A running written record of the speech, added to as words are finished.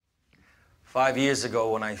5 years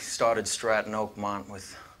ago, when I started Stratton Oakmont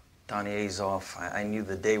with Donnie Azoff, I knew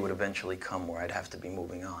the day would eventually come where I'd have to be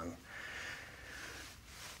moving on.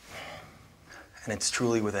 And it's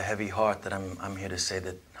truly with a heavy heart that I'm here to say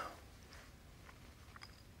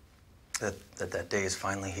that day is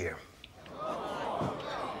finally here.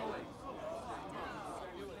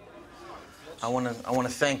 I want to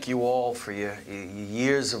thank you all for your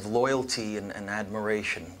years of loyalty and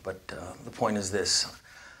admiration, but the point is this.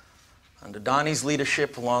 Under Donnie's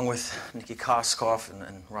leadership, along with Nikki Koskoff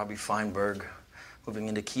and Robbie Feinberg, moving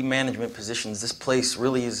into key management positions, this place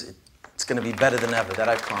really is, it's going to be better than ever, that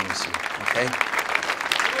I promise you, okay?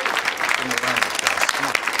 Give me a round of applause. Come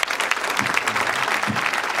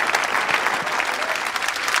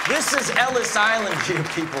on. This is Ellis Island here,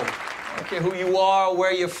 people. I don't care who you are,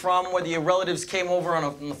 where you're from, whether your relatives came over on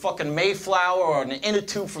a fucking Mayflower or an inner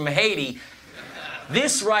tube from Haiti.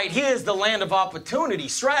 This right here is the land of opportunity.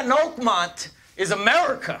 Stratton Oakmont is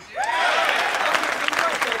America.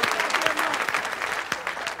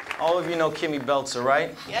 All of you know Kimmy Beltzer,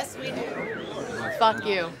 right? Yes, we do. Fuck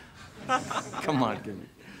you. Come on, Kimmy.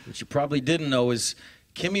 What you probably didn't know is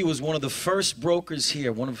Kimmy was one of the first brokers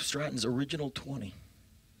here, one of Stratton's original 20.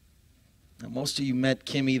 Now, most of you met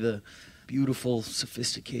Kimmy, the beautiful,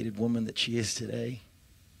 sophisticated woman that she is today.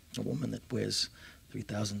 A woman that wears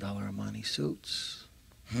 $3,000 Armani suits,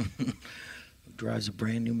 who drives a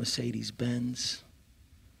brand new Mercedes-Benz,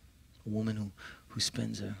 a woman who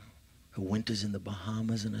spends her winters in the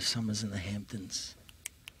Bahamas and her summers in the Hamptons.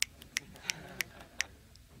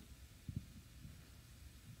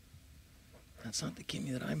 That's not the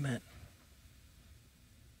Kimmy that I met.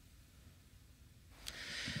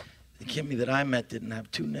 The Kimmy that I met didn't have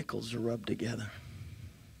two nickels to rub together.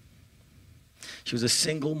 She was a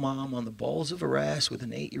single mom on the balls of her ass with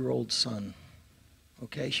an 8-year-old son.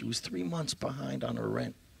 Okay, she was 3 months behind on her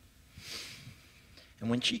rent. And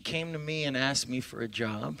when she came to me and asked me for a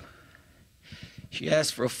job, she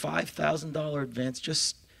asked for a $5,000 advance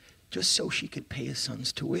just so she could pay her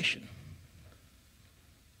son's tuition.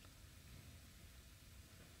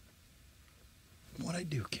 What'd I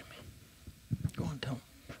do, Kimmy? Go on, tell me.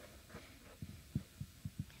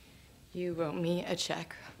 You wrote me a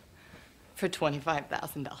check for $25,000.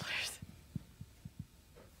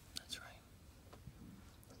 That's right.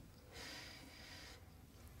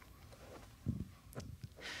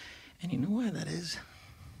 And you know why that is?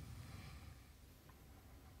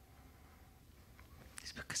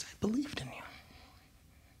 It's because I believed in you.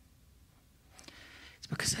 It's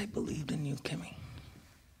because I believed in you, Kimmy.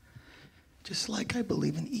 Just like I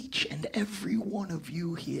believe in each and every one of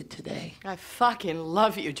you here today. I fucking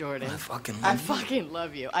love you, Jordan. I fucking love you. I fucking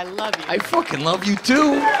love you. I love you. I fucking love you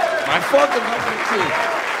too. I fucking love you too.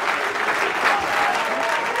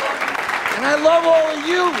 And I love all of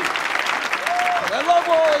you. I love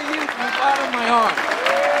all of you from the bottom of my heart.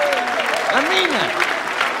 I mean that.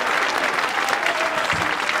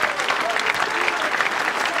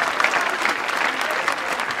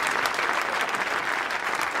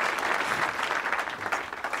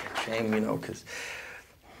 Shame, you know, because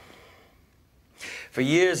for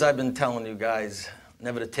years I've been telling you guys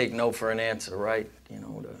never to take no for an answer, right? You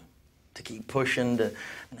know, to keep pushing, to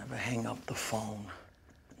never hang up the phone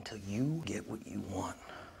until you get what you want,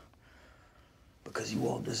 because you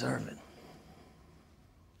all deserve it.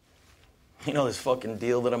 You know, this fucking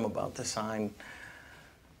deal that I'm about to sign,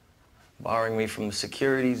 barring me from the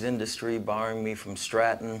securities industry, barring me from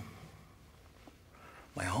Stratton,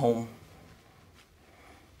 my home.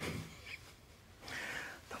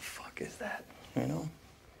 The fuck is that, you know?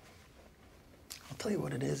 I'll tell you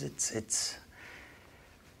what it is. It's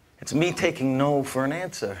me taking no for an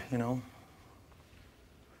answer, you know?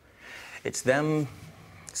 It's them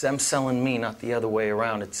selling me, not the other way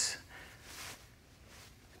around. It's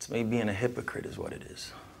me being a hypocrite is what it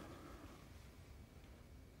is.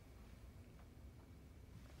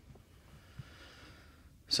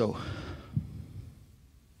 So,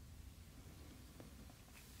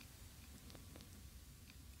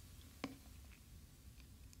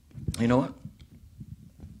 you know what?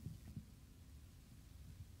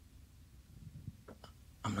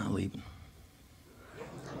 I'm not leaving.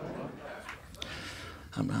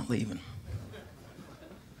 I'm not leaving.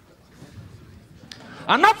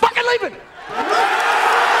 I'm not fucking leaving!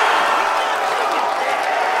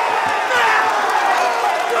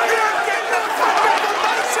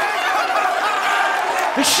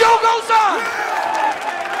 The show goes on!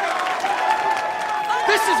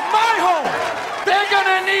 This is my home! They're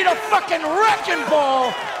gonna need a fucking wrecking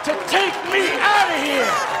ball to take me out of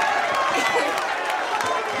here!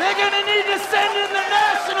 They're gonna need to send in the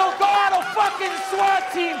National Guard, a fucking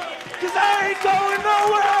SWAT team, 'cause I ain't going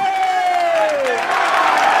nowhere!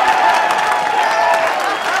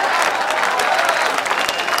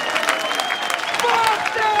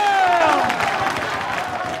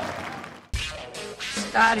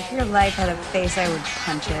 God, if your life had a face, I would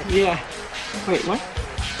punch it. Yeah. Wait, what?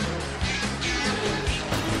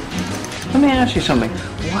 Let me ask you something.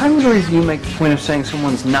 Why would a review make the point of saying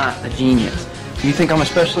someone's not a genius? Do you think I'm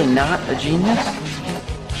especially not a genius?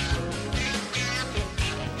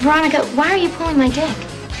 Veronica, why are you pulling my dick?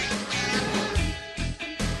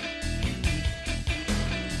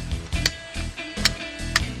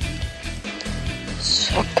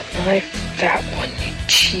 Suck my fat one, you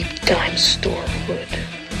cheap dime store hood.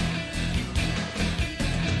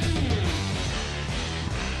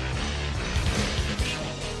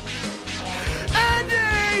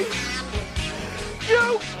 Andy!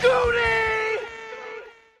 You Goonie!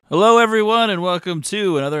 Hello, everyone, and welcome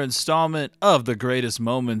to another installment of The Greatest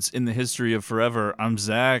Moments in the History of Forever. I'm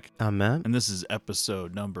Zach. I'm Matt. And this is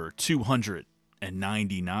episode number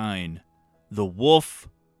 299, The Wolf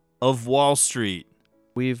of Wall Street.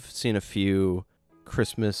 We've seen a few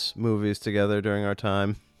Christmas movies together during our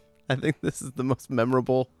time. I think this is the most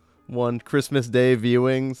memorable one. Christmas Day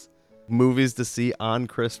viewings, movies to see on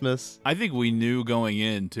Christmas. I think we knew going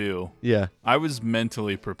in, too. Yeah. I was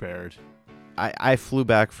mentally prepared. I flew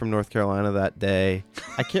back from North Carolina that day.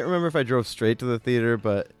 I can't remember if I drove straight to the theater,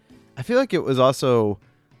 but I feel like it was also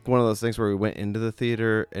one of those things where we went into the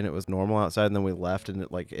theater and it was normal outside, and then we left and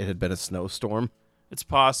it had been a snowstorm. It's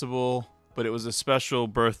possible, but it was a special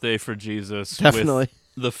birthday for Jesus. Definitely.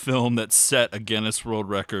 With the film that set a Guinness World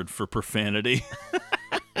Record for profanity.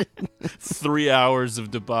 3 hours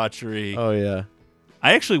of debauchery. Oh, yeah.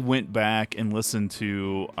 I actually went back and listened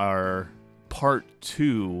to our part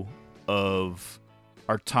 2 of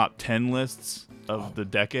our top 10 lists of the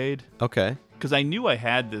decade. Okay. Because I knew I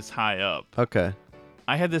had this high up. Okay.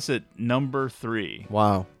 I had this at number 3.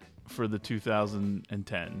 Wow. For the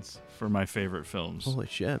 2010s for my favorite films. Holy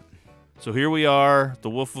shit. So here we are, The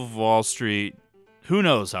Wolf of Wall Street. Who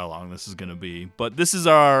knows how long this is going to be, but this is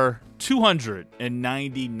our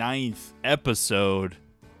 299th episode.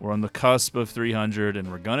 We're on the cusp of 300,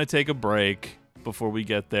 and we're going to take a break before we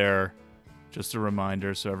get there. Just a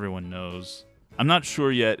reminder so everyone knows. I'm not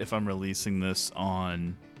sure yet if I'm releasing this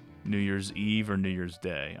on New Year's Eve or New Year's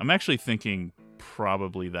Day. I'm actually thinking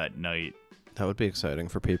probably that night. That would be exciting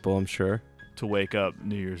for people, I'm sure. To wake up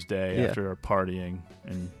New Year's Day after our partying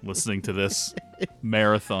and listening to this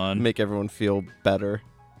marathon. Make everyone feel better.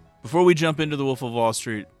 Before we jump into The Wolf of Wall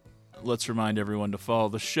Street, let's remind everyone to follow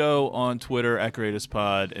the show on Twitter at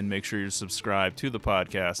GreatestPod, and make sure you're subscribed to the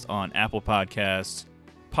podcast on Apple Podcasts,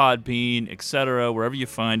 Podbean, etc. Wherever you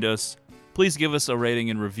find us, please give us a rating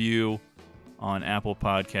and review on Apple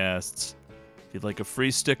Podcasts. If you'd like a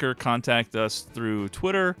free sticker, contact us through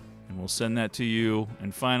Twitter, and we'll send that to you.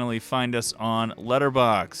 And finally, find us on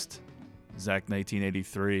Letterboxd.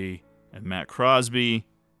 Zach1983 and Matt Crosby.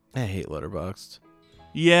 I hate Letterboxd.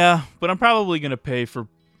 Yeah, but I'm probably going to pay for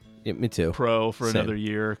me too. Pro for Same. another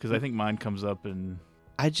year, because I think mine comes up in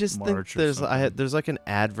I just March think there's like an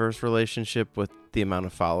adverse relationship with the amount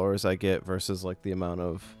of followers I get versus like the amount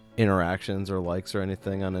of interactions or likes or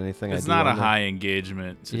anything on anything. It's I do not a on there. high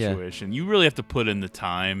engagement situation. You really have to put in the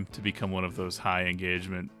time to become one of those high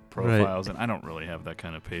engagement profiles, and I don't really have that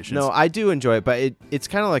kind of patience. No, I do enjoy it, but it's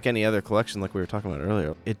kind of like any other collection like we were talking about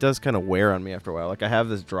earlier. It does kind of wear on me after a while. Like I have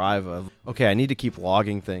this drive of, okay, I need to keep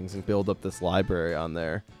logging things and build up this library on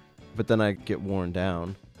there, but then I get worn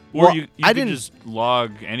down. Or well, you I can didn't just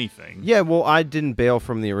log anything. Yeah, well, I didn't bail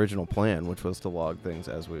from the original plan, which was to log things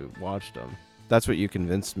as we watched them. That's what you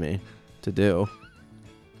convinced me to do.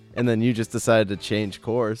 And then you just decided to change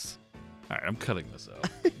course. All right, I'm cutting this out.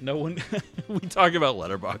 No one, we talk about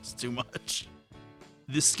Letterboxd too much.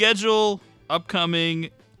 The schedule upcoming,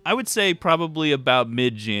 I would say probably about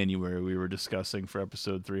mid-January we were discussing for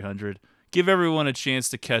episode 300. Give everyone a chance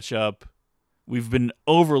to catch up. We've been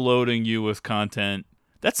overloading you with content.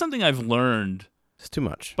 That's something I've learned. It's too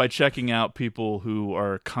much. By checking out people who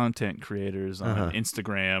are content creators on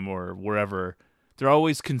Instagram or wherever. They're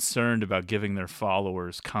always concerned about giving their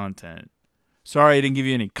followers content. Sorry, I didn't give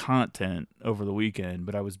you any content over the weekend,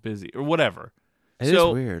 but I was busy or whatever. It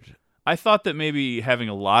is weird. I thought that maybe having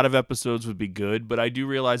a lot of episodes would be good, but I do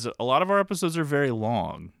realize that a lot of our episodes are very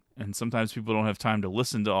long, and sometimes people don't have time to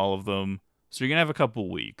listen to all of them. So you're going to have a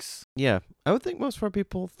couple weeks. Yeah, I would think most of our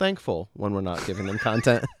people thankful when we're not giving them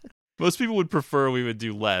content. Most people would prefer we would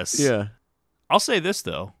do less. Yeah. I'll say this,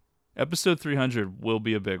 though. Episode 300 will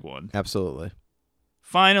be a big one. Absolutely.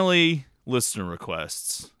 Finally, listener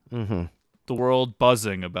requests. Mm-hmm. the world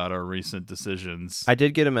buzzing about our recent decisions. I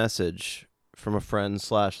did get a message from a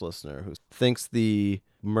friend/listener who thinks the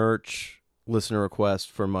merch listener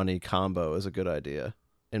request for money combo is a good idea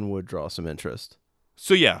and would draw some interest.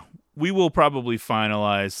 So yeah, we will probably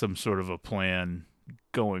finalize some sort of a plan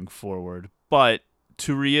going forward. But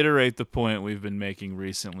to reiterate the point we've been making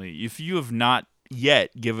recently, if you have not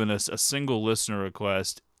yet given us a single listener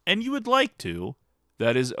request and you would like to,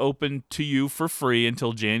 that is open to you for free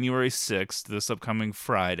until January 6th, this upcoming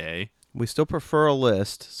Friday. We still prefer a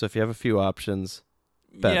list, so if you have a few options,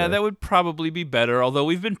 better. Yeah, that would probably be better, although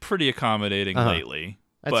we've been pretty accommodating lately.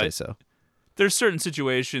 I'd say so. There's certain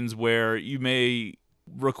situations where you may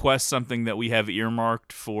request something that we have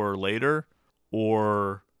earmarked for later,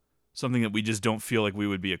 or something that we just don't feel like we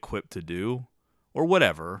would be equipped to do, or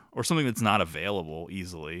whatever, or something that's not available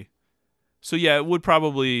easily. So yeah, it would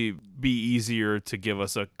probably be easier to give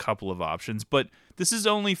us a couple of options, but this is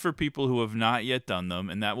only for people who have not yet done them,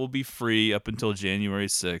 and that will be free up until January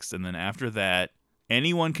 6th, and then after that,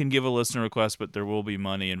 anyone can give a listener request, but there will be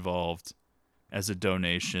money involved as a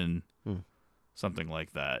donation, something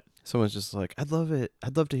like that. Someone's just like, I'd love it.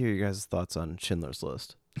 I'd love to hear your guys' thoughts on Schindler's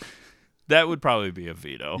List. That would probably be a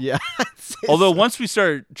veto. Yeah. Although once we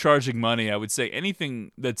start charging money, I would say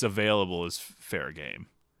anything that's available is fair game.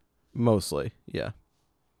 Mostly, yeah.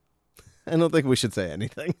 I don't think we should say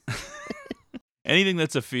anything. Anything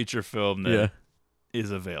that's a feature film that is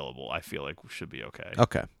available, I feel like should be okay.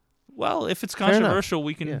 Okay. Well, if it's controversial,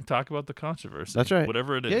 we can talk about the controversy. That's right.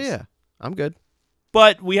 Whatever it is. Yeah. I'm good.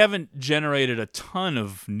 But we haven't generated a ton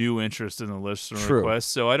of new interest in the listener True. requests,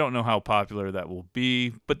 so I don't know how popular that will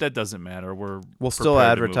be, but that doesn't matter. We'll still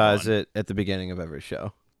prepared to move advertise on. it at the beginning of every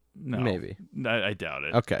show. No. Maybe. I doubt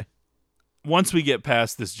it. Okay. Once we get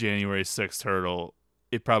past this January 6th hurdle,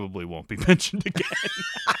 it probably won't be mentioned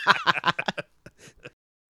again.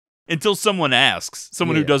 Until someone asks,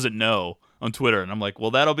 someone who doesn't know on Twitter, and I'm like, well,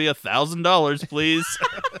 that'll be $1,000, please.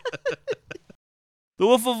 The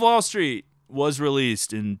Wolf of Wall Street was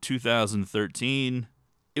released in 2013.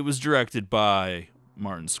 It was directed by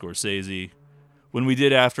Martin Scorsese. When we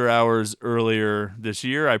did After Hours earlier this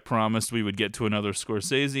year, I promised we would get to another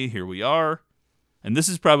Scorsese. Here we are. And this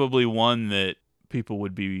is probably one that people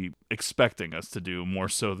would be expecting us to do more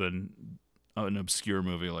so than an obscure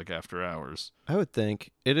movie like After Hours. I would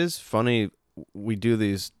think. It is funny. We do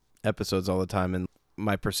these episodes all the time, and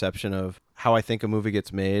my perception of how I think a movie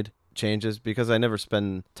gets made changes because I never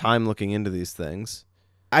spend time looking into these things.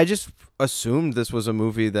 I just assumed this was a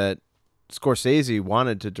movie that Scorsese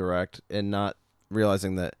wanted to direct and not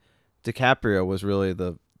realizing that DiCaprio was really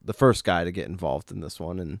the first guy to get involved in this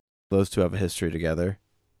one, and those two have a history together.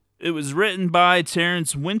 It was written by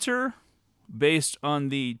Terrence Winter, based on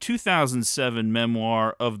the 2007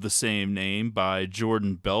 memoir of the same name by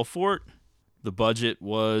Jordan Belfort. The budget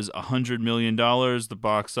was $100 million. The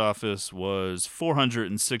box office was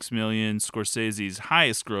 $406 million, Scorsese's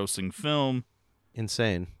highest-grossing film.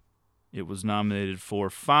 Insane. It was nominated for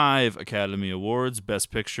 5 Academy Awards: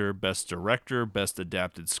 Best Picture, Best Director, Best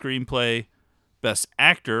Adapted Screenplay, Best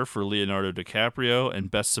Actor for Leonardo DiCaprio,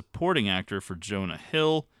 and Best Supporting Actor for Jonah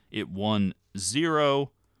Hill. It won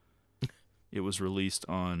 0. It was released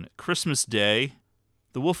on Christmas Day.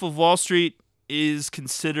 The Wolf of Wall Street is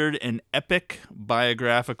considered an epic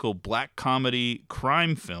biographical black comedy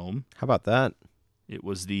crime film. How about that? It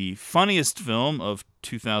was the funniest film of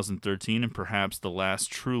 2013 and perhaps the last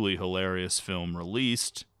truly hilarious film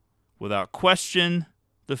released. Without question,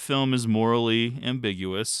 the film is morally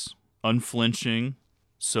ambiguous, unflinching,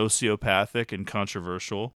 sociopathic, and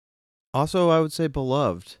controversial. Also, I would say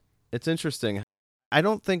beloved. It's interesting. I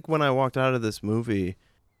don't think when I walked out of this movie,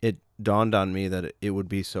 it dawned on me that it would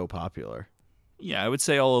be so popular. Yeah, I would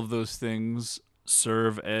say all of those things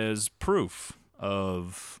serve as proof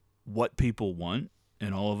of what people want,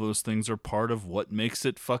 and all of those things are part of what makes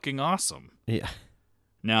it fucking awesome. Yeah.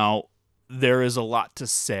 Now, there is a lot to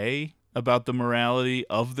say about the morality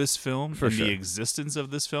of this film and the existence of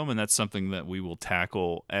this film, and that's something that we will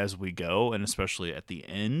tackle as we go, and especially at the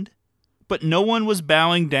end. But no one was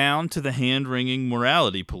bowing down to the hand-wringing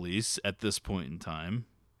morality police at this point in time,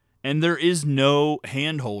 and there is no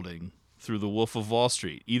hand-holding through The Wolf of Wall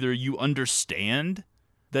Street. Either you understand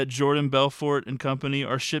that Jordan Belfort and company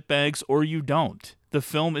are shitbags, or you don't. The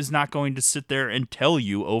film is not going to sit there and tell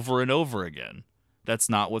you over and over again. That's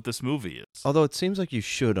not what this movie is. Although it seems like you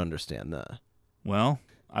should understand that. Well,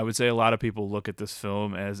 I would say a lot of people look at this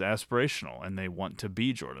film as aspirational, and they want to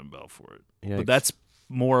be Jordan Belfort. Yikes. But that's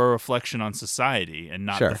more a reflection on society and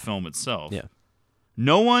not the film itself. Yeah.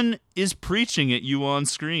 No one is preaching at you on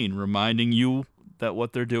screen, reminding you that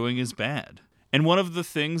what they're doing is bad. And one of the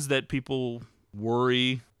things that people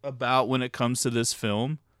worry about when it comes to this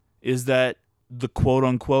film is that the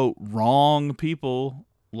quote-unquote wrong people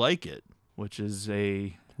like it, which is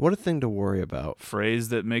a What a thing to worry about. phrase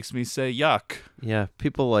that makes me say yuck. Yeah,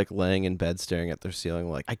 people like laying in bed staring at their ceiling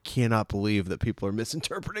like, I cannot believe that people are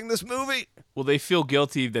misinterpreting this movie. Well, they feel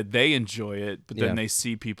guilty that they enjoy it, but then Yeah. they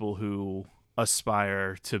see people who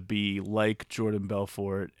aspire to be like Jordan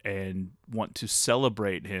Belfort and want to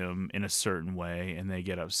celebrate him in a certain way, and they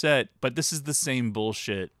get upset. But this is the same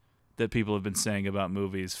bullshit that people have been saying about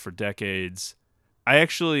movies for decades. I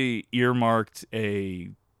actually earmarked a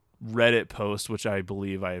Reddit post, which I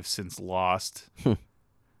believe I have since lost,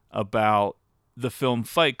 about the film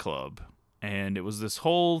Fight Club. And it was this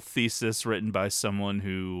whole thesis written by someone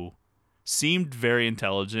who seemed very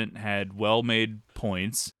intelligent, had well-made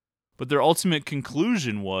points, but their ultimate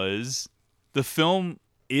conclusion was the film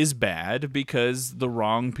is bad because the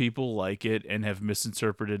wrong people like it and have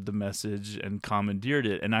misinterpreted the message and commandeered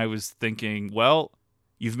it. And I was thinking, well,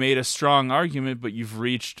 you've made a strong argument, but you've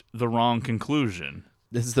reached the wrong conclusion.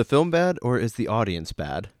 Is the film bad or is the audience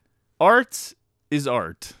bad? Art is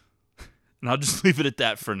art. And I'll just leave it at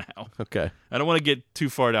that for now. Okay, I don't want to get too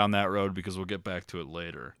far down that road because we'll get back to it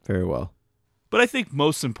later. very well. But I think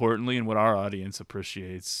most importantly, and what our audience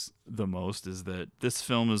appreciates the most, is that this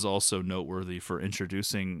film is also noteworthy for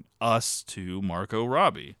introducing us to Margot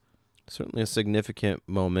Robbie. Certainly a significant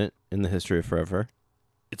moment in the history of Forever.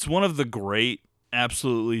 It's one of the great,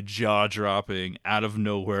 absolutely jaw-dropping,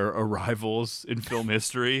 out-of-nowhere arrivals in film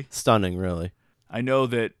history. Stunning, really. I know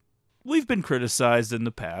that we've been criticized in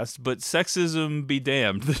the past, but sexism be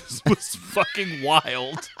damned. This was fucking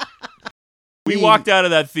wild. We walked out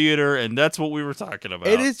of that theater, and that's what we were talking about.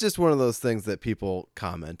 It is just one of those things that people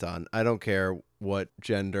comment on. I don't care what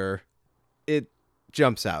gender. It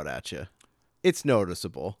jumps out at you. It's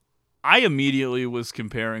noticeable. I immediately was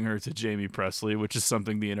comparing her to Jamie Presley, which is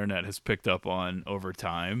something the internet has picked up on over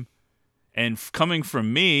time. And coming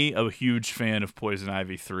from me, a huge fan of Poison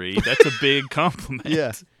Ivy 3, that's a big compliment.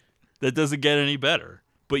 Yeah. That doesn't get any better.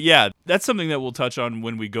 But yeah, that's something that we'll touch on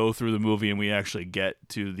when we go through the movie and we actually get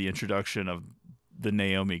to the introduction of the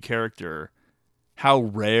Naomi character. How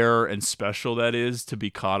rare and special that is to be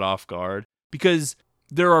caught off guard. Because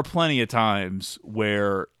there are plenty of times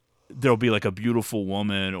where there'll be like a beautiful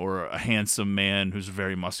woman or a handsome man who's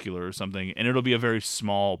very muscular or something, and it'll be a very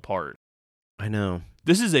small part. I know.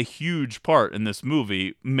 This is a huge part in this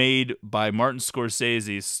movie made by Martin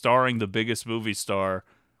Scorsese, starring the biggest movie star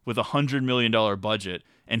with $100 million budget.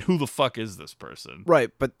 And who the fuck is this person? Right,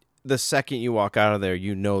 but the second you walk out of there,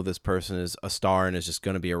 you know this person is a star and is just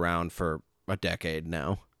going to be around for a decade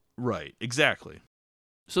now. Right, exactly.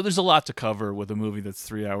 So there's a lot to cover with a movie that's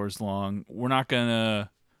 3 hours long. We're not going to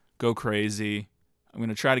go crazy. I'm going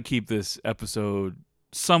to try to keep this episode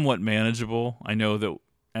somewhat manageable. I know that,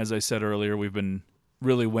 as I said earlier, we've been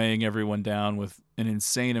really weighing everyone down with an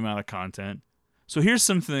insane amount of content. So here's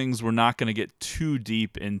some things we're not going to get too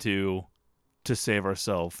deep into to save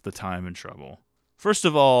ourselves the time and trouble. First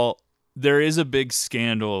of all, there is a big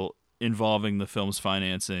scandal involving the film's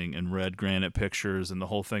financing and Red Granite Pictures and the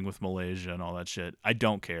whole thing with Malaysia and all that shit. I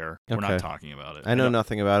don't care. We're Okay. not talking about it. I know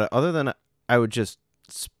nothing about it, other than I would just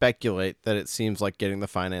speculate that it seems like getting the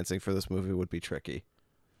financing for this movie would be tricky.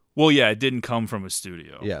 Well, yeah, it didn't come from a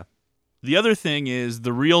studio. Yeah. The other thing is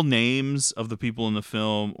the real names of the people in the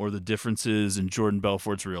film or the differences in Jordan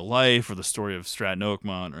Belfort's real life or the story of Stratton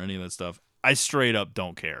Oakmont or any of that stuff. I straight up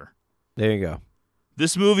don't care. There you go.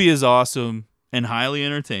 This movie is awesome and highly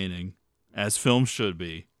entertaining, as films should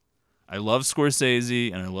be. I love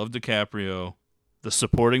Scorsese and I love DiCaprio. The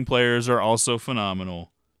supporting players are also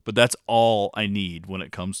phenomenal, but that's all I need when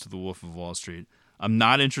it comes to The Wolf of Wall Street. I'm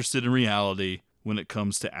not interested in reality when it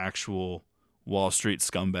comes to actual Wall Street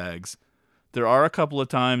scumbags. There are a couple of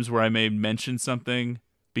times where I may mention something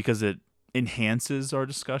because it enhances our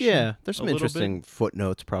discussion. Yeah, there's some a little interesting bit.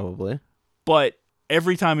 footnotes probably. But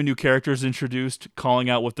every time a new character is introduced, calling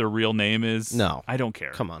out what their real name is, No. I don't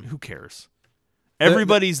care. Come on. Who cares?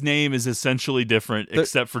 Everybody's name is essentially different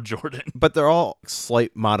except for Jordan. But they're all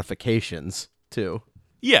slight modifications, too.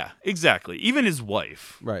 Yeah, exactly. Even his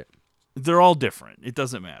wife. Right. They're all different. It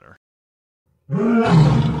doesn't matter.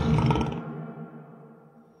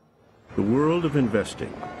 The world of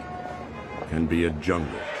investing can be a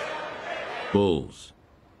jungle. Bulls,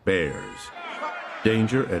 bears,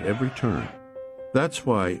 danger at every turn. That's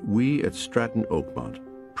why we at Stratton Oakmont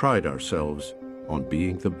pride ourselves on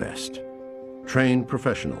being the best. Trained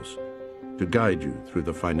professionals to guide you through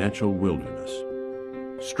the financial wilderness.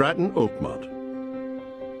 Stratton Oakmont.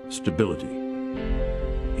 Stability.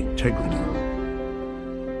 Integrity.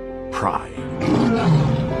 try.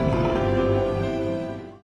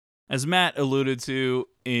 As Matt alluded to,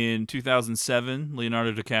 in 2007,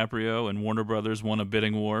 Leonardo DiCaprio and Warner Brothers won a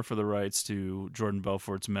bidding war for the rights to Jordan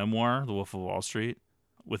Belfort's memoir, The Wolf of Wall Street,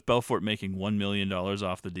 with Belfort making $1 million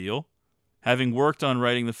off the deal. Having worked on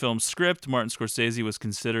writing the film's script, Martin Scorsese was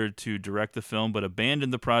considered to direct the film, but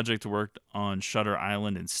abandoned the project to work on Shutter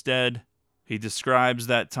Island instead. He describes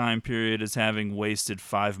that time period as having wasted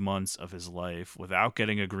 5 months of his life without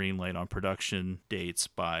getting a green light on production dates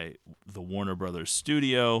by the Warner Brothers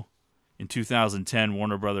studio. In 2010,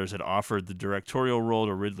 Warner Brothers had offered the directorial role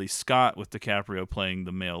to Ridley Scott, with DiCaprio playing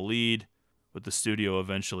the male lead, but the studio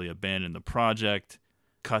eventually abandoned the project.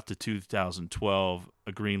 Cut to 2012,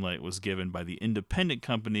 a green light was given by the independent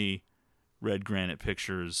company Red Granite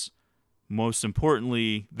Pictures. Most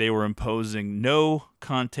importantly, they were imposing no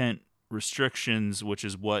content restrictions, which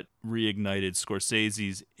is what reignited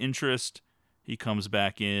Scorsese's interest. He comes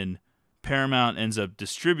back in. Paramount ends up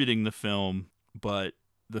distributing the film, but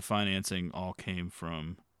the financing all came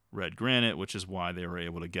from Red Granite, which is why they were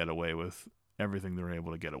able to get away with everything they were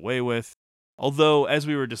able to get away with. Although, as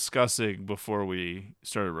we were discussing before we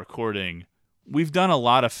started recording, we've done a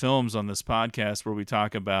lot of films on this podcast where we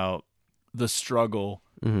talk about the struggle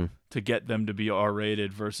to get them to be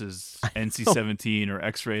R-rated versus NC-17 or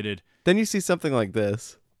X-rated. Then you see something like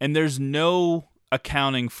this. And there's no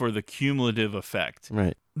accounting for the cumulative effect.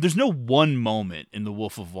 Right. There's no one moment in The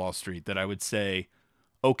Wolf of Wall Street that I would say,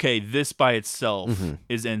 okay, this by itself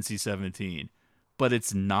is NC-17, but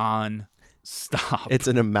it's non-stop. It's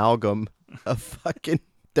an amalgam of fucking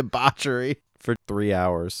debauchery for 3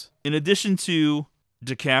 hours. In addition to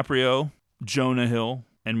DiCaprio, Jonah Hill,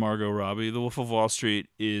 and Margot Robbie, The Wolf of Wall Street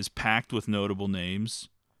is packed with notable names.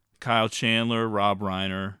 Kyle Chandler, Rob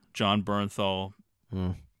Reiner, John Bernthal,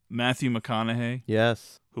 Matthew McConaughey.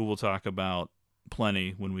 Yes. Who we'll talk about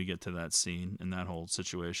plenty when we get to that scene and that whole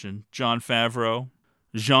situation. Jon Favreau.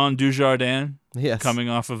 Jean Dujardin, yes, coming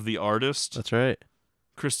off of The Artist. That's right.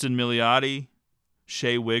 Kristen Milioti,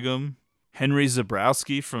 Shea Wiggum, Henry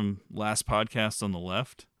Zabrowski from Last Podcast on the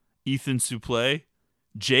Left, Ethan Suplee,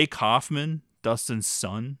 Jake Hoffman, Dustin's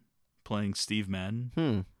son, playing Steve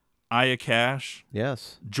Madden, Aya Cash,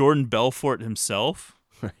 yes, Jordan Belfort himself,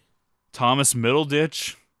 Thomas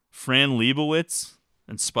Middleditch, Fran Lebowitz,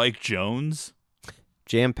 and Spike Jonze.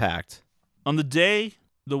 Jam-packed. On the day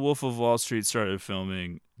The Wolf of Wall Street started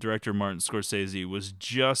filming, director Martin Scorsese was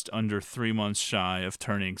just under 3 months shy of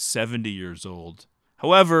turning 70 years old.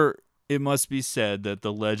 However, it must be said that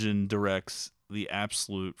the legend directs the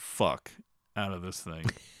absolute fuck out of this thing.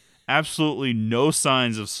 Absolutely no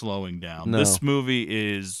signs of slowing down. No. This movie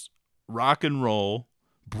is rock and roll,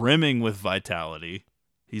 brimming with vitality.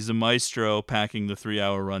 He's a maestro, packing the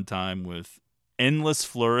 3-hour runtime with endless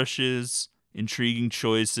flourishes, intriguing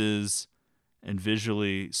choices, and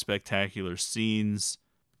visually spectacular scenes.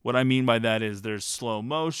 What I mean by that is there's slow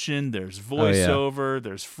motion, there's voiceover,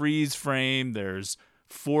 there's freeze frame, there's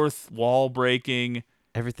fourth wall breaking.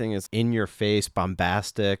 Everything is in your face,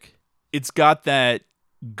 bombastic. It's got that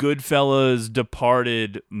Goodfellas,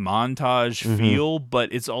 Departed montage feel,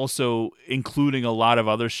 but it's also including a lot of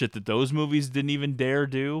other shit that those movies didn't even dare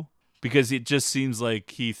do, because it just seems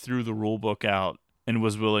like he threw the rule book out and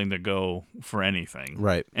was willing to go for anything.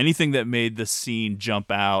 Right. Anything that made the scene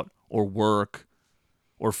jump out or work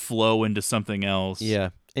or flow into something else. Yeah.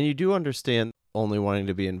 And you do understand only wanting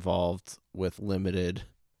to be involved with limited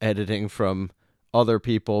editing from other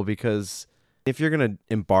people, because if you're going to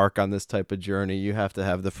embark on this type of journey, you have to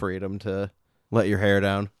have the freedom to let your hair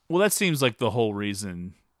down. Well, that seems like the whole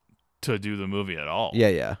reason to do the movie at all. Yeah,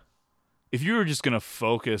 yeah. If you were just going to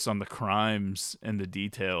focus on the crimes and the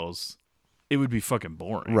details, it would be fucking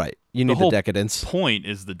boring. Right. You need the decadence. Point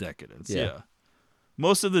is the decadence. Yeah.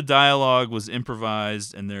 Most of the dialogue was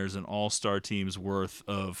improvised, and there's an all-star team's worth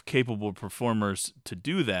of capable performers to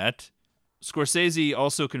do that. Scorsese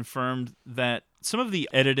also confirmed that some of the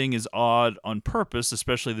editing is odd on purpose,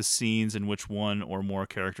 especially the scenes in which one or more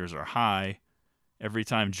characters are high. Every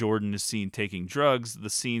time Jordan is seen taking drugs, the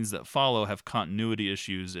scenes that follow have continuity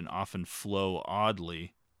issues and often flow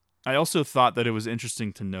oddly. I also thought that it was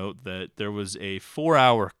interesting to note that there was a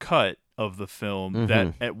 4-hour cut of the film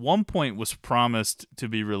that at one point was promised to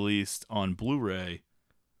be released on Blu-ray,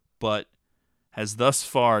 but has thus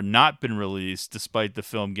far not been released, despite the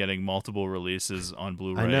film getting multiple releases on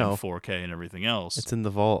Blu-ray and 4K and everything else. It's in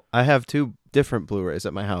the vault. I have 2 different Blu-rays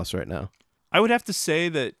at my house right now. I would have to say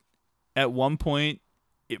that at one point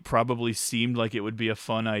it probably seemed like it would be a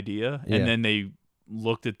fun idea, and then they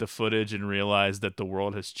looked at the footage and realized that the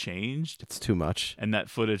world has changed. It's too much. And that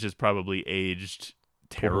footage has probably aged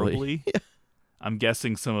terribly. I'm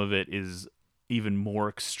guessing some of it is even more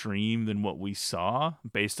extreme than what we saw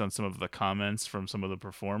based on some of the comments from some of the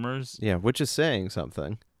performers. Yeah, which is saying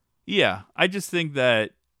something. Yeah, I just think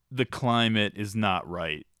that the climate is not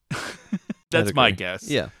right. That's my guess.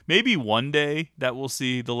 Yeah. Maybe one day that will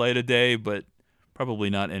see the light of day, but probably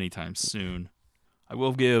not anytime soon. I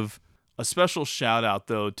will give a special shout out,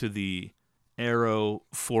 though, to the Arrow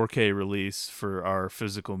 4K release for our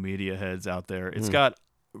physical media heads out there. It's got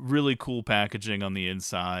really cool packaging on the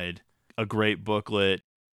inside, a great booklet.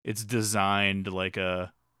 It's designed like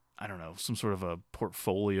some sort of a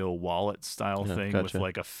portfolio wallet style thing with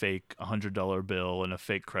like a fake $100 bill and a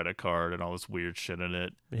fake credit card and all this weird shit in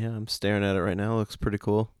it. Yeah, I'm staring at it right now. It looks pretty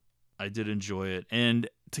cool. I did enjoy it. And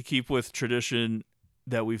to keep with tradition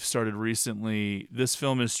that we've started recently, this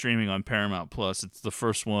film is streaming on Paramount Plus. It's the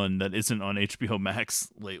first one that isn't on HBO Max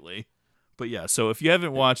lately. But yeah, so if you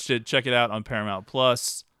haven't watched it, check it out on Paramount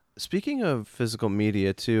Plus. Speaking of physical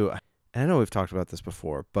media too, I know we've talked about this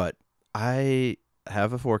before, but I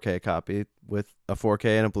have a 4K copy with a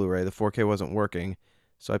 4K and a Blu-ray. The 4K wasn't working,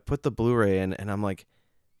 so I put the Blu-ray in, and I'm like,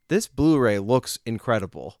 this Blu-ray looks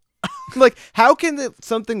incredible. Like, how can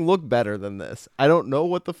something look better than this? I don't know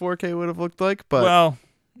what the 4K would have looked like, but... Well,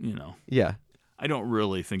 Yeah. I don't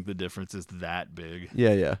really think the difference is that big.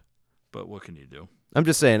 Yeah. But what can you do? I'm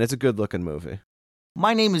just saying, it's a good-looking movie.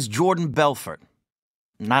 My name is Jordan Belfort.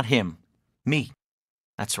 Not him. Me.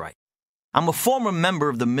 That's right. I'm a former member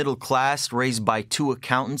of the middle class raised by 2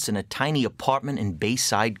 accountants in a tiny apartment in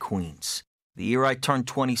Bayside, Queens. The year I turned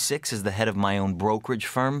 26 as the head of my own brokerage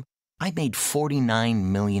firm, I made $49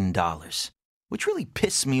 million, which really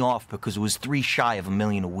pissed me off because it was 3 shy of $1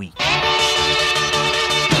 million a week.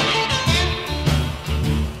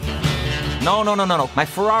 No. My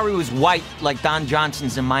Ferrari was white like Don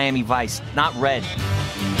Johnson's in Miami Vice, not red.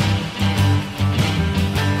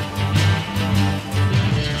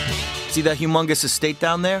 See that humongous estate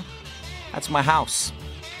down there? That's my house.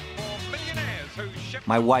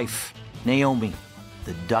 My wife, Naomi,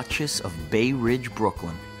 the Duchess of Bay Ridge,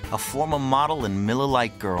 Brooklyn, a former model and Miller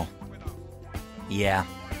Lite girl. Yeah,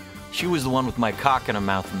 she was the one with my cock in her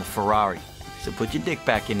mouth in the Ferrari, so put your dick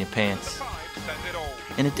back in your pants.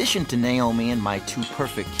 In addition to Naomi and my 2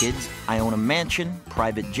 perfect kids, I own a mansion,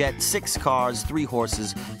 private jet, 6 cars, 3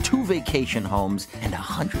 horses, 2 vacation homes, and a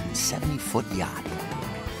 170-foot yacht.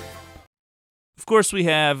 Of course, we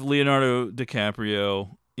have Leonardo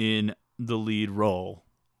DiCaprio in the lead role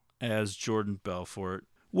as Jordan Belfort,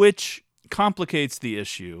 which complicates the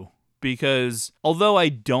issue because although I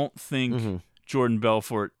don't think Jordan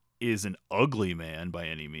Belfort is an ugly man by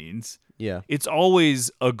any means, it's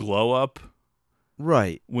always a glow-up.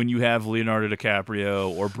 Right. When you have Leonardo DiCaprio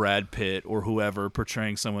or Brad Pitt or whoever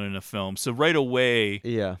portraying someone in a film. So right away,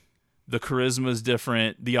 the charisma is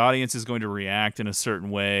different. The audience is going to react in a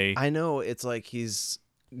certain way. I know it's like he's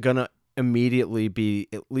going to immediately be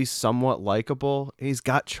at least somewhat likable. He's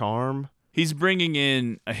got charm. He's bringing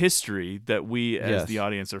in a history that we as the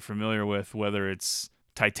audience are familiar with, whether it's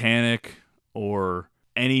Titanic or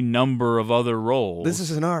any number of other roles. This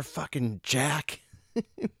isn't our fucking Jack.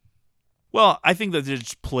 Well, I think that it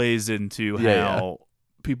just plays into how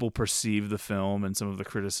people perceive the film and some of the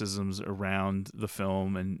criticisms around the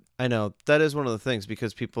film. And I know that is one of the things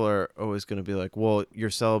because people are always going to be like, well, you're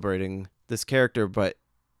celebrating this character, but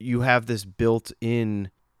you have this built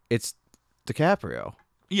in, it's DiCaprio.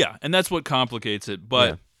 Yeah, and that's what complicates it,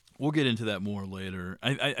 but we'll get into that more later.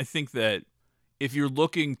 I think that if you're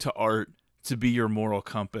looking to art to be your moral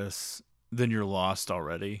compass, then you're lost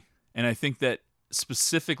already. And I think that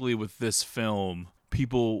specifically with this film,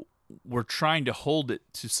 people were trying to hold it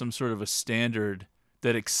to some sort of a standard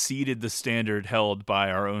that exceeded the standard held by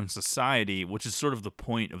our own society, which is sort of the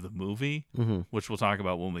point of the movie, which we'll talk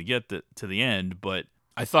about when we get to the end. But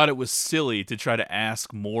I thought it was silly to try to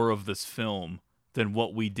ask more of this film than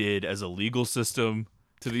what we did as a legal system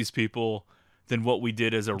to these people, than what we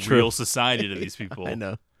did as a real society to these people. I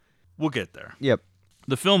know. We'll get there. Yep.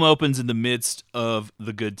 The film opens in the midst of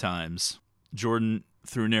the good times. Jordan,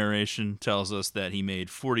 through narration, tells us that he made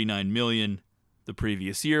 $49 million the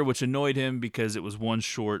previous year, which annoyed him because it was one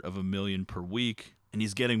short of $1 million per week, and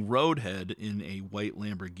he's getting roadhead in a white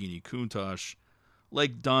Lamborghini Countach,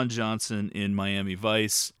 like Don Johnson in Miami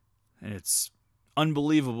Vice, and it's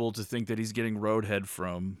unbelievable to think that he's getting roadhead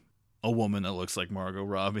from a woman that looks like Margot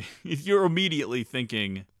Robbie. You're immediately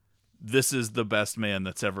thinking, this is the best man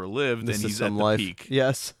that's ever lived, and he's at the peak.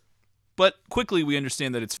 Yes. But quickly we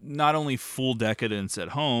understand that it's not only full decadence at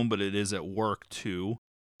home, but it is at work too.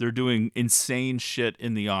 They're doing insane shit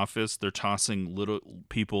in the office. They're tossing little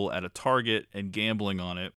people at a target and gambling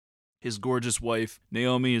on it. His gorgeous wife,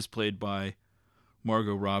 Naomi, is played by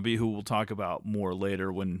Margot Robbie, who we'll talk about more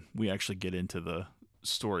later when we actually get into the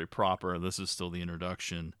story proper. This is still the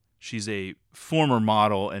introduction. She's a former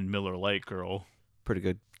model and Miller Lite girl. Pretty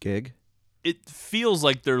good gig. It feels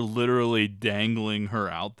like they're literally dangling her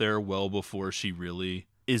out there well before she really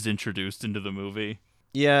is introduced into the movie.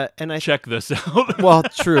 Yeah, and I check this out. Well,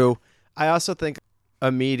 true. I also think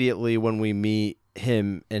immediately when we meet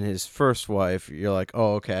him and his first wife, you're like,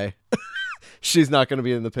 oh, okay. She's not going to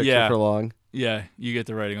be in the picture for long. Yeah, you get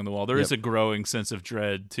the writing on the wall. There is a growing sense of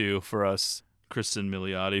dread, too, for us Kristen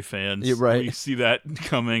Milioti fans. You're right. You see that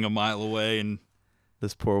coming a mile away, and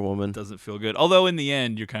this poor woman doesn't feel good. Although in the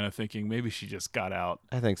end, you're kind of thinking maybe she just got out.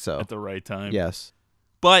 I think so. At the right time. Yes.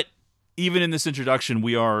 But even in this introduction,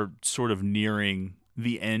 we are sort of nearing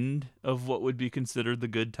the end of what would be considered the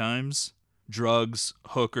good times. Drugs,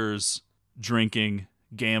 hookers, drinking,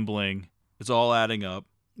 gambling. It's all adding up.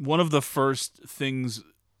 One of the first things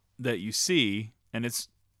that you see, and it's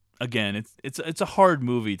a hard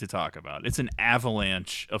movie to talk about. It's an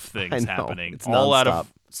avalanche of things happening, it's all out nonstop.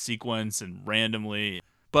 of sequence and randomly.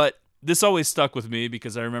 But this always stuck with me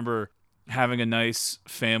because I remember having a nice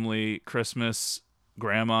family Christmas.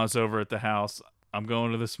 Grandma's over at the house. I'm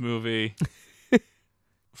going to this movie.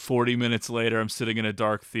 40 minutes later, I'm sitting in a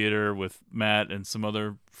dark theater with Matt and some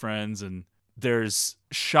other friends, and there's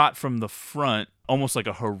shot from the front, almost like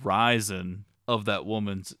a horizon of that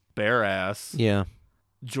woman's bare ass. Yeah.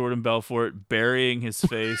 Jordan Belfort burying his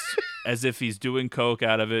face as if he's doing coke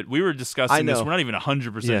out of it. We were discussing this. We're not even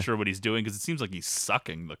 100% sure what he's doing because it seems like he's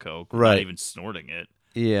sucking the coke, not even snorting it.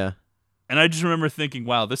 Yeah. And I just remember thinking,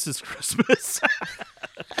 wow, this is Christmas.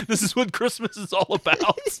 This is what Christmas is all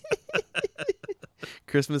about.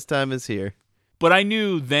 Christmas time is here. But I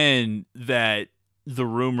knew then that the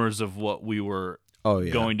rumors of what we were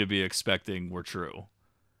going to be expecting were true.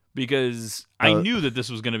 Because I knew that this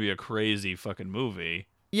was going to be a crazy fucking movie.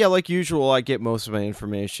 Yeah, like usual, I get most of my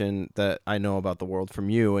information that I know about the world from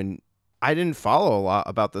you, and I didn't follow a lot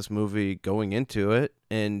about this movie going into it,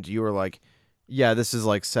 and you were like, yeah, this is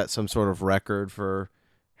like set some sort of record for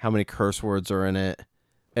how many curse words are in it.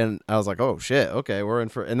 And I was like, oh shit, okay, we're in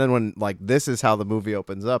for. And then when like this is how the movie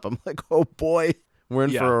opens up, I'm like, oh boy, we're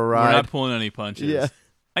in for a ride. We're not pulling any punches. Yeah.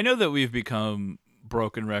 I know that we've become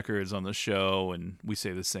broken records on the show, and we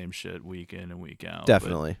say the same shit week in and week out.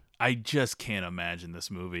 Definitely. I just can't imagine this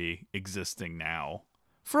movie existing now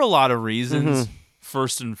for a lot of reasons. Mm-hmm.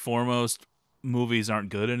 First and foremost, movies aren't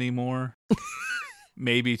good anymore.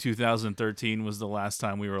 Maybe 2013 was the last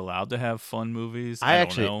time we were allowed to have fun movies. I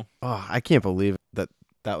don't know. Oh, I can't believe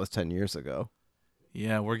that was 10 years ago.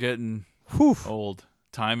 Yeah, we're getting old.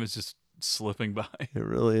 Time is just slipping by. It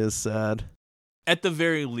really is sad. At the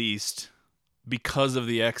very least, because of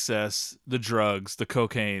the excess, the drugs, the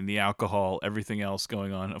cocaine, the alcohol, everything else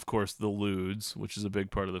going on, of course, the lewds, which is a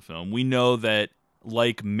big part of the film, we know that,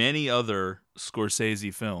 like many other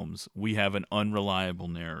Scorsese films, we have an unreliable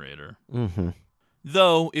narrator. Mm-hmm.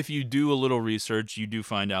 Though, if you do a little research, you do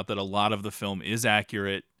find out that a lot of the film is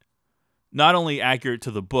accurate. Not only accurate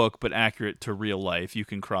to the book, but accurate to real life. You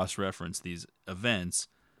can cross-reference these events.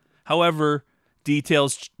 However,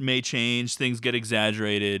 details may change, things get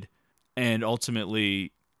exaggerated, and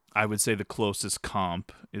ultimately, I would say the closest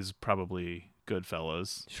comp is probably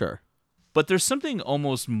Goodfellas. Sure. But there's something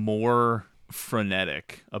almost more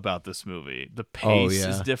frenetic about this movie. The pace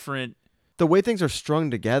is different. The way things are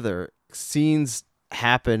strung together, scenes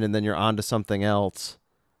happen and then you're on to something else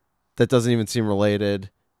that doesn't even seem related.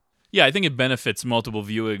 Yeah, I think it benefits multiple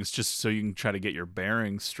viewings just so you can try to get your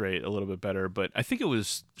bearings straight a little bit better. But I think it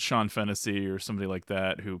was Sean Fennessy or somebody like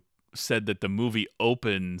that who said that the movie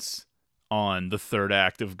opens on the third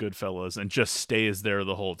act of Goodfellas and just stays there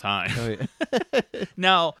the whole time. Oh, yeah.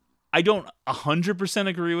 Now, I don't 100%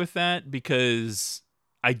 agree with that because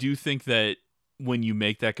I do think that when you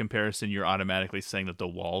make that comparison, you're automatically saying that the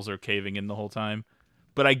walls are caving in the whole time.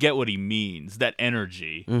 But I get what he means, that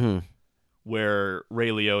energy. Mm-hmm. Where Ray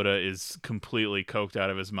Liotta is completely coked out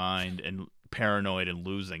of his mind and paranoid and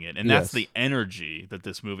losing it. And that's the energy that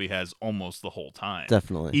this movie has almost the whole time.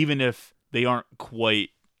 Definitely. Even if they aren't quite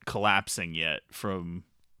collapsing yet from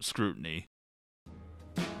scrutiny.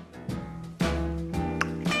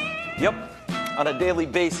 Yep. On a daily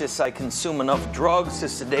basis, I consume enough drugs to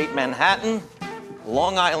sedate Manhattan,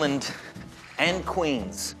 Long Island, and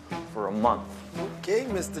Queens for a month. Okay,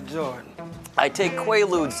 Mr. Jordan. I take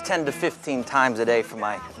Quaaludes 10 to 15 times a day for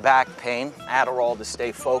my back pain, Adderall to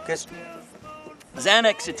stay focused,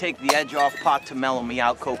 Xanax to take the edge off, pot to mellow me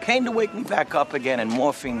out, cocaine to wake me back up again, and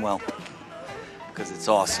morphine, well, because it's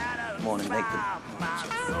awesome. Morning, make them.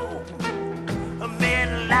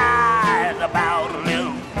 Men lies about a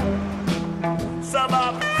little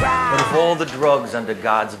Of all the drugs under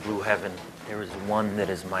God's blue heaven, there is one that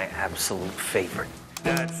is my absolute favorite.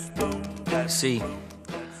 See,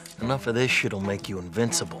 enough of this shit'll make you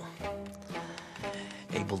invincible.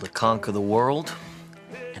 Able to conquer the world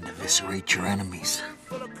and eviscerate your enemies.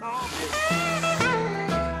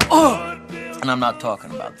 Oh! And I'm not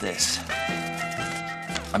talking about this.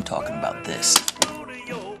 I'm talking about this.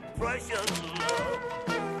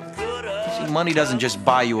 See, money doesn't just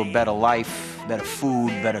buy you a better life, better food,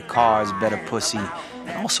 better cars, better pussy.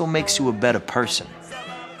 It also makes you a better person.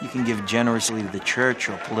 You can give generously to the church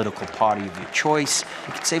or political party of your choice.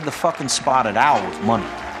 You can save the fucking spotted owl with money.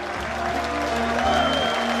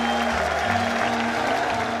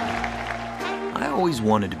 I always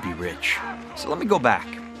wanted to be rich. So let me go back.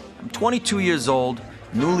 I'm 22 years old,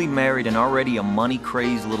 newly married, and already a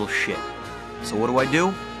money-crazed little shit. So what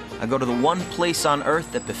do? I go to the one place on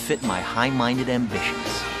earth that befit my high-minded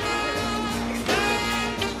ambitions.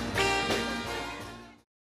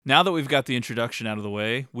 Now that we've got the introduction out of the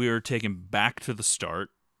way, we are taken back to the start.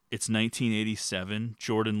 It's 1987.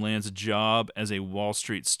 Jordan lands a job as a Wall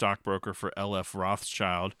Street stockbroker for L.F.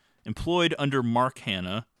 Rothschild, employed under Mark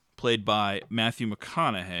Hanna, played by Matthew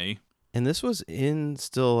McConaughey. And this was in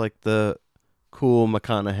still like the cool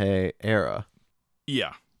McConaughey era.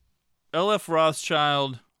 Yeah. L.F.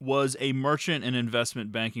 Rothschild was a merchant and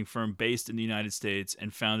investment banking firm based in the United States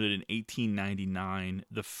and founded in 1899.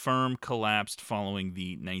 The firm collapsed following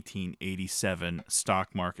the 1987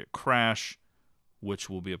 stock market crash, which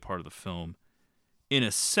will be a part of the film in a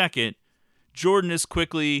second. Jordan is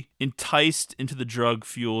quickly enticed into the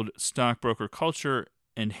drug-fueled stockbroker culture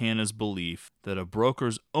and Hannah's belief that a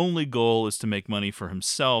broker's only goal is to make money for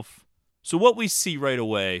himself. So what we see right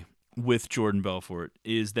away with Jordan Belfort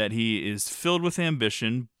is that he is filled with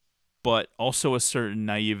ambition, but also a certain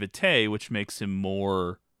naivete, which makes him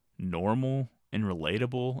more normal and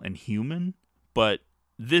relatable and human. But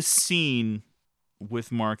this scene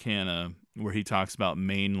with Mark Hanna, where he talks about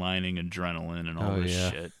mainlining adrenaline and all this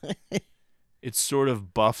shit, it sort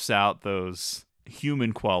of buffs out those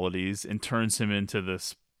human qualities and turns him into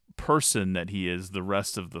this person that he is the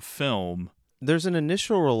rest of the film. There's an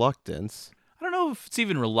initial reluctance. I don't know if it's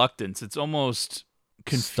even reluctance. It's almost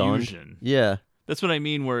confusion. Stunned. Yeah. That's what I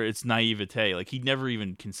mean, where it's naivete. Like, he never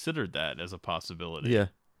even considered that as a possibility. Yeah.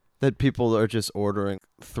 That people are just ordering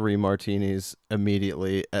 3 martinis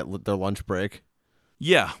immediately at their lunch break.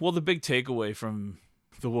 Yeah. Well, the big takeaway from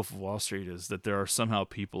The Wolf of Wall Street is that there are somehow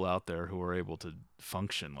people out there who are able to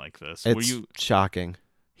function like this. It's where you shocking.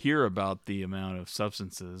 Hear about the amount of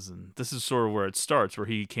substances, and this is sort of where it starts, where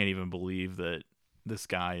he can't even believe that this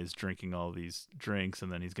guy is drinking all these drinks,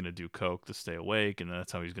 and then he's going to do coke to stay awake, and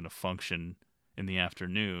that's how he's going to function in the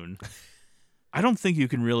afternoon. I don't think you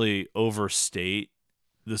can really overstate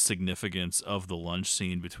the significance of the lunch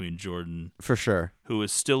scene between Jordan, for sure, who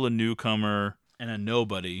is still a newcomer and a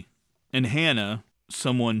nobody, and Hannah,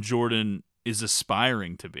 someone Jordan is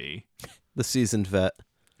aspiring to be, the seasoned vet,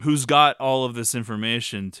 who's got all of this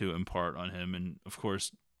information to impart on him, and of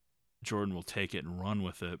course Jordan will take it and run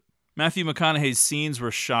with it. Matthew McConaughey's scenes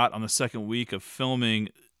were shot on the second week of filming.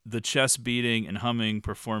 The chest beating and humming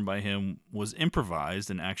performed by him was improvised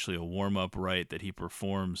and actually a warm-up right that he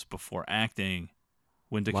performs before acting.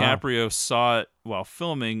 When DiCaprio saw it while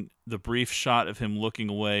filming, the brief shot of him looking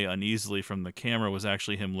away uneasily from the camera was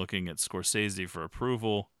actually him looking at Scorsese for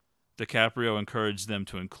approval. DiCaprio encouraged them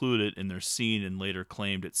to include it in their scene and later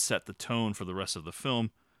claimed it set the tone for the rest of the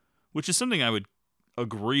film, which is something I would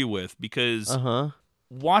agree with, because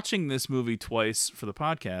watching this movie twice for the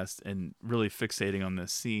podcast and really fixating on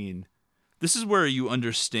this scene, this is where you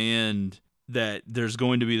understand that there's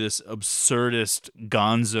going to be this absurdist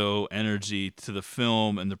gonzo energy to the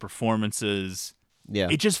film and the performances. Yeah.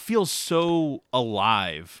 It just feels so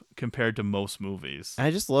alive compared to most movies.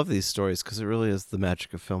 I just love these stories because it really is the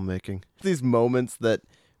magic of filmmaking. These moments that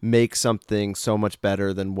make something so much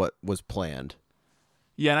better than what was planned.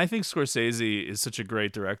 Yeah, and I think Scorsese is such a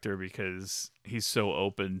great director because he's so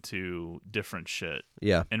open to different shit.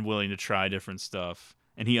 Yeah. And willing to try different stuff.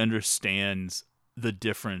 And he understands the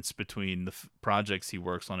difference between the projects he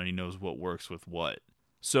works on, and he knows what works with what.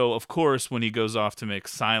 So, of course, when he goes off to make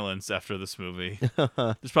Silence after this movie,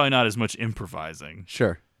 there's probably not as much improvising.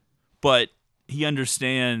 Sure. But he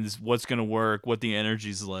understands what's going to work, what the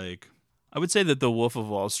energy's like. I would say that The Wolf of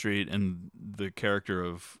Wall Street and the character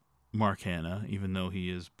of Mark Hanna, even though he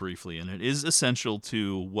is briefly in it, is essential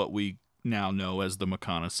to what we now know as the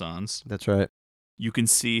McConaissance. That's right. You can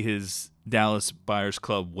see his Dallas Buyers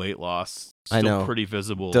Club weight loss still pretty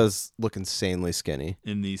visible. Does look insanely skinny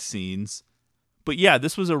in these scenes. But yeah,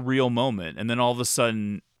 this was a real moment. And then all of a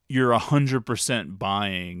sudden, you're 100%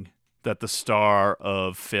 buying that the star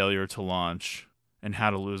of Failure to Launch and How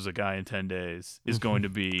to Lose a Guy in 10 Days is going to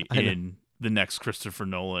be in the next Christopher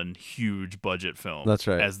Nolan huge budget film. That's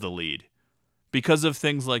right. As the lead. Because of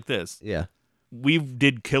things like this. Yeah. We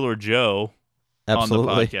did Killer Joe Absolutely.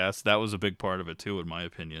 on the podcast. That was a big part of it too, in my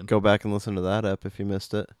opinion. Go back and listen to that ep if you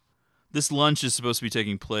missed it. This lunch is supposed to be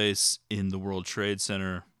taking place in the World Trade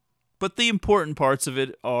Center. But the important parts of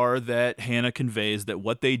it are that Hannah conveys that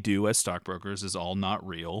what they do as stockbrokers is all not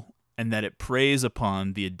real, and that it preys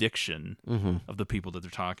upon the addiction of the people that they're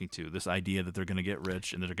talking to. This idea that they're going to get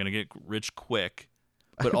rich and that they're going to get rich quick.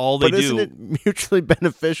 But all they But isn't it mutually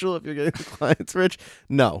beneficial if you're getting the clients rich?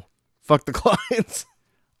 No. Fuck the clients.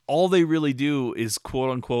 All they really do is quote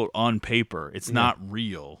unquote on paper. It's not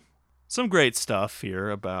real. Some great stuff here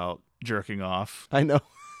about jerking off. I know.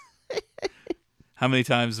 How many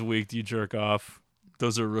times a week do you jerk off?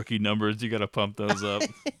 Those are rookie numbers. You got to pump those up.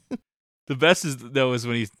 The best is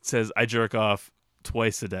when he says, I jerk off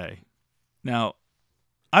twice a day. Now,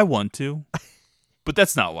 I want to, but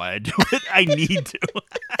that's not why I do it. I need to.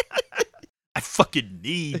 I fucking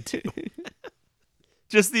need to.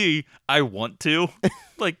 Just the I want to.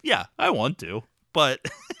 Like, yeah, I want to, but...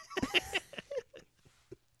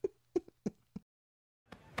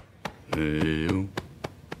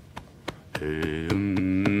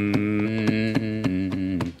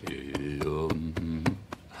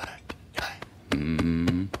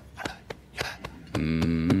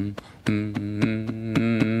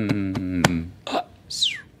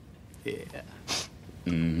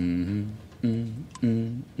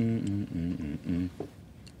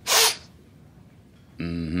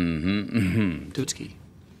 Tutski.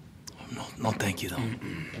 No, thank you, though.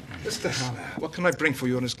 Mr. Hanna, what can I bring for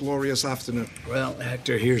you on this glorious afternoon? Well,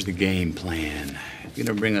 Hector, here's the game plan. You're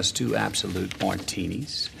gonna bring us 2 absolute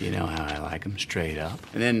martinis. You know how I like them, straight up.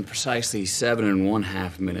 And then precisely 7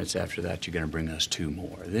 1/2 minutes after that, you're gonna bring us 2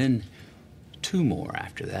 more. Then 2 more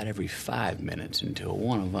after that, every 5 minutes until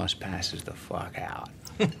one of us passes the fuck out.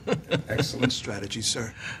 Excellent strategy,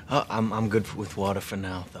 sir. I'm good with water for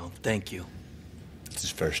now, though. Thank you. It's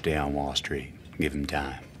his first day on Wall Street. Give him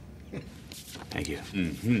time. Thank you.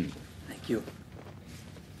 Mm-hmm. Thank you.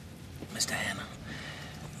 Mr. Hanna,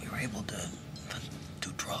 you're able to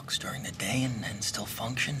do drugs during the day and still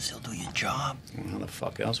function, still do your job? Well, how the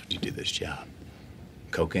fuck else would you do this job?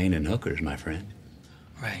 Cocaine and hookers, my friend.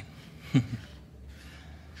 Right.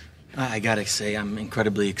 I gotta say, I'm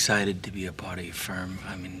incredibly excited to be a part of your firm.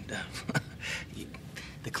 I mean,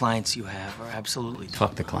 the clients you have are absolutely...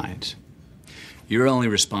 Fuck the clients. Your only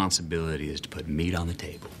responsibility is to put meat on the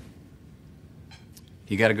table.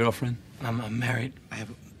 You got a girlfriend? I'm married. I have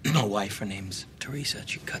a wife. Her name's Teresa.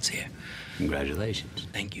 She cuts hair. Congratulations.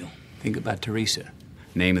 Thank you. Think about Teresa.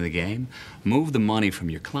 Name of the game, move the money from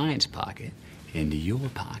your client's pocket into your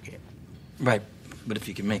pocket. Right. But if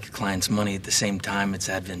you can make the client's money at the same time, it's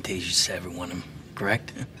advantageous to everyone,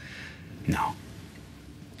 correct? No.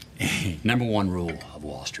 Number 1 rule of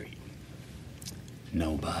Wall Street.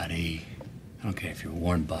 Nobody, I don't care if you're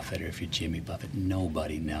Warren Buffett or if you're Jimmy Buffett,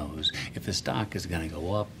 nobody knows if the stock is going to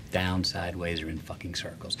go up, down, sideways, or in fucking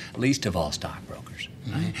circles. Least of all stockbrokers.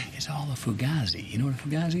 Right? It's all a fugazi. You know what a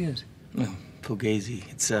fugazi is? Fugazi.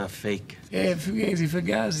 It's fake. Yeah,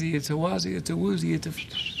 fugazi. It's a wazi, it's a woozy, it's a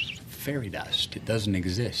fairy dust. It doesn't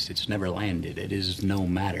exist. It's never landed. It is no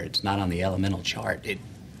matter. It's not on the elemental chart.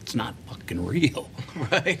 It's not fucking real.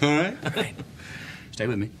 Right. All right? Right. Stay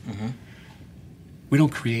with me. Mm-hmm. We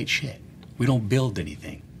don't create shit. We don't build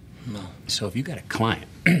anything. No. So if you got a client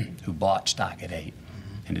who bought stock at 8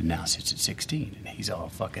 and it now sits at 16 and he's all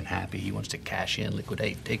fucking happy, he wants to cash in,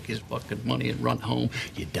 liquidate, take his fucking money and run home,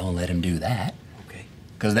 you don't let him do that. Okay.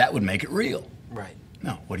 Because that would make it real. Right.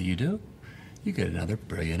 No, what do? You get another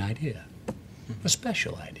brilliant idea, a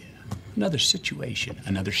special idea, another situation,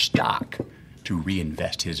 another stock to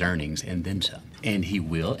reinvest his earnings and then some. And he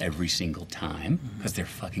will every single time because they're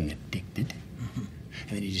fucking addicted.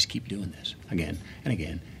 And then you just keep doing this again and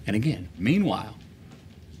again and again. Meanwhile,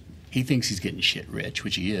 he thinks he's getting shit rich,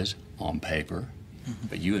 which he is on paper.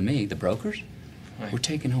 But you and me, the brokers, we're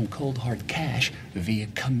taking home cold hard cash via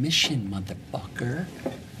commission, motherfucker.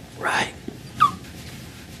 Right.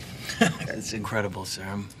 That's incredible, sir.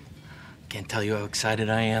 I can't tell you how excited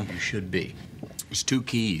I am. You should be. There's 2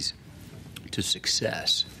 keys to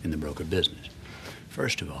success in the broker business.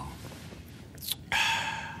 First of all,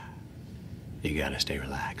 you gotta stay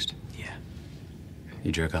relaxed. Yeah.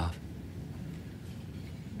 You jerk off?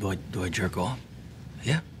 Do I jerk off?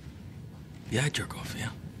 Yeah. Yeah, I jerk off, yeah.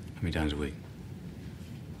 How many times a week?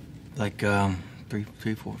 Like, three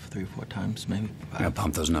or four times, maybe. I gotta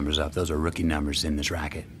pump those numbers up. Those are rookie numbers in this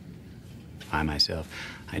racket. I myself,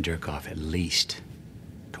 I jerk off at least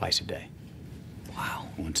twice a day. Wow.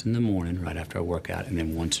 Once in the morning, right after I work out, and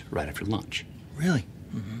then once right after lunch. Really?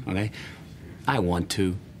 Okay? I want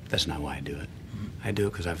to. That's not why I do it. I do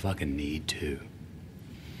it because I fucking need to.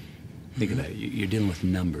 Think about it. You're dealing with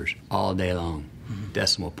numbers all day long.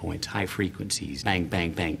 Decimal points, high frequencies, bang,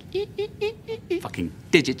 bang, bang. Fucking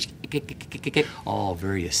digits. All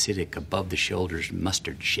very acidic, above the shoulders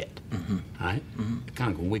mustard shit. Right? It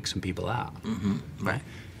kind of can wig some people out. Right.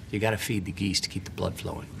 You gotta feed the geese to keep the blood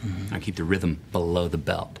flowing. Now keep the rhythm below the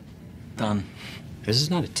belt. Done. This is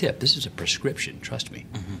not a tip. This is a prescription. Trust me.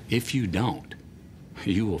 If you don't,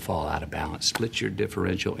 you will fall out of balance, split your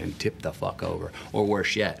differential, and tip the fuck over. Or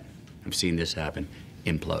worse yet, I've seen this happen,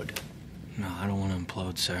 implode. No, I don't want to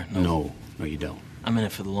implode, sir. No, you don't. I'm in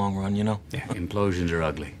it for the long run, you know? Yeah, implosions are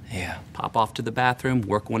ugly. Yeah. Pop off to the bathroom,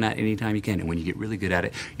 work one out anytime you can, and when you get really good at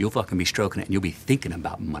it, you'll fucking be stroking it, and you'll be thinking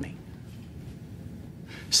about money.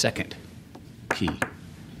 Second key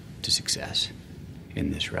to success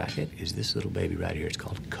in this racket is this little baby right here. It's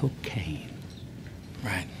called cocaine.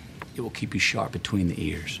 Right. It will keep you sharp between the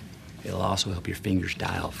ears. It'll also help your fingers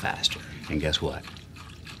dial faster. And guess what?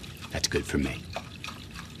 That's good for me.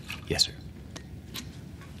 Yes, sir.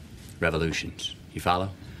 Revolutions. You follow?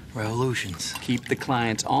 Revolutions. Keep the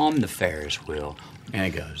clients on the Ferris wheel. And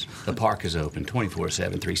it goes. The park is open 24/7,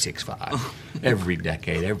 365. Every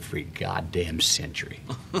decade, every goddamn century.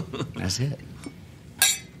 That's it.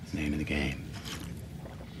 Name of the game.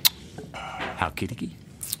 How kitty?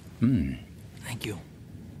 Thank you.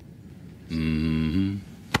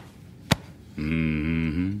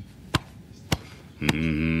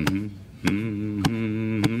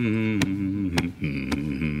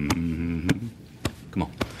 Come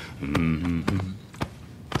on.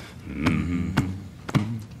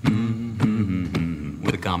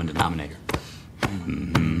 With a common denominator.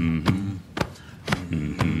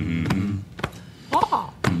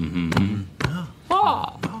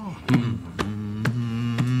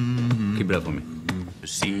 Keep it up for me.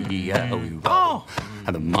 See how we roll.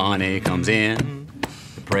 How the money comes in,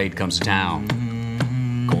 the parade comes to town.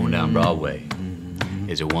 Going down Broadway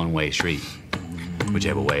is a one-way street,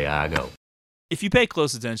 whichever way I go. If you pay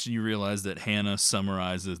close attention, you realize that Hannah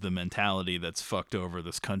summarizes the mentality that's fucked over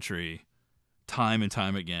this country time and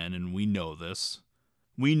time again, and we know this.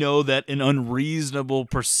 We know that an unreasonable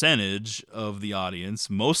percentage of the audience,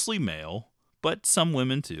 mostly male, but some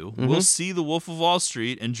women too, will see The Wolf of Wall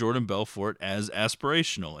Street and Jordan Belfort as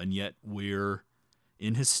aspirational, and yet we're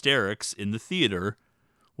in hysterics in the theater,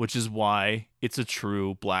 which is why it's a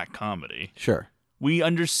true black comedy. Sure. We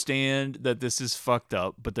understand that this is fucked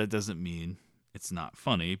up, but that doesn't mean it's not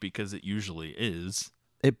funny, because it usually is.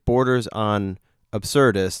 It borders on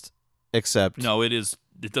absurdist, except... No, it is.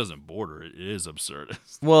 It doesn't border. It is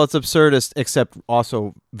absurdist. Well, it's absurdist, except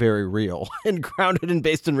also very real and grounded and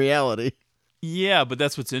based in reality. Yeah, but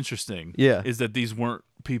that's what's interesting. Yeah. Is that these weren't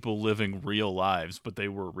people living real lives, but they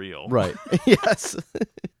were real. Right. Yes.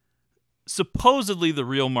 Supposedly, the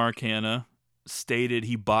real Mark Hanna stated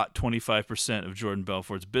he bought 25% of Jordan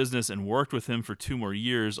Belfort's business and worked with him for 2 more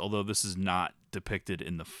years, although this is not depicted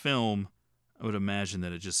in the film. I would imagine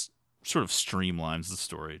that it just sort of streamlines the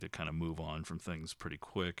story to kind of move on from things pretty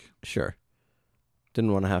quick. Sure.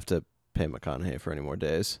 Didn't want to have to pay McConaughey for any more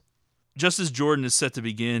days. Just as Jordan is set to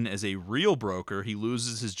begin as a real broker, he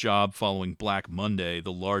loses his job following Black Monday,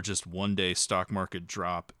 the largest one-day stock market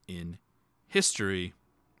drop in history.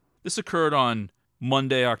 This occurred on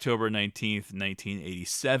Monday, October 19th,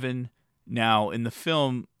 1987. Now, in the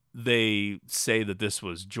film, they say that this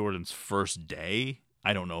was Jordan's first day.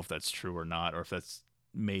 I don't know if that's true or not, or if that's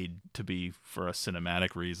made to be for a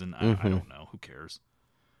cinematic reason. I don't know. Who cares?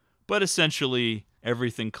 But essentially,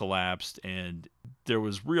 everything collapsed, and there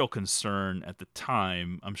was real concern at the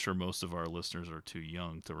time. I'm sure most of our listeners are too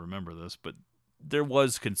young to remember this, but there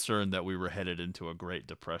was concern that we were headed into a Great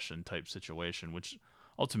Depression type situation, which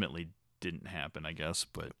ultimately didn't happen, I guess.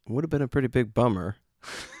 But would have been a pretty big bummer,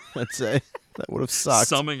 I'd say. That would have sucked.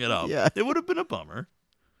 Summing it up, yeah. It would have been a bummer.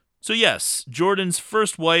 So yes, Jordan's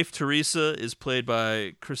first wife, Teresa, is played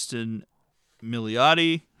by Kristen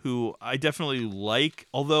Milioti, who I definitely like.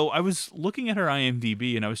 Although I was looking at her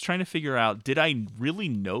IMDb and I was trying to figure out, did I really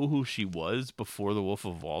know who she was before The Wolf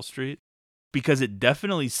of Wall Street? Because it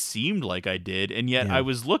definitely seemed like I did, and yet I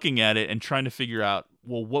was looking at it and trying to figure out,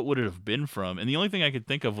 well, what would it have been from? And the only thing I could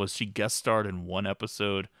think of was she guest starred in one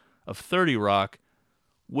episode of 30 Rock,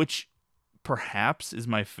 which perhaps is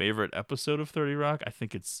my favorite episode of 30 Rock. I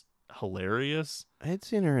think it's hilarious. I had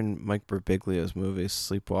seen her in Mike Birbiglia's movie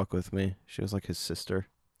Sleepwalk with Me. She was like his sister.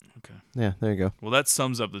 Okay. Yeah, there you go. Well, that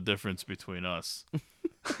sums up the difference between us.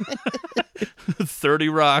 30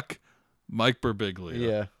 Rock, Mike Birbiglia.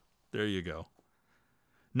 Yeah. There you go.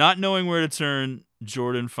 Not knowing where to turn,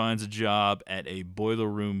 Jordan finds a job at a boiler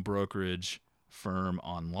room brokerage firm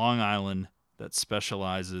on Long Island that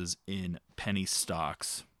specializes in penny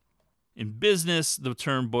stocks. In business, the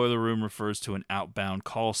term boiler room refers to an outbound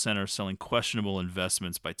call center selling questionable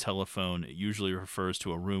investments by telephone. It usually refers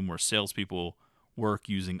to a room where salespeople work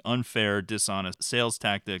using unfair, dishonest sales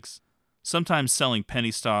tactics, sometimes selling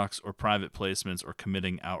penny stocks or private placements or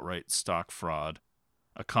committing outright stock fraud.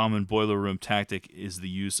 A common boiler room tactic is the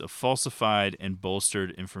use of falsified and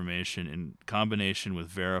bolstered information in combination with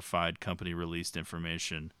verified company-released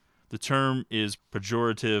information. The term is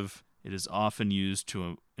pejorative. It is often used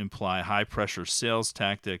to imply high-pressure sales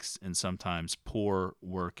tactics and sometimes poor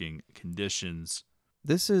working conditions.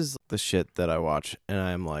 This is the shit that I watch, and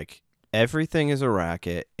I'm like, everything is a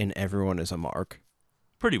racket and everyone is a mark.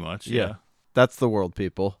 Pretty much, yeah. That's the world,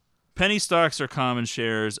 people. Penny stocks are common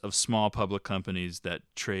shares of small public companies that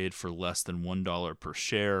trade for less than $1 per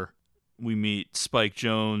share. We meet Spike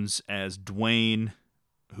Jonze as Dwayne,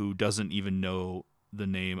 who doesn't even know the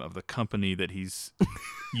name of the company that he's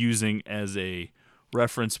using as a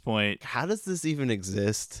reference point. How does this even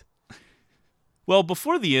exist? Well,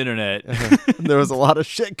 before the internet, there was a lot of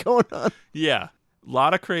shit going on. Yeah, a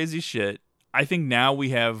lot of crazy shit. I think now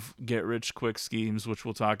we have get-rich-quick schemes, which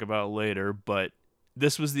we'll talk about later, but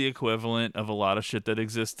this was the equivalent of a lot of shit that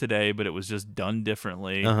exists today, but it was just done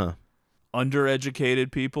differently. Undereducated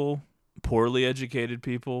people, poorly educated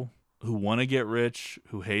people who want to get rich,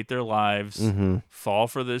 who hate their lives, fall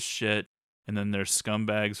for this shit, and then there's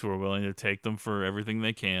scumbags who are willing to take them for everything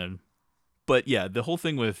they can. But yeah, the whole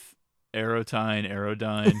thing with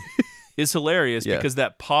Aerodyne is hilarious because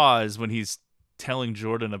that pause when he's telling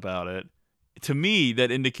Jordan about it, to me,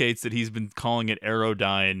 that indicates that he's been calling it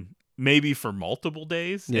Aerodyne maybe for multiple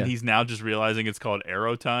days, and he's now just realizing it's called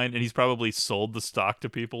Aerotyne, and he's probably sold the stock to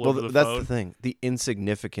people over the phone. That's the thing. The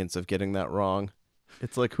insignificance of getting that wrong.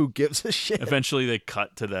 It's like, who gives a shit? Eventually, they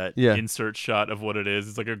cut to that insert shot of what it is.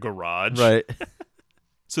 It's like a garage. Right.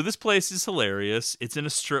 So this place is hilarious. It's in a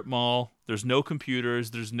strip mall. There's no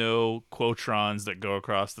computers. There's no Quotrons that go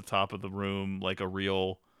across the top of the room like a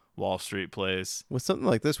real Wall Street place. With something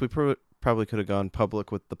like this, we probably could have gone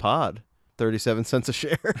public with the pod. 37 cents a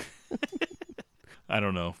share. I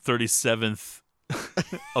don't know. 37th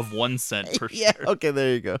of 1 cent per Yeah, share. okay,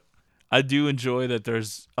 there you go. I do enjoy that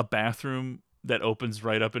there's a bathroom that opens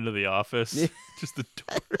right up into the office. Yeah. Just the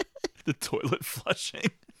door, the toilet flushing.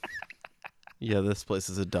 Yeah, this place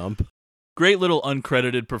is a dump. Great little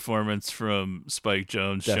uncredited performance from Spike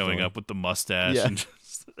Jonze showing Definitely. up with the mustache and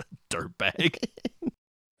just a dirtbag.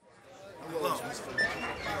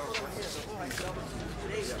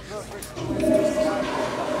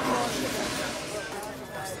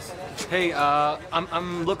 Hey,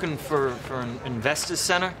 I'm looking for an investor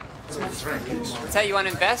center. Is that you want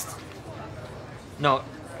to invest? No,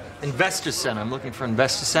 investor center. I'm looking for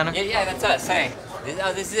investor center. Yeah, that's us. Hey,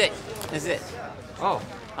 this is it. This is it. Oh,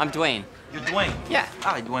 I'm Dwayne. you're Dwayne. Yeah.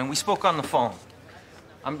 Hi, Dwayne. We spoke on the phone.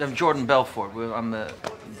 I'm Jordan Belfort. I'm the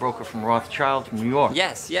broker from Rothschild from New York.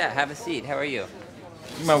 Yes, yeah. Have a seat. How are you?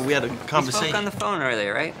 Remember we had a We conversation spoke on the phone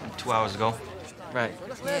earlier, right? 2 hours ago. Right.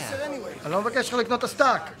 אני לא מבקש לך לקנות את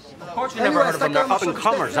הסטאק. You never heard of them. They're up and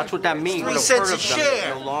comers. That's what that means. 3 Would've cents heard a of them.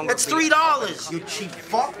 share. No longer That's be- $3. You cheap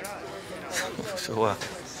fuck. So,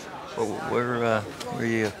 where are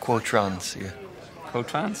your Quotrons here?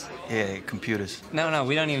 Quotrons? Yeah, computers. No,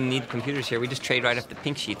 we don't even need computers here. We just trade right off the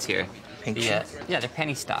pink sheets here. Pink sheets? Yeah, they're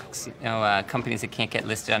penny stocks. You know, companies that can't get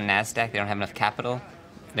listed on NASDAQ, they don't have enough capital,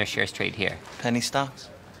 their shares trade here. Penny stocks?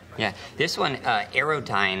 Yeah. This one,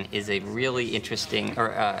 Aerodyne, is a really interesting, or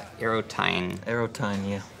Aerotyne. Aerotyne,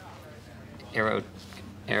 yeah.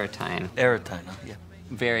 Aerotyne. Aerotyne, huh? Yeah.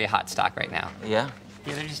 Very hot stock right now. Yeah?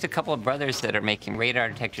 Yeah, they're just a couple of brothers that are making radar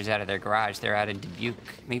detectors out of their garage. They're out of Dubuque.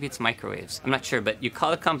 Maybe it's microwaves. I'm not sure, but you call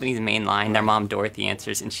the company's main line, their mom Dorothy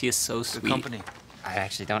answers, and she is so sweet. Good company. I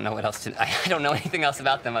actually don't know what else to... I don't know anything else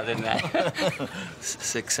about them other than that.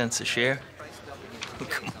 6 cents a share?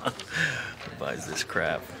 Come on. Who buys this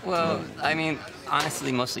crap? Well, I mean,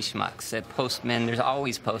 honestly, mostly schmucks. Postmen, there's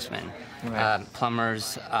always postmen. Right.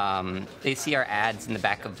 Plumbers. They see our ads in the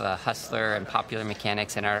back of Hustler and Popular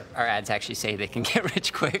Mechanics, and our ads actually say they can get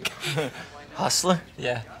rich quick. Hustler?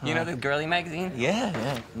 Yeah. You know the girly magazine?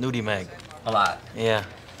 Yeah. Nudie Mag. A lot. Yeah.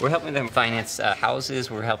 We're helping them finance houses.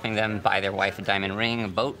 We're helping them buy their wife a diamond ring, a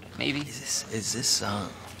boat, maybe. Is this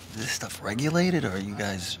stuff regulated, or are you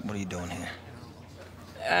guys, what are you doing here?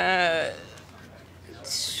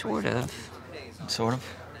 Sort of. Sort of?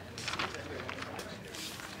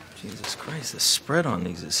 Jesus Christ, the spread on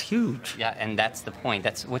these is huge. Yeah, and that's the point.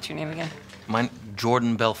 What's your name again? Mine,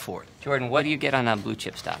 Jordan Belfort. Jordan, what do you get on a blue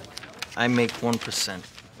chip stock? I make 1%.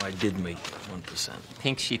 I did make 1%.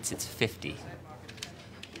 Pink Sheets, it's 50.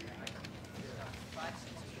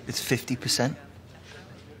 It's 50%?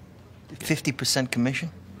 50%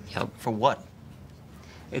 commission? Yep. For what?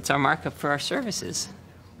 It's our markup for our services.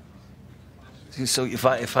 So if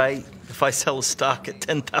I sell a stock at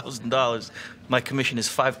 $10,000, my commission is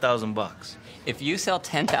 $5,000. If you sell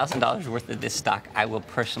 $10,000 worth of this stock, I will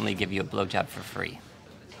personally give you a blowjob for free.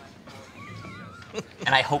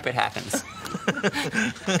 And I hope it happens.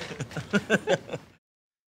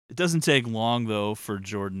 It doesn't take long, though, for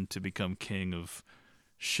Jordan to become king of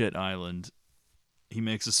Shit Island. He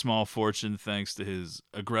makes a small fortune thanks to his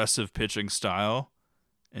aggressive pitching style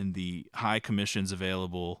and the high commissions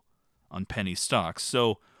available on penny stocks.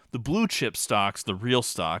 So the blue chip stocks, the real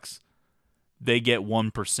stocks, they get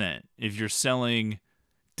 1%. If you're selling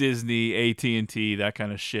Disney, AT&T, that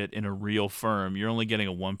kind of shit in a real firm, you're only getting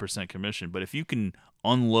a 1% commission. But if you can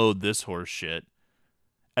unload this horse shit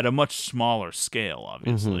at a much smaller scale,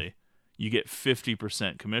 obviously, you get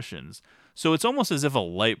 50% commissions. So it's almost as if a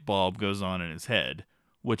light bulb goes on in his head,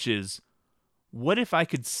 which is, what if I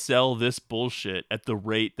could sell this bullshit at the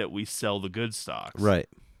rate that we sell the good stocks? Right.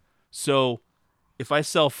 So if I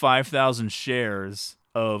sell 5,000 shares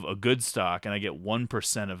of a good stock and I get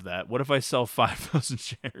 1% of that, what if I sell 5,000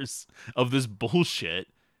 shares of this bullshit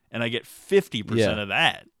and I get 50% of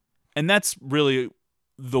that? And that's really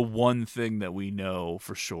the one thing that we know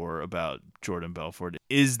for sure about Jordan Belfort,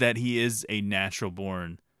 is that he is a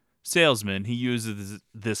natural-born salesman. He uses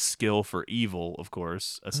this skill for evil, of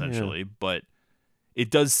course, essentially, but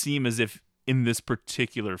it does seem as if in this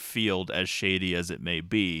particular field, as shady as it may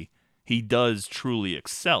be, he does truly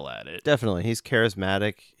excel at it. Definitely. He's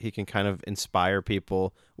charismatic. He can kind of inspire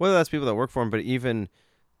people, whether that's people that work for him, but even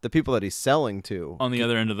the people that he's selling to. On the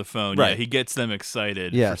other end of the phone, Right. yeah, he gets them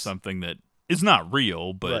excited Yes. for something that is not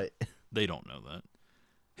real, but they don't know that.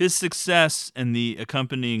 His success and the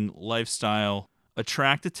accompanying lifestyle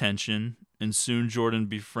attract attention, and soon Jordan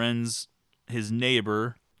befriends his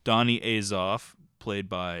neighbor, Donnie Azoff, played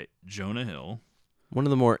by Jonah Hill. One of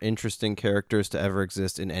the more interesting characters to ever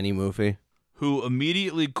exist in any movie. Who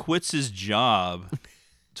immediately quits his job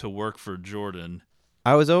to work for Jordan.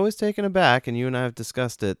 I was always taken aback, and you and I have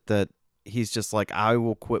discussed it, that he's just like, I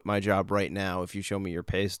will quit my job right now if you show me your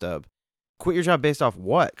pay stub. Quit your job based off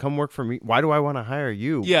what? Come work for me. Why do I want to hire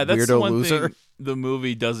you, Yeah, that's weirdo the one loser? thing the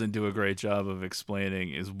movie doesn't do a great job of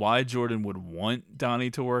explaining, is why Jordan would want Donnie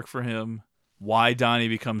to work for him, why Donnie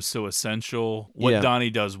becomes so essential, what Donnie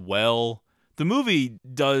does well. The movie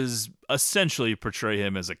does essentially portray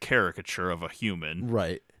him as a caricature of a human.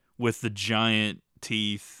 Right. With the giant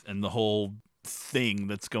teeth and the whole thing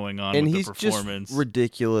that's going on And with he's the performance. just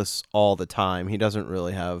ridiculous all the time. He doesn't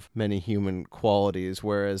really have many human qualities,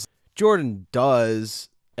 whereas Jordan does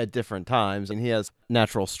at different times, and he has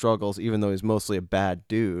natural struggles, even though he's mostly a bad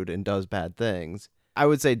dude and does bad things. I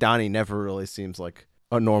would say Donnie never really seems like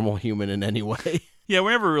a normal human in any way. Yeah,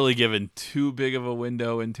 we're never really given too big of a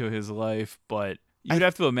window into his life, but you'd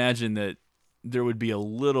have to imagine that there would be a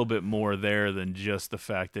little bit more there than just the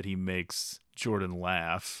fact that he makes Jordan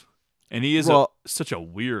laugh. And he is such a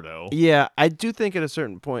weirdo. Yeah, I do think at a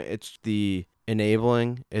certain point it's the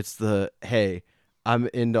enabling. It's the, hey, I'm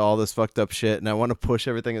into all this fucked up shit and I want to push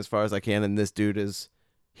everything as far as I can, and this dude is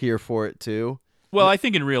here for it too. Well, I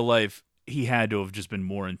think in real life, he had to have just been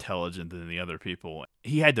more intelligent than the other people.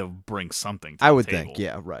 He had to bring something to the I would table. think,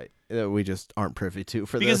 yeah, right. We just aren't privy to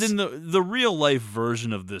for Because this. in the real life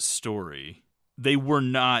version of this story, they were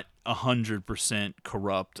not 100%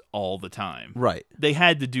 corrupt all the time. Right. They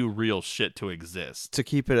had to do real shit to exist. To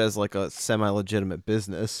keep it as like a semi-legitimate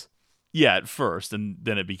business. Yeah, at first, and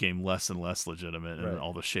then it became less and less legitimate and Right.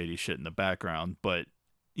 all the shady shit in the background. But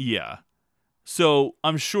yeah. So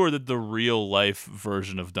I'm sure that the real life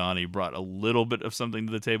version of Donnie brought a little bit of something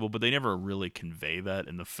to the table, but they never really convey that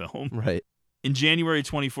in the film. Right. In January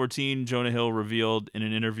 2014, Jonah Hill revealed in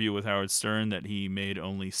an interview with Howard Stern that he made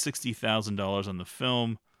only $60,000 on the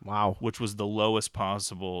film. Wow. Which was the lowest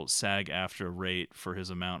possible SAG-AFTRA rate for his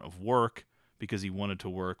amount of work, because he wanted to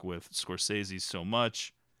work with Scorsese so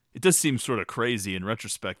much. It does seem sort of crazy in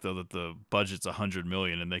retrospect, though, that the budget's $100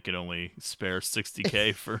 million and they could only spare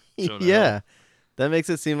 $60K for Jonah Yeah. Hill. That makes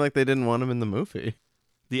it seem like they didn't want him in the movie.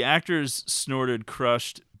 The actors snorted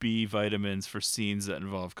crushed B vitamins for scenes that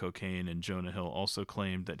involve cocaine, and Jonah Hill also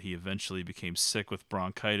claimed that he eventually became sick with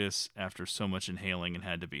bronchitis after so much inhaling and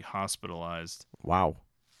had to be hospitalized. Wow.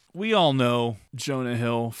 We all know Jonah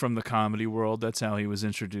Hill from the comedy world. That's how he was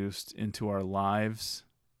introduced into our lives.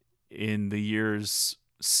 in the years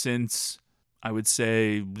since, I would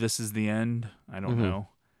say, This Is the End. I don't know.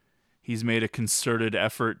 He's made a concerted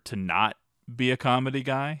effort to not be a comedy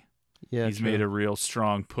guy. Yeah, he's true. made a real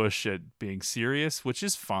strong push at being serious, which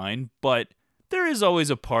is fine, but there is always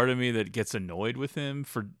a part of me that gets annoyed with him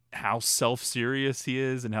for how self-serious he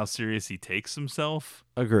is and how serious he takes himself.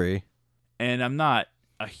 Agree. And I'm not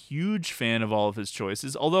a huge fan of all of his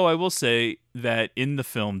choices, although I will say that in the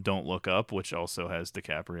film Don't Look Up, which also has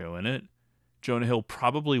DiCaprio in it, Jonah Hill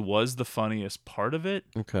probably was the funniest part of it.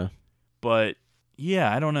 Okay. But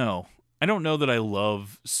yeah, I don't know. I don't know that I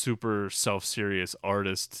love super self-serious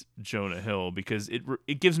artist Jonah Hill because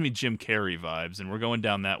it gives me Jim Carrey vibes, and we're going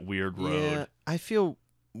down that weird road. Yeah, I feel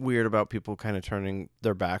weird about people kind of turning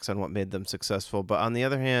their backs on what made them successful. But on the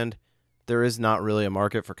other hand, there is not really a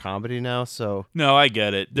market for comedy now, so... No, I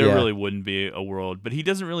get it. There really wouldn't be a world. But he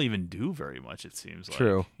doesn't really even do very much, it seems like.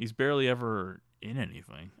 True. He's barely ever in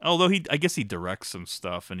anything. Although I guess he directs some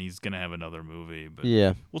stuff, and he's going to have another movie. But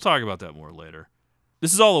yeah. We'll talk about that more later.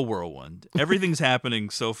 This is all a whirlwind. Everything's happening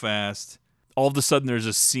so fast. All of a sudden, there's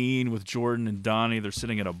a scene with Jordan and Donnie. They're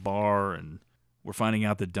sitting at a bar, and we're finding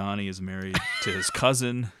out that Donnie is married to his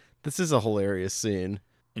cousin. This is a hilarious scene.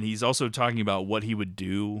 And he's also talking about what he would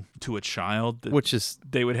do to a child that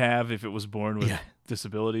they would have if it was born with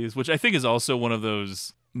disabilities, which I think is also one of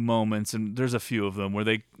those moments, and there's a few of them, where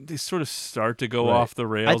they sort of start to go off the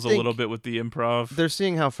rails a little bit with the improv. They're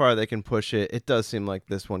seeing how far they can push it. It does seem like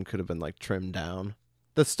this one could have been like trimmed down.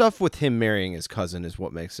 The stuff with him marrying his cousin is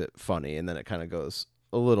what makes it funny, and then it kind of goes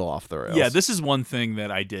a little off the rails. Yeah, this is one thing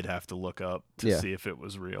that I did have to look up to Yeah. see if it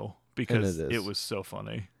was real, because And it is. it was so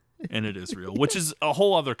funny. And it is real, which is a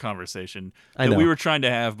whole other conversation I that know. we were trying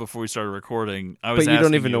to have before we started recording. I was But you don't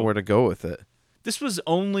asking even know where to go with it. This was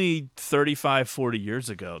only 35, 40 years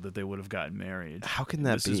ago that they would have gotten married. How can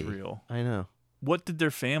that this be? This is real. I know. What did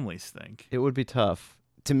their families think? It would be tough.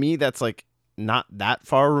 To me, that's like not that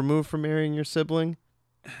far removed from marrying your sibling.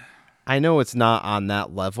 I know it's not on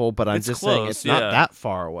that level, but I'm It's just saying close, it's not yeah. that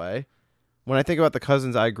far away. When I think about the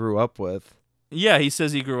cousins I grew up with. Yeah, he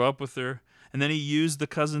says he grew up with her, and then he used the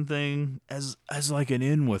cousin thing as like an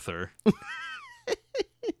in with her.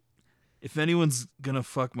 If anyone's gonna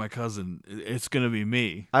fuck my cousin, it's gonna be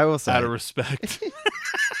me. I will say, out of respect.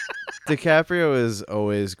 DiCaprio is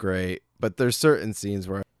always great, but there's certain scenes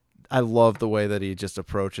where I love the way that he just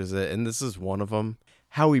approaches it, and this is one of them.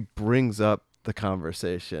 How he brings up the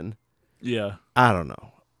conversation. Yeah. I don't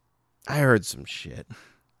know. I heard some shit.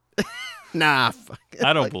 Nah, fuck it.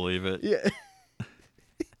 I don't Like, believe it. Yeah.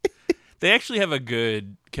 They actually have a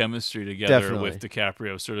good chemistry together Definitely. with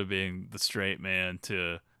DiCaprio sort of being the straight man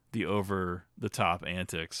to the over-the-top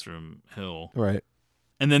antics from Hill. Right.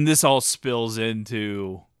 And then this all spills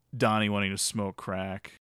into Donnie wanting to smoke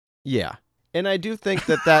crack. Yeah. And I do think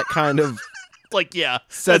that kind of Like, yeah,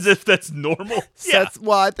 sets, as if that's normal.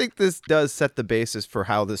 Well, I think this does set the basis for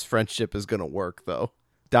how this friendship is going to work, though.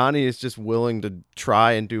 Donnie is just willing to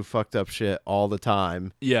try and do fucked up shit all the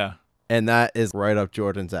time. Yeah. And that is right up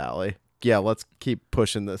Jordan's alley. Yeah, let's keep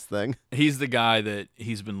pushing this thing. He's the guy that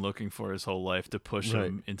he's been looking for his whole life to push Right.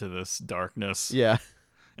 him into this darkness. Yeah.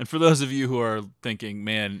 And for those of you who are thinking,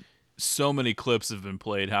 man, so many clips have been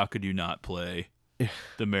played, how could you not play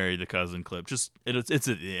the Marry the Cousin clip? Just it's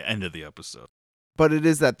at the end of the episode. But it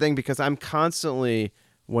is that thing because I'm constantly,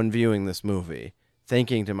 when viewing this movie,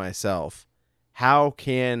 thinking to myself, how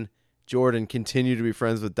can Jordan continue to be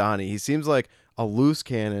friends with Donnie? He seems like a loose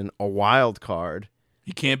cannon, a wild card.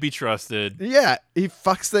 He can't be trusted. Yeah, he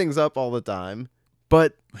fucks things up all the time,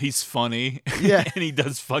 but he's funny. Yeah. And he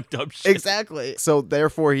does fucked up shit. Exactly. So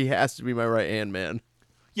therefore, he has to be my right-hand man.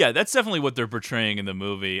 Yeah, that's definitely what they're portraying in the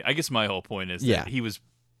movie. I guess my whole point is that he was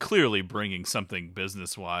clearly bringing something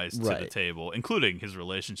business-wise to the Right. table, including his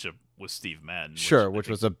relationship with Steve Madden. Sure, which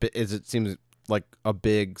was it seems like a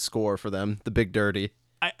big score for them, the big dirty.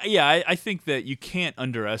 I think that you can't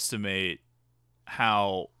underestimate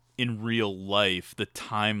how in real life the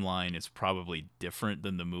timeline is probably different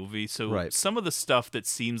than the movie. So Right. some of the stuff that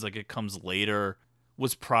seems like it comes later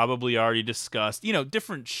was probably already discussed. You know,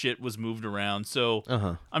 different shit was moved around. So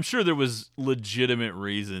I'm sure there was legitimate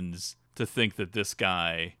reasons to think that this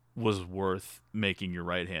guy was worth making your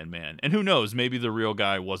right-hand man. And who knows, maybe the real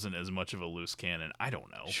guy wasn't as much of a loose cannon. I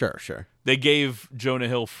don't know. Sure. They gave Jonah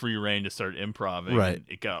Hill free reign to start improvising. Right. And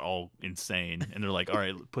it got all insane. And they're like, all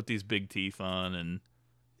right, put these big teeth on and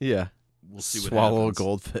Yeah. we'll see what Swallow happens. a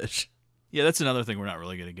goldfish. Yeah, that's another thing we're not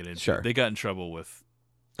really going to get into. Sure. They got in trouble with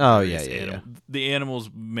Yeah. The animals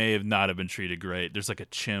may not have been treated great. There's like a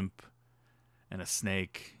chimp and a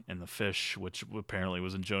snake and the fish, which apparently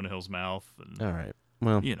was in Jonah Hill's mouth. And, All right.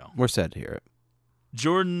 Well, you know. we're sad to hear it.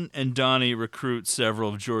 Jordan and Donnie recruit several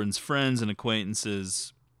of Jordan's friends and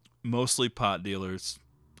acquaintances, mostly pot dealers,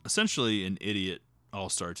 essentially an idiot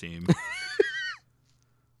all-star team,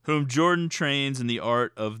 whom Jordan trains in the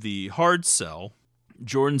art of the hard sell.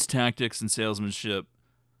 Jordan's tactics and salesmanship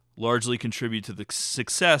largely contribute to the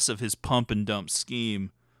success of his pump and dump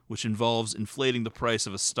scheme, which involves inflating the price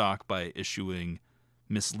of a stock by issuing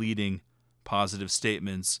misleading positive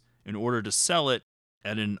statements in order to sell it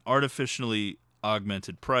at an artificially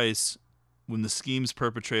augmented price. When the scheme's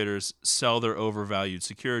perpetrators sell their overvalued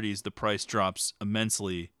securities, the price drops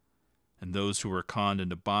immensely, and those who were conned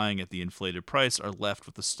into buying at the inflated price are left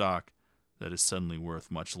with a stock that is suddenly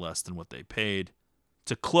worth much less than what they paid.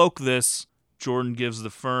 To cloak this, Jordan gives the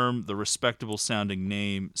firm the respectable-sounding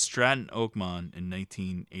name Stratton Oakmont in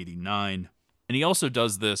 1989. And he also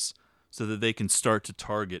does this so that they can start to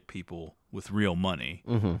target people with real money,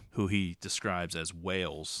 who he describes as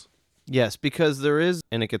whales. Yes, because there is,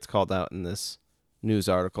 and it gets called out in this news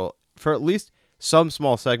article, for at least some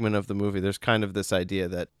small segment of the movie, there's kind of this idea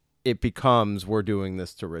that it becomes, we're doing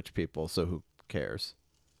this to rich people, so who cares?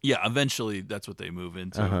 Yeah, eventually that's what they move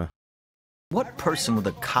into. What person with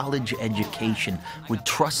a college education would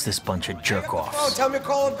trust this bunch of jerk-offs? Oh, tell me to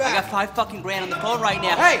call him back. I got 5 fucking grand on the phone right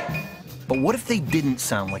now. Hey! But what if they didn't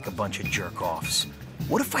sound like a bunch of jerk-offs?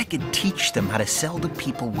 What if I could teach them how to sell to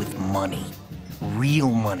people with money?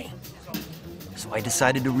 Real money. So I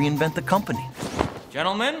decided to reinvent the company.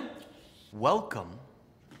 Gentlemen, welcome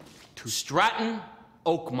to Stratton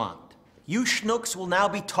Oakmont. You schnooks will now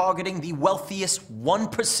be targeting the wealthiest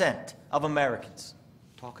 1% of Americans.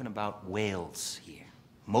 Talking about whales here.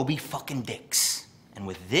 Moby fucking Dicks. And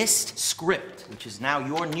with this script, which is now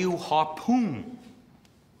your new harpoon,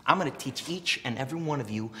 I'm gonna teach each and every one of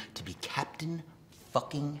you to be Captain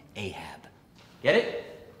fucking Ahab. Get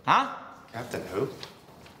it? Huh? Captain who?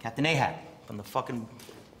 Captain Ahab. From the fucking...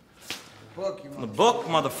 From the book,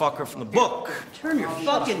 motherfucker, from the book. Turn your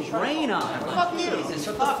fucking brain on. Fuck you.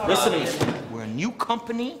 Listen to me. We're a new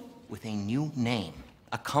company with a new name.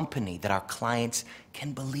 A company that our clients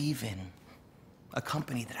can believe in. A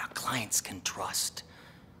company that our clients can trust.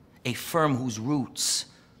 A firm whose roots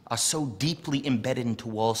are so deeply embedded into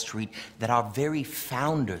Wall Street that our very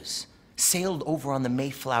founders sailed over on the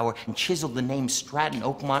Mayflower and chiseled the name Stratton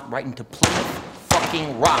Oakmont right into Plymouth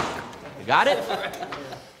fucking Rock. You got it?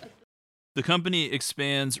 The company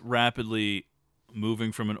expands rapidly,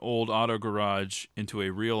 moving from an old auto garage into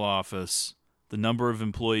a real office. The number of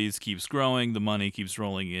employees keeps growing. The money keeps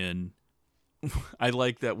rolling in. I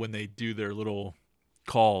like that when they do their little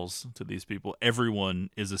calls to these people,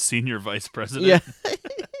 everyone is a senior vice president. Yeah.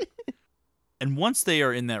 And once they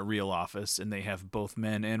are in that real office and they have both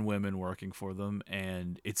men and women working for them,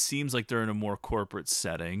 and it seems like they're in a more corporate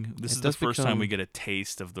setting, this is the first time we get a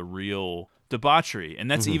taste of the real debauchery.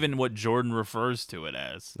 And that's even what Jordan refers to it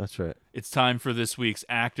as. That's right. It's time for this week's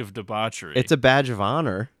act of debauchery. It's a badge of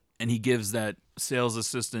honor. And he gives that sales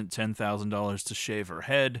assistant $10,000 to shave her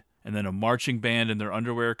head, and then a marching band in their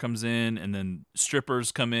underwear comes in, and then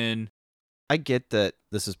strippers come in. I get that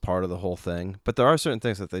this is part of the whole thing, but there are certain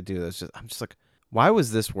things that they do that's just, I'm just like, why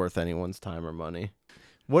was this worth anyone's time or money?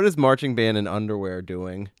 What is marching band in underwear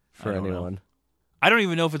doing for anyone? I don't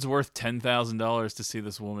even know if it's worth $10,000 to see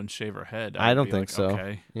this woman shave her head. I don't think so.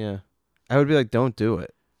 Okay. Yeah. I would be like, don't do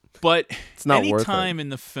it. But it's not any worth time in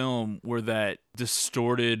the film where that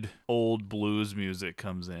distorted old blues music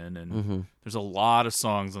comes in, and there's a lot of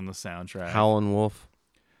songs on the soundtrack. Howlin' Wolf.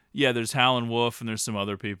 Yeah, there's Howlin' Wolf, and there's some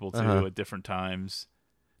other people, too, at different times.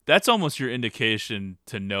 That's almost your indication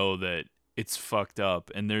to know that it's fucked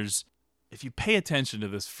up. And if you pay attention to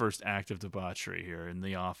this first act of debauchery here in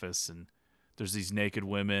the office, and there's these naked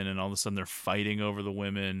women, and all of a sudden they're fighting over the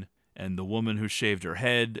women, and the woman who shaved her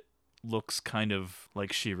head looks kind of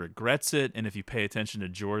like she regrets it. And if you pay attention to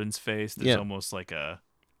Jordan's face, there's almost like a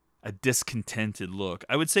discontented look.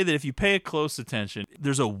 I would say that if you pay close attention,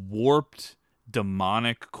 there's a warped,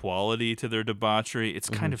 demonic quality to their debauchery. It's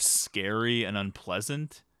kind of scary and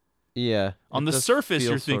unpleasant. Yeah. On the surface,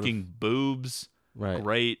 you're thinking boobs,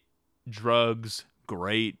 great, drugs,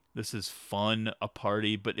 great. This is fun, a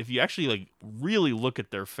party. But if you actually really look at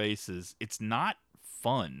their faces, it's not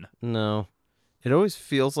fun. No. It always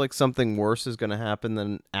feels like something worse is going to happen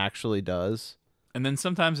than actually does. And then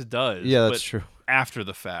sometimes it does. Yeah, that's true. After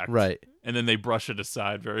the fact. Right. And then they brush it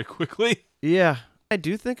aside very quickly. Yeah. I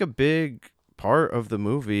do think a big part of the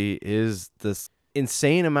movie is this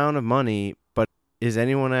insane amount of money, but is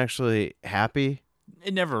anyone actually happy?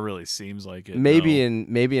 It never really seems like it. Maybe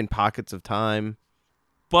in pockets of time.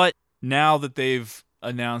 But now that they've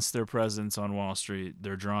announced their presence on Wall Street,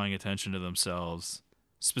 they're drawing attention to themselves.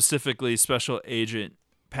 Specifically, Special Agent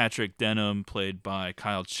Patrick Denham, played by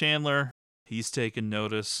Kyle Chandler. He's taken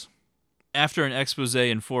notice. After an expose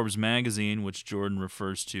in Forbes magazine, which Jordan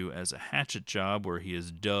refers to as a hatchet job, where he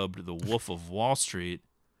is dubbed the Wolf of Wall Street.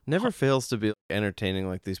 Never fails to be entertaining,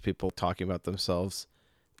 like these people talking about themselves,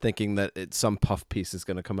 thinking that some puff piece is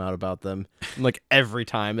going to come out about them. Like every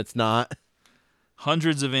time it's not.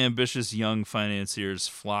 Hundreds of ambitious young financiers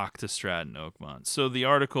flock to Stratton Oakmont. So the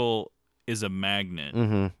article is a magnet.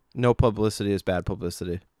 Mm-hmm. No publicity is bad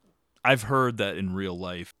publicity. I've heard that in real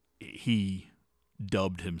life he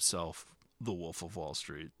dubbed himself the Wolf of Wall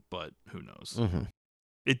Street, but who knows? Mm-hmm.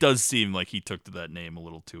 It does seem like he took to that name a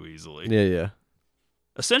little too easily. Yeah.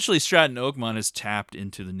 Essentially, Stratton Oakmont has tapped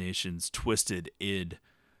into the nation's twisted id.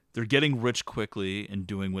 They're getting rich quickly and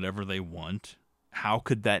doing whatever they want. How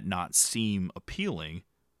could that not seem appealing?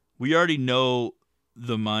 We already know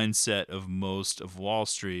the mindset of most of Wall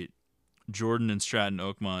Street. Jordan and Stratton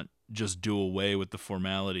Oakmont just do away with the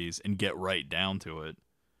formalities and get right down to it.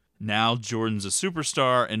 Now Jordan's a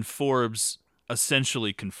superstar, and Forbes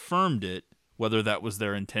essentially confirmed it, whether that was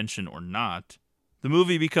their intention or not. The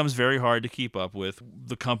movie becomes very hard to keep up with.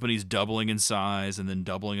 The company's doubling in size and then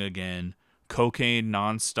doubling again. Cocaine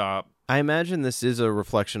nonstop. I imagine this is a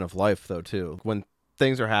reflection of life, though, too. When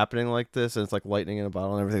things are happening like this, and it's like lightning in a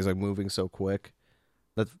bottle, and everything's like moving so quick.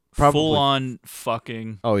 That's probably full-on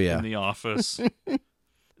fucking in the office.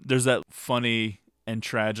 There's that funny and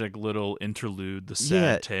tragic little interlude, the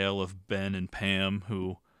sad tale of Ben and Pam,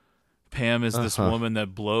 who Pam is this woman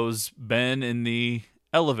that blows Ben in the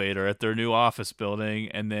elevator at their new office building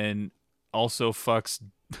and then also fucks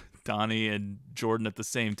Donnie and Jordan at the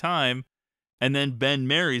same time. And then Ben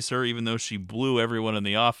marries her even though she blew everyone in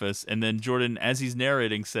the office. And then Jordan, as he's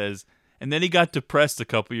narrating, says, and then he got depressed a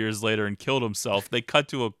couple years later and killed himself. They cut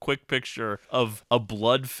to a quick picture of a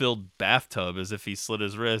blood-filled bathtub as if he slit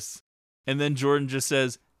his wrists. And then Jordan just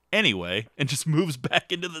says, anyway, and just moves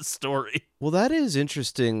back into the story. Well, that is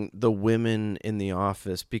interesting, the women in the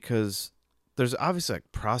office, because there's obviously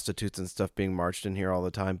like prostitutes and stuff being marched in here all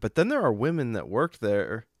the time. But then there are women that worked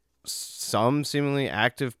there, some seemingly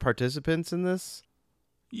active participants in this.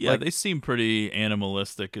 Yeah, they seem pretty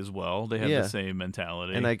animalistic as well. They have the same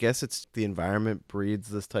mentality. And I guess it's the environment breeds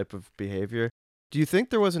this type of behavior. Do you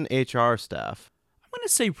think there was an HR staff? I'm going to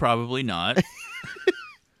say probably not.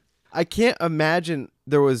 I can't imagine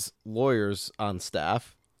there was lawyers on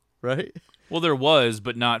staff, right? Well, there was,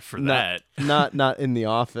 but not for that. Not in the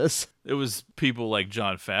office. It was people like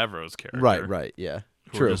Jon Favreau's character. Right, yeah.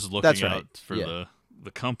 Who True. were just looking right. out for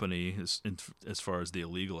the company as far as the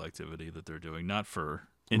illegal activity that they're doing, not for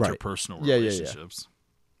interpersonal relationships.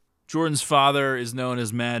 Jordan's father is known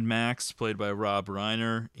as Mad Max, played by Rob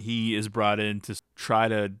Reiner. He is brought in to try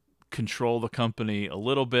to control the company a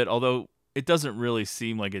little bit, although it doesn't really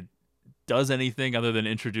seem like it does anything other than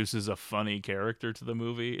introduces a funny character to the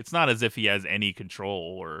movie. It's not as if he has any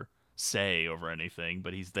control or say over anything,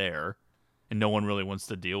 but he's there, and no one really wants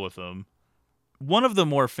to deal with him. One of the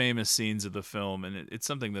more famous scenes of the film, and it's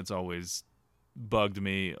something that's always bugged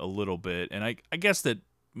me a little bit, and I guess that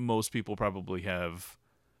most people probably have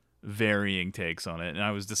varying takes on it, and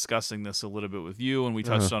I was discussing this a little bit with you, and we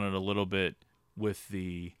touched on it a little bit with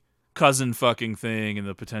the cousin fucking thing and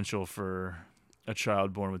the potential for a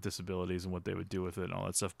child born with disabilities and what they would do with it and all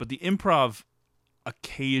that stuff. But the improv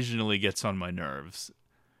occasionally gets on my nerves.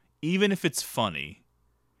 Even if it's funny,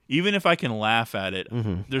 even if I can laugh at it,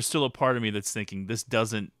 there's still a part of me that's thinking this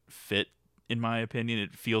doesn't fit, in my opinion.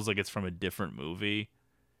 It feels like it's from a different movie,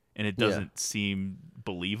 and it doesn't seem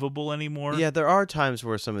believable anymore. Yeah, there are times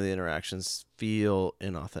where some of the interactions feel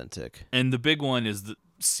inauthentic. And the big one is the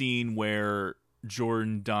scene where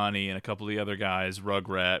Jordan, Donnie, and a couple of the other guys,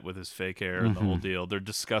 Rugrat with his fake hair and the whole deal, they're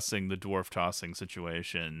discussing the dwarf tossing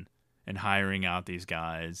situation and hiring out these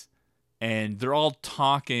guys. And they're all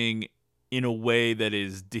talking in a way that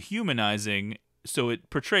is dehumanizing, so it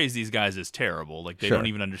portrays these guys as terrible. Like, they don't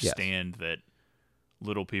even understand that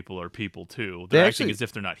little people are people, too. They're acting as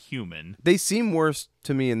if they're not human. They seem worse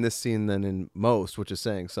to me in this scene than in most, which is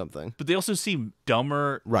saying something. But they also seem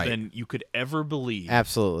dumber than you could ever believe.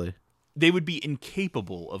 Absolutely. They would be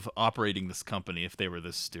incapable of operating this company if they were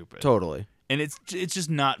this stupid. Totally. And it's just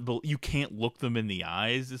not, you can't look them in the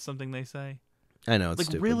eyes, is something they say. I know, it's like,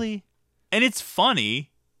 stupid. Really? And it's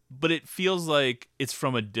funny, but it feels like it's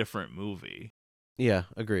from a different movie. Yeah,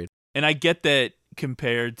 agreed. And I get that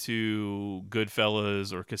compared to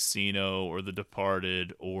Goodfellas or Casino or The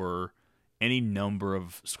Departed or any number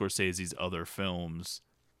of Scorsese's other films,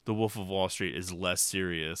 The Wolf of Wall Street is less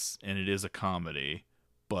serious, and it is a comedy,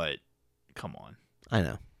 but come on. I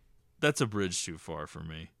know. That's a bridge too far for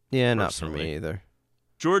me. Yeah, not for me either.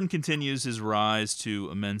 Jordan continues his rise to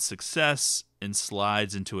immense success and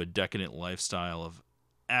slides into a decadent lifestyle of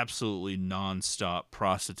absolutely non-stop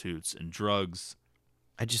prostitutes and drugs.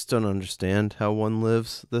 I just don't understand how one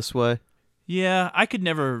lives this way. Yeah, I could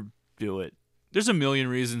never do it. There's a million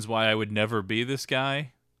reasons why I would never be this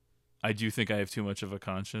guy. I do think I have too much of a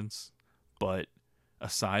conscience. But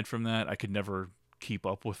aside from that, I could never keep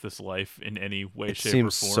up with this life in any way, shape, or form.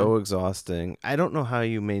 It seems so exhausting. I don't know how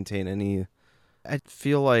you maintain any... I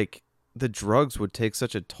feel like the drugs would take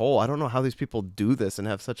such a toll. I don't know how these people do this and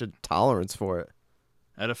have such a tolerance for it.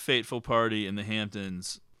 At a fateful party in the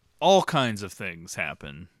Hamptons, all kinds of things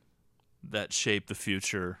happen that shape the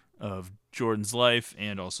future of Jordan's life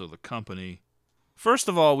and also the company. First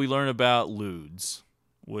of all, we learn about Ludes,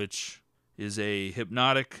 which is a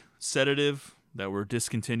hypnotic sedative that were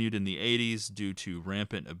discontinued in the 80s due to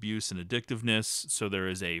rampant abuse and addictiveness, so there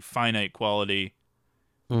is a finite quality.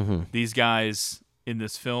 Mm-hmm. These guys in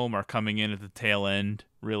this film are coming in at the tail end,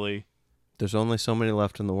 really. There's only so many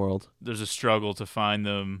left in the world. There's a struggle to find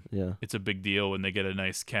them. Yeah. It's a big deal when they get a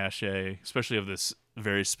nice cachet, especially of this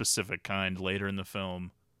very specific kind later in the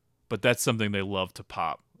film. But that's something they love to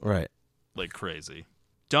pop. Right. Like crazy.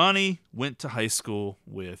 Donnie went to high school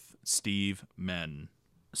with Steve Madden.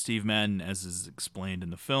 Steve Madden, as is explained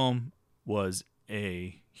in the film, was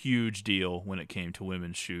a huge deal when it came to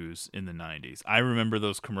women's shoes in the 90s. I remember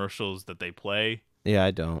those commercials that they play. Yeah,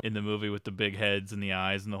 I don't. In the movie with the big heads and the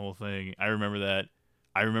eyes and the whole thing. I remember that.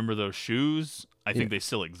 I remember those shoes. I think they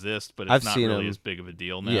still exist, but it's not really as big of a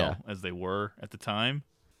deal now as they were at the time.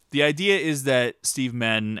 The idea is that Steve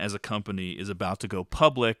Madden as a company is about to go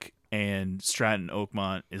public, and Stratton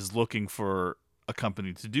Oakmont is looking for a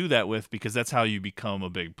company to do that with, because that's how you become a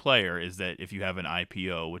big player, is that if you have an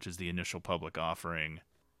IPO, which is the initial public offering,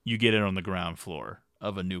 you get it on the ground floor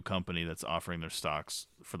of a new company that's offering their stocks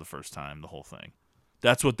for the first time, the whole thing.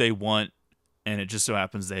 That's what they want, and it just so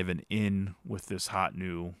happens they have an in with this hot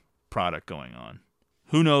new product going on.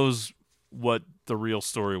 Who knows what the real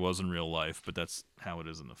story was in real life, but that's how it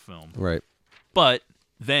is in the film. Right. But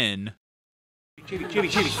then... Jimmy,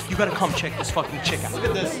 you better come check this fucking chick out. Look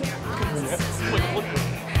at this.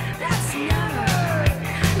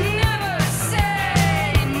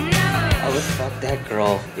 I would fuck that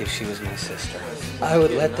girl if she was my sister. I would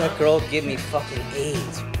let that girl give me fucking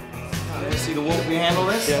AIDS. You want to see the wolf we handle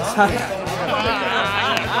this? Yes.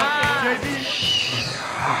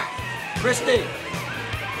 Christy!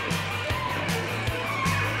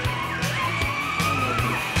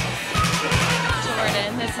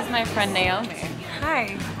 Jordan, this is my friend Naomi.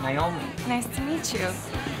 Hi. Naomi. Nice to meet you.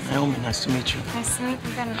 Naomi, nice to meet you. Nice to meet you.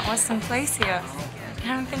 We've got an awesome place here. I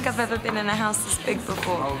don't think I've ever been in a house this big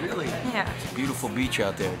before. Oh, really? Yeah. Beautiful beach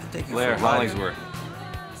out there. Take you Blair, for a ride. Hollingsworth.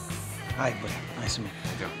 Hi, Blair. Nice to meet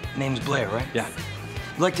you. Name's Blair, right? Yeah.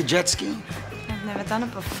 You like to jet ski? I've never done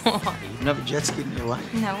it before. You've never jet skied in your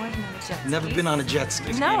life? No, I've never jet skied. Never been on a jet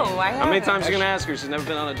ski? No, I haven't. How many times are you going to ask her? She's never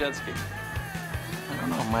been on a jet ski. I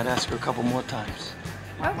don't know. I might ask her a couple more times.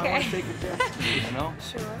 Okay. Take a jet ski, you know?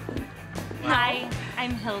 Sure. Hi,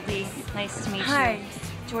 I'm Hildy. Nice to meet you. Hi.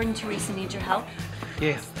 Jordan, Teresa need your help.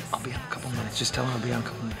 Yeah, I'll be on a couple minutes. Just tell her I'll be on a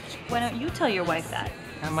couple minutes. Why don't you tell your wife that?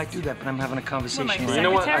 I might do that, but I'm having a conversation. What, my You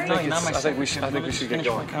know what? I secretary? think we should get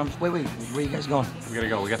going. Wait, where you guys going? We gotta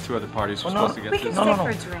go. We got 2 other parties we're Oh, no, supposed to get we to. can No, stay no, for no.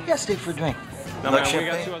 a drink. Yeah, stay for a drink. No, Like man, we got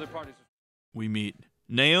champagne? 2 other parties. We meet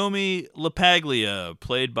Naomi LaPaglia,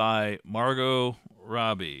 played by Margot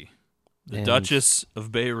Robbie, the And- Duchess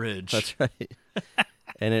of Bay Ridge. That's right.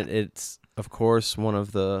 And it's, of course, one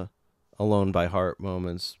of the Alone by Heart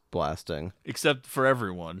moments blasting. Except for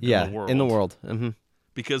everyone Yeah, in the world. in the world. Mm-hmm.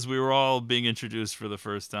 Because we were all being introduced for the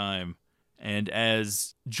first time. And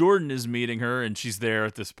as Jordan is meeting her, and she's there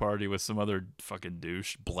at this party with some other fucking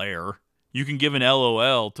douche, Blair, you can give an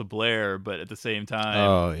LOL to Blair, but at the same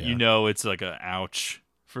time, you know it's like a ouch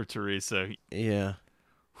for Teresa. Yeah.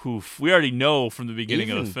 Oof. We already know from the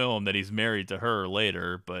beginning of Even- the film that he's married to her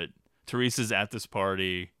later, but Teresa's at this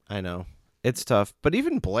party. I know. It's tough. But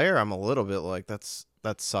even Blair, I'm a little bit like, that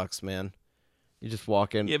sucks, man. You just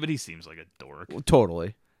walk in. Yeah, but he seems like a dork.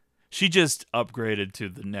 Totally. She just upgraded to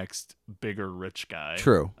the next bigger rich guy.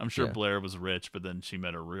 True. I'm sure Yeah. Blair was rich, but then she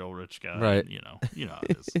met a real rich guy. Right. You know how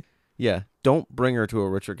it is. Yeah. Don't bring her to a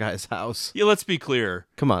richer guy's house. Yeah, let's be clear.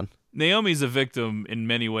 Come on. Naomi's a victim in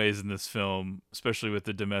many ways in this film, especially with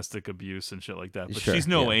the domestic abuse and shit like that. But Sure, she's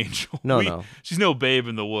no yeah. angel. No. She's no Babe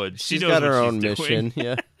in the woods. She She's knows got what her she's own doing. mission.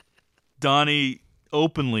 Yeah. Donnie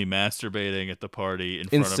openly masturbating at the party in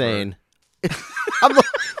front Insane. of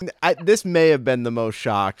her. This may have been the most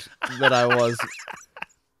shocked that I was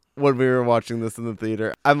when we were watching this in the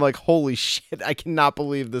theater. I'm like, holy shit, I cannot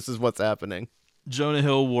believe this is what's happening. Jonah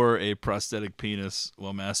Hill wore a prosthetic penis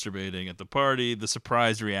while masturbating at the party. The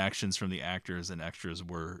surprised reactions from the actors and extras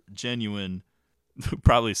were genuine.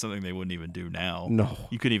 Probably something they wouldn't even do now. No.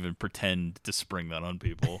 You couldn't even pretend to spring that on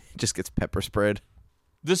people. Just gets pepper sprayed.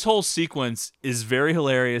 This whole sequence is very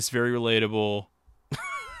hilarious, very relatable.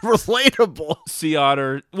 Relatable? Sea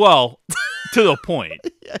Otter, well, to the point.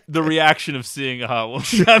 The reaction of seeing a hot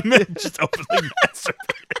woman just openly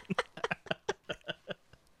masturbating.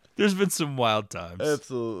 There's been some wild times.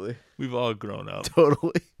 Absolutely. We've all grown up.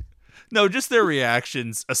 Totally. No, just their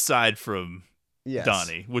reactions aside from Yes.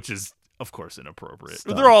 Donnie, which is, of course, inappropriate.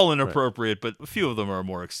 Stuff. They're all inappropriate, but a few of them are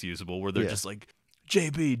more excusable, where they're Yeah. just like,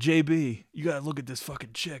 JB, you gotta look at this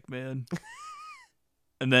fucking chick, man.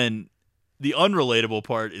 And then the unrelatable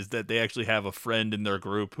part is that they actually have a friend in their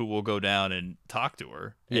group who will go down and talk to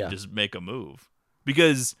her and Yeah. just make a move.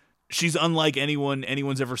 Because she's unlike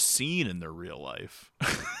anyone's ever seen in their real life.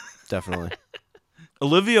 Definitely.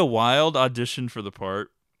 Olivia Wilde auditioned for the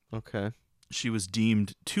part. Okay. She was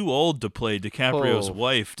deemed too old to play DiCaprio's Oh.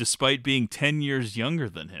 wife, despite being 10 years younger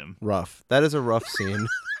than him. Rough. That is a rough scene.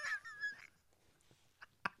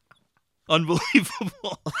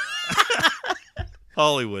 Unbelievable.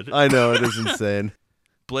 Hollywood. I know, it is insane.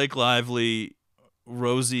 Blake Lively,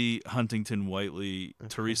 Rosie Huntington Whiteley,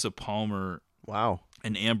 Teresa Palmer, wow,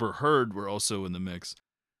 and Amber Heard were also in the mix.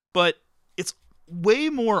 But it's way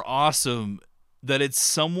more awesome that it's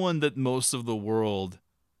someone that most of the world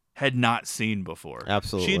had not seen before.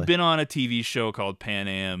 Absolutely. She had been on a TV show called Pan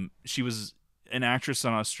Am. She was an actress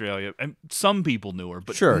in Australia. And some people knew her,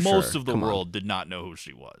 but most of the Come on. world did not know who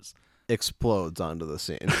she was. Explodes onto the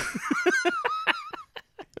scene.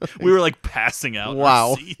 We were like passing out in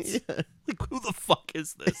Wow. our seats. Like, who the fuck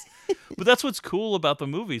is this? But that's what's cool about the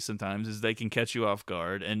movies sometimes is they can catch you off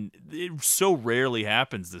guard. And it so rarely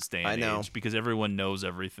happens this day and I know. age because everyone knows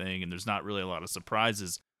everything and there's not really a lot of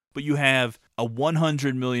surprises. But you have a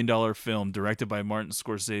 $100 million film directed by Martin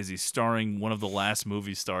Scorsese starring one of the last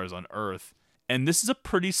movie stars on Earth. And this is a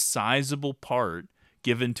pretty sizable part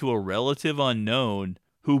given to a relative unknown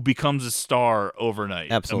who becomes a star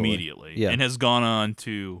overnight, Absolutely. immediately, Yeah. and has gone on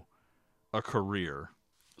to a career.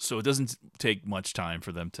 So it doesn't take much time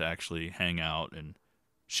for them to actually hang out. And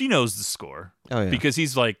she knows the score. Oh, yeah. Because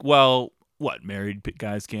he's like, well, what, married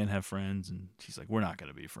guys can't have friends? And she's like, we're not going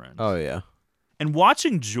to be friends. Oh, yeah. And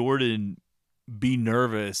watching Jordan be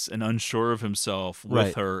nervous and unsure of himself with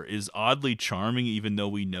Right. her is oddly charming, even though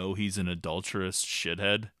we know he's an adulterous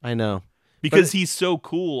shithead. I know. Because But- he's so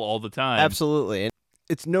cool all the time. Absolutely. And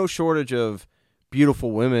it's no shortage of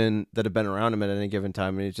beautiful women that have been around him at any given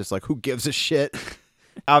time, and he's just like, who gives a shit?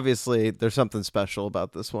 Obviously, there's something special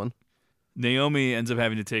about this one. Naomi ends up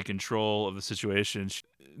having to take control of the situation.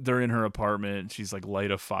 They're in her apartment. She's like,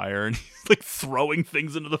 light a fire, and he's like throwing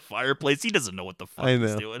things into the fireplace. He doesn't know what the fuck I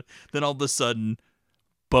he's know. doing. Then all of a sudden,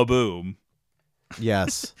 ba-boom.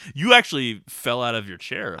 Yes. You actually fell out of your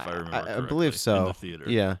chair, if I remember I correctly, believe so. in the theater.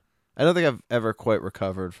 Yeah. I don't think I've ever quite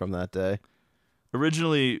recovered from that day.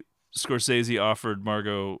 Originally, Scorsese offered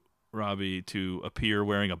Margot Robbie to appear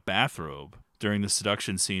wearing a bathrobe during the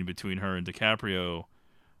seduction scene between her and DiCaprio.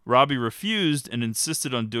 Robbie refused and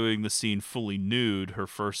insisted on doing the scene fully nude, her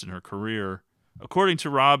first in her career. According to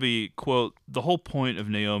Robbie, quote, the whole point of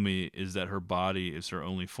Naomi is that her body is her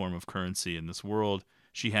only form of currency in this world.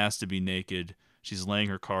 She has to be naked. She's laying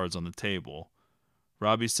her cards on the table.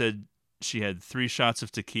 Robbie said she had 3 shots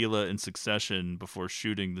of tequila in succession before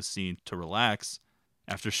shooting the scene to relax.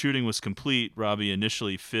 After shooting was complete, Robbie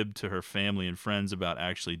initially fibbed to her family and friends about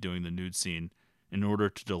actually doing the nude scene in order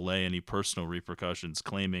to delay any personal repercussions,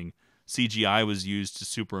 claiming CGI was used to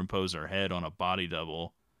superimpose her head on a body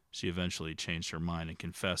double. She eventually changed her mind and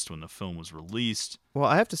confessed when the film was released. Well,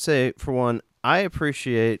 I have to say, for one, I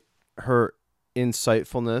appreciate her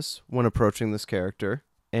insightfulness when approaching this character,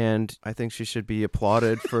 and I think she should be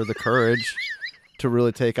applauded for the courage to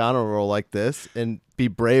really take on a role like this and be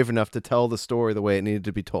brave enough to tell the story the way it needed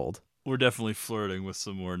to be told. We're definitely flirting with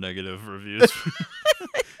some more negative reviews.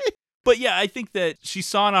 But yeah, I think that she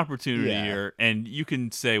saw an opportunity here, and you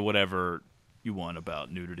can say whatever you want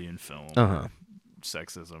about nudity in film, Uh-huh. or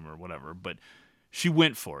sexism, or whatever, but she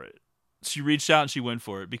went for it. She reached out and she went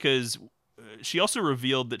for it because she also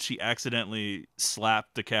revealed that she accidentally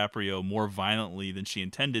slapped DiCaprio more violently than she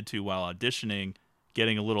intended to while auditioning,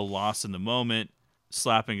 getting a little lost in the moment,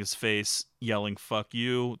 slapping his face, yelling, "Fuck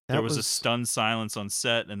you." There was a stunned silence on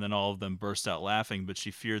set, and then all of them burst out laughing, but she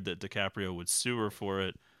feared that DiCaprio would sue her for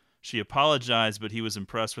it. She apologized, but he was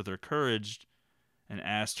impressed with her courage and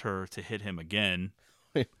asked her to hit him again.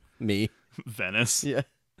 Me. Venice. Yeah.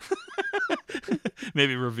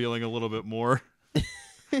 Maybe revealing a little bit more.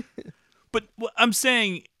 But Well, I'm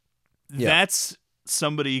saying Yeah. that's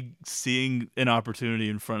somebody seeing an opportunity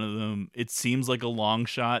in front of them. It seems like a long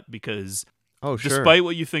shot because Oh, sure. despite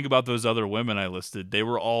what you think about those other women I listed, they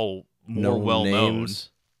were all more No well-known. names.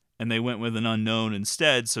 And they went with an unknown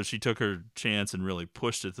instead, so she took her chance and really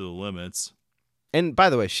pushed it to the limits. And by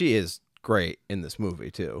the way, she is great in this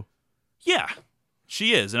movie too. Yeah,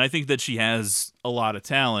 she is. And I think that she has a lot of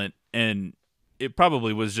talent, and it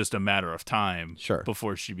probably was just a matter of time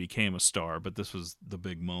before she became a star, but this was the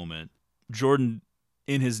big moment. Jordan,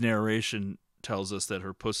 in his narration, tells us that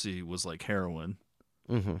her pussy was like heroin.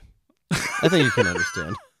 Mm-hmm. I think you can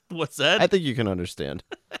understand. What's that? I think you can understand.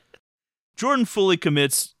 Jordan fully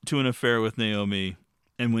commits to an affair with Naomi,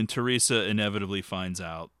 and when Teresa inevitably finds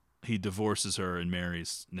out, he divorces her and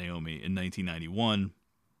marries Naomi in 1991.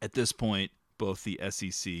 At this point, both the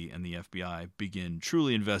SEC and the FBI begin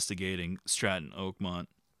truly investigating Stratton Oakmont.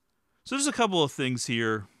 So there's a couple of things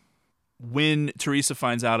here. When Teresa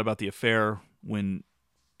finds out about the affair, when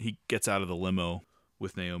he gets out of the limo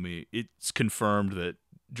with Naomi, it's confirmed that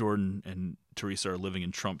Jordan and Teresa are living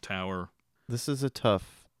in Trump Tower. This is a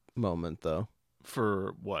tough moment, though.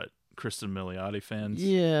 For what? Kristen Milioti fans?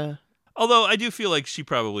 Yeah. Although I do feel like she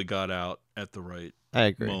probably got out at the right I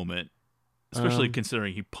agree. moment. Especially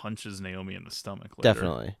considering he punches Naomi in the stomach later.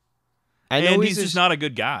 Definitely. And he's just not a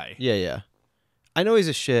good guy. Yeah. I know he's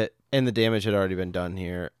a shit, and the damage had already been done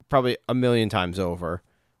here, probably a million times over.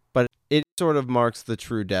 But it sort of marks the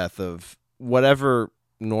true death of whatever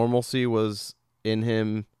normalcy was in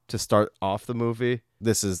him to start off the movie.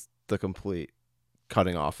 This is the complete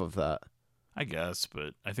cutting off of that. I guess,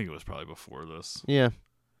 but I think it was probably before this. Yeah.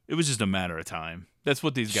 It was just a matter of time. That's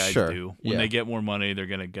what these guys Sure. do. When Yeah. they get more money, they're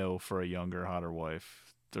going to go for a younger, hotter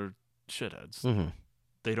wife. They're shitheads. Mm-hmm.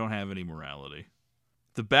 They don't have any morality.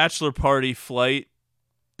 The bachelor party flight.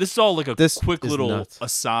 This is all like a quick is little nuts.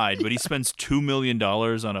 aside, but he spends $2 million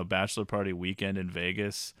on a bachelor party weekend in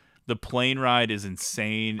Vegas. The plane ride is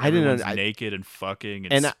insane. Everyone's naked and fucking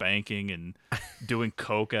and spanking and doing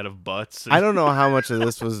coke out of butts. I don't know how much of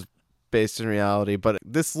this was based in reality, but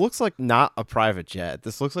this looks like not a private jet.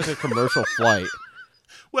 This looks like a commercial flight.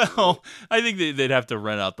 Well, I think they'd have to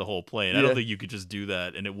rent out the whole plane. I Yeah. don't think you could just do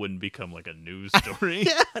that and it wouldn't become like a news story.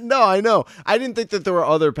 Yeah, no, I know. I didn't think that there were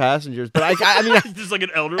other passengers, but I mean, just like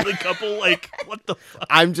an elderly couple. Like, what the fuck?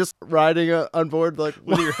 I'm just riding on board, like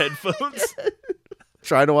With your headphones.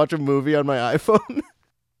 trying to watch a movie on my iPhone.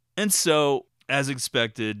 And so, as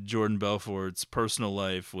expected, Jordan Belfort's personal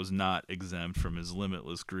life was not exempt from his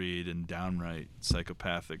limitless greed and downright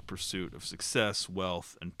psychopathic pursuit of success,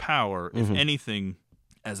 wealth, and power. If Mhm. anything,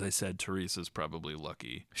 as I said, Teresa's probably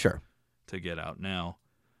lucky Sure. to get out now.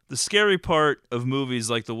 The scary part of movies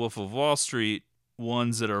like The Wolf of Wall Street,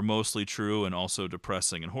 ones that are mostly true and also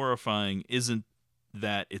depressing and horrifying, isn't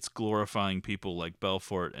that it's glorifying people like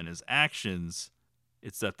Belfort and his actions.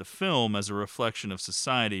 It's that the film, as a reflection of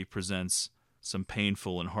society, presents some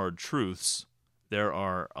painful and hard truths. There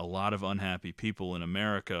are a lot of unhappy people in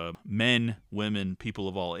America, men, women, people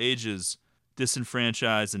of all ages,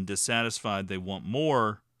 disenfranchised and dissatisfied. They want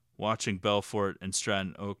more. Watching Belfort and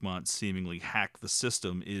Stratton Oakmont seemingly hack the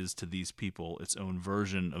system is, to these people, its own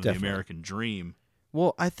version of Definitely. the American dream.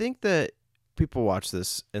 Well, I think that people watch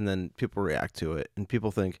this and then people react to it and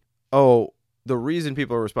people think, oh, the reason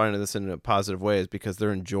people are responding to this in a positive way is because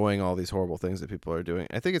they're enjoying all these horrible things that people are doing.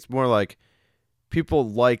 I think it's more like people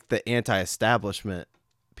like the anti-establishment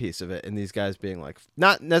piece of it, and these guys being like,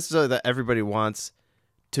 not necessarily that everybody wants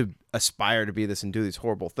to aspire to be this and do these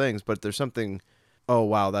horrible things, but there's something, oh,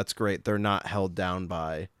 wow, that's great. They're not held down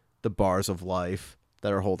by the bars of life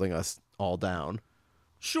that are holding us all down.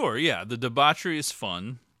 Sure, yeah, the debauchery is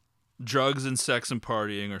fun. Drugs and sex and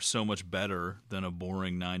partying are so much better than a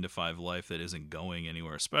boring 9-to-5 life that isn't going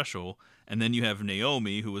anywhere special. And then you have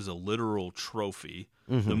Naomi, who is a literal trophy,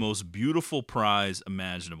 the most beautiful prize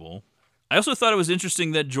imaginable. I also thought it was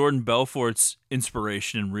interesting that Jordan Belfort's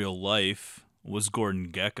inspiration in real life was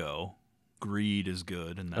Gordon Gekko. Greed is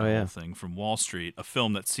good, and that whole thing from Wall Street, a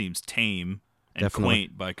film that seems tame and Definitely.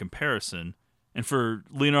 quaint by comparison. And for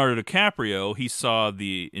Leonardo DiCaprio, he saw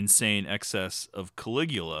the insane excess of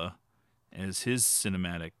Caligula as his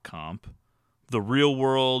cinematic comp. The real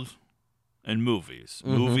world and movies.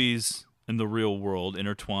 Mhm. Movies and the real world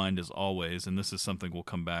intertwined as always, and this is something we'll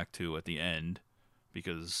come back to at the end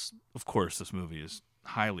because, of course, this movie is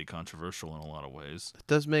highly controversial in a lot of ways. It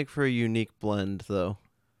does make for a unique blend, though.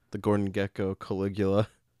 The Gordon Gekko Caligula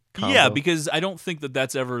combo. Yeah, because I don't think that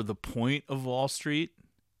that's ever the point of Wall Street.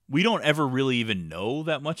 We don't ever really even know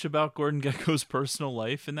that much about Gordon Gekko's personal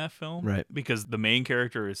life in that film. Right. Because the main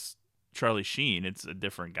character is Charlie Sheen. It's a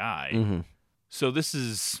different guy. Mhm. So this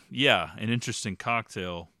is, an interesting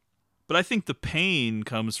cocktail. But I think the pain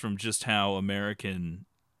comes from just how American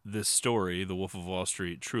this story, The Wolf of Wall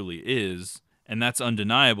Street, truly is. And that's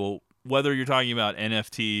undeniable. Whether you're talking about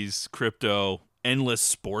NFTs, crypto, endless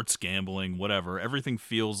sports gambling, whatever, everything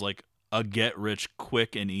feels like a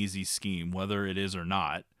get-rich-quick and easy scheme, whether it is or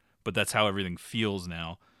not. But that's how everything feels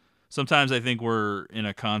now. Sometimes I think we're in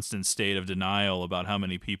a constant state of denial about how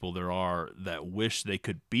many people there are that wish they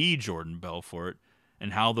could be Jordan Belfort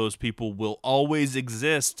and how those people will always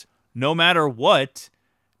exist no matter what,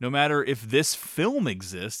 no matter if this film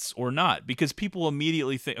exists or not. Because people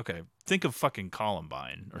immediately think of fucking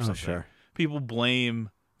Columbine or something. Sure. People blame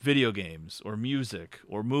video games or music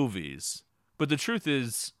or movies. But the truth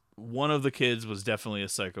is, one of the kids was definitely a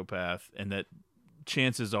psychopath, and that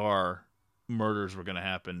chances are murders were going to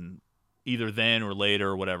happen either then or later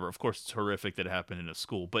or whatever. Of course, it's horrific that it happened in a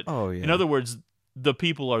school. But in other words, the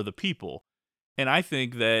people are the people. And I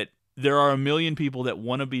think that there are a million people that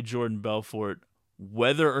want to be Jordan Belfort,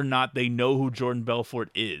 whether or not they know who Jordan Belfort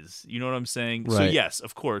is. You know what I'm saying? Right. So yes,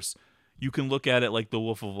 of course, you can look at it like The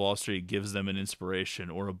Wolf of Wall Street gives them an inspiration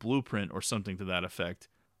or a blueprint or something to that effect.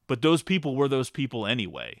 But those people were those people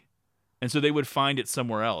anyway. And so they would find it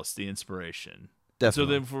somewhere else, the inspiration. Definitely.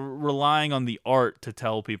 So then if we're relying on the art to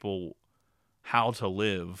tell people how to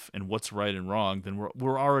live and what's right and wrong, then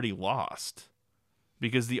we're already lost.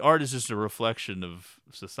 Because the art is just a reflection of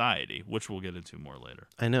society, which we'll get into more later.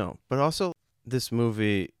 I know. But also, this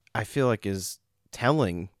movie, I feel like, is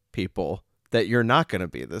telling people that you're not going to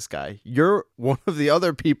be this guy. You're one of the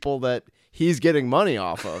other people that he's getting money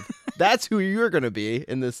off of. That's who you're going to be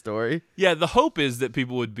in this story. Yeah, the hope is that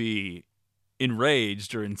people would be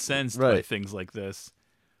enraged or incensed by things like this.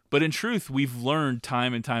 But in truth, we've learned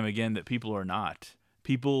time and time again that people are not.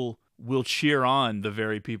 People will cheer on the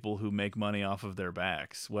very people who make money off of their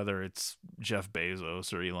backs, whether it's Jeff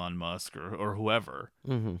Bezos or Elon Musk or whoever.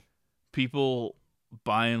 Mm-hmm. People,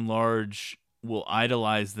 by and large, will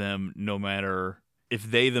idolize them no matter if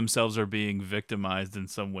they themselves are being victimized in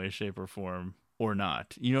some way, shape, or form or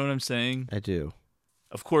not. You know what I'm saying? I do.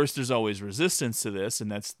 Of course, there's always resistance to this,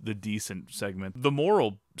 and that's the decent segment, the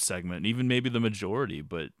moral segment, even maybe the majority,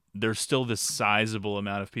 but there's still this sizable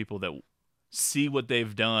amount of people that see what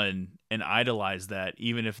they've done and idolize that,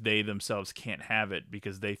 even if they themselves can't have it,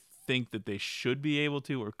 because they think that they should be able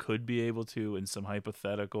to or could be able to in some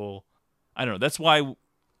hypothetical. I don't know. That's why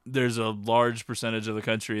there's a large percentage of the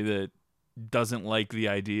country that doesn't like the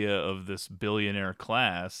idea of this billionaire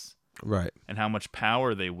class, right, and how much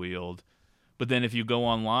power they wield. But then if you go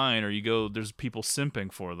online or there's people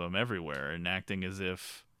simping for them everywhere and acting as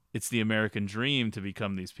if it's the American dream to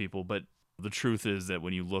become these people. But the truth is that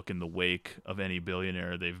when you look in the wake of any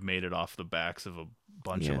billionaire, they've made it off the backs of a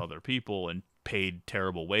bunch of other people and paid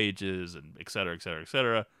terrible wages and et cetera, et cetera, et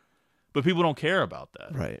cetera. But people don't care about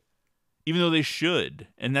that. Right. Even though they should.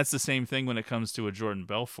 And that's the same thing when it comes to a Jordan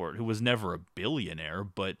Belfort, who was never a billionaire,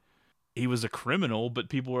 but he was a criminal. But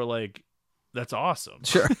people were like, that's awesome.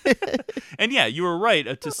 Sure. And yeah, you were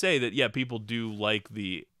right to say that, yeah, people do like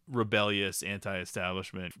the rebellious,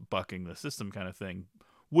 anti-establishment, bucking the system kind of thing,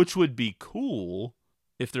 which would be cool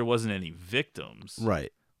if there wasn't any victims.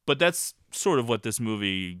 Right. But that's sort of what this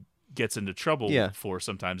movie gets into trouble Yeah. for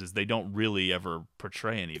sometimes, is they don't really ever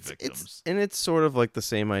portray any victims. And it's sort of like the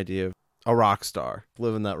same idea of a rock star,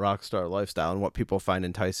 living that rock star lifestyle and what people find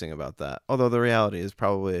enticing about that. Although the reality is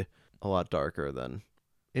probably a lot darker than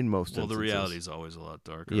in most instances. Well, the reality is always a lot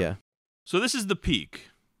darker. Yeah. So this is the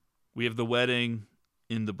peak. We have the wedding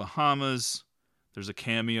in the Bahamas. There's a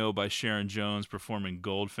cameo by Sharon Jones performing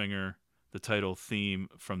Goldfinger, the title theme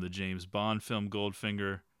from the James Bond film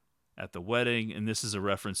Goldfinger, at the wedding. And this is a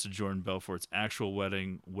reference to Jordan Belfort's actual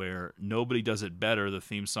wedding, where Nobody Does It Better, the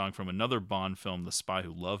theme song from another Bond film, The Spy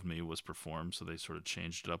Who Loved Me, was performed. So they sort of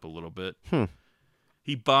changed it up a little bit.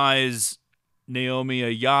 He buys Naomi a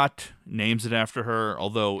yacht, names it after her,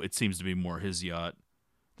 although it seems to be more his yacht.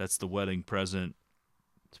 That's the wedding present.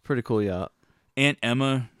 It's a pretty cool yacht. Aunt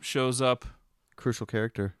Emma shows up. Crucial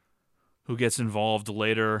character. Who gets involved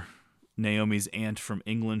later. Naomi's aunt from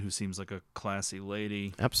England, who seems like a classy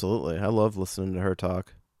lady. Absolutely. I love listening to her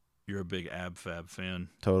talk. You're a big Ab Fab fan.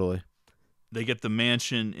 Totally. They get the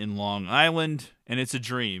mansion in Long Island, and it's a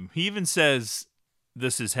dream. He even says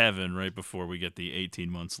this is heaven right before we get the 18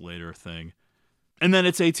 months later thing. And then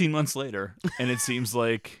it's 18 months later, and it seems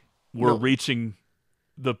like we're reaching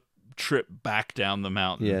the trip back down the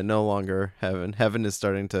mountain. Yeah, no longer heaven. Heaven is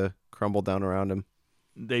starting to crumble down around him.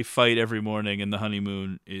 They fight every morning, and the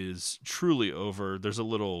honeymoon is truly over. There's a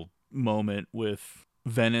little moment with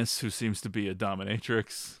Venice, who seems to be a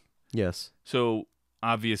dominatrix. Yes. So,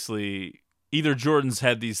 obviously, either Jordan's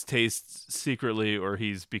had these tastes secretly or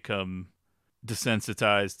he's become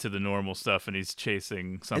desensitized to the normal stuff and he's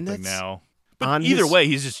chasing something now. But either way,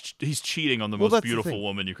 he's cheating on the most beautiful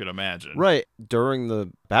woman you could imagine. Right. During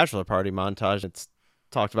the bachelor party montage, it's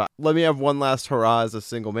talked about, let me have one last hurrah as a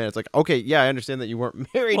single man. It's like, okay, yeah, I understand that you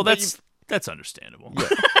weren't married. Well, that's understandable.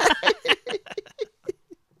 Yeah.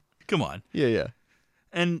 Come on. Yeah.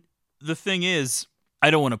 And the thing is,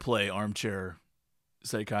 I don't want to play armchair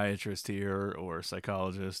psychiatrist here or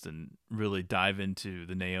psychologist and really dive into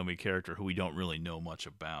the Naomi character who we don't really know much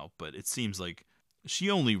about, but it seems like she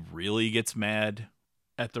only really gets mad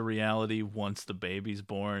at the reality once the baby's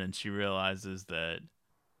born and she realizes that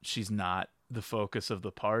she's not the focus of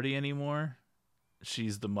the party anymore.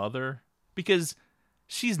 She's the mother. Because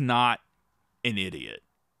she's not an idiot,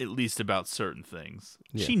 at least about certain things.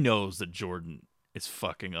 Yeah. She knows that Jordan is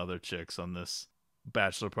fucking other chicks on this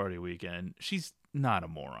bachelor party weekend. She's not a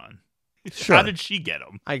moron. Sure. How did she get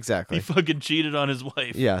him? Exactly. He fucking cheated on his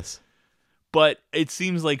wife. Yes. But it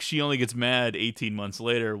seems like she only gets mad 18 months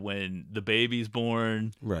later when the baby's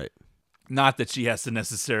born. Right. Not that she has to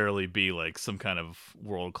necessarily be like some kind of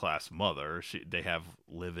world-class mother. They have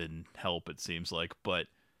live-in help, it seems like. But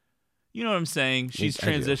you know what I'm saying? She's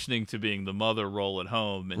transitioning to being the mother role at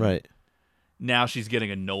home. And right. Now she's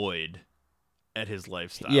getting annoyed at his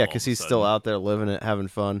lifestyle. Yeah, because he's still out there living it, having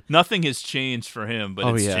fun. Nothing has changed for him,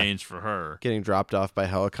 but it's changed for her. Getting dropped off by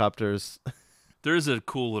helicopters. There's a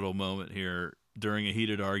cool little moment here during a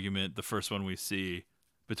heated argument, the first one we see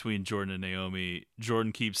between Jordan and Naomi.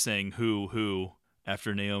 Jordan keeps saying who,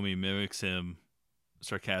 after Naomi mimics him,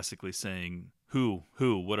 sarcastically saying, who,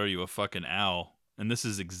 what are you, a fucking owl? And this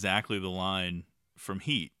is exactly the line from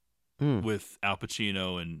Heat with Al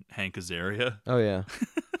Pacino and Hank Azaria. Oh, yeah.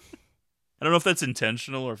 I don't know if that's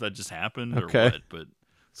intentional or if that just happened or what, but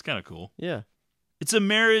it's kind of cool. Yeah. It's a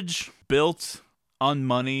marriage built on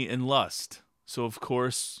money and lust. So, of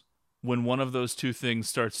course, when one of those two things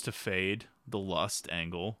starts to fade, the lust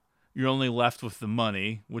angle, you're only left with the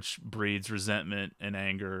money, which breeds resentment and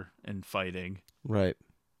anger and fighting. Right.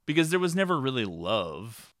 Because there was never really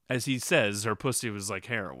love. As he says, her pussy was like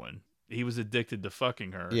heroin. He was addicted to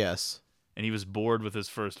fucking her. Yes. And he was bored with his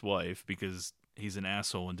first wife because he's an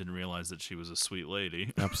asshole and didn't realize that she was a sweet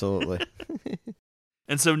lady. Absolutely.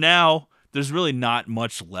 And so now there's really not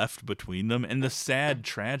much left between them. And the sad,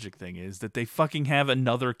 tragic thing is that they fucking have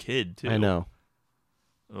another kid, too. I know.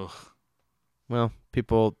 Ugh. Well,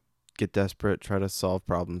 people get desperate, try to solve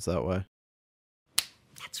problems that way.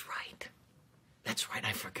 That's right.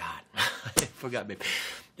 I forgot. I forgot, babe.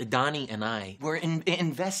 Donnie and I were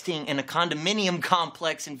investing in a condominium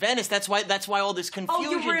complex in Venice. That's why all this confusion. Oh,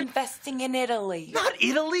 you were investing in Italy. Not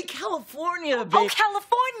Italy, California, babe. Oh,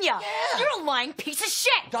 California. Yeah. You're a lying piece of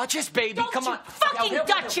shit. Duchess, baby, come on. Fucking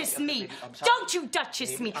Duchess me. Don't you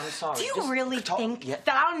Duchess me. I'm sorry. Do you really think that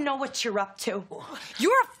I don't know what you're up to?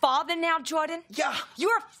 You're a father now, Jordan? Yeah.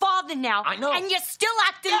 You're a father now. I know. And you're still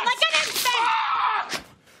acting like an infant.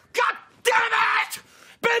 God damn it!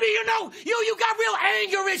 Baby, you got real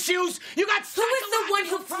anger issues. You got Who is the one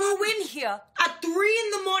who flew in here at 3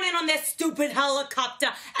 a.m. on their stupid helicopter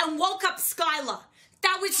and woke up Skylar?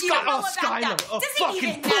 That was you. All about Skylar, that. a Doesn't fucking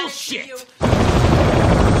even matter bullshit. to you. Does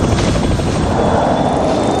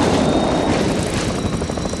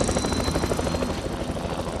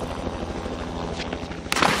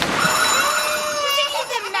it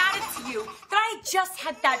even matter to you that I just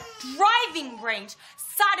had that driving range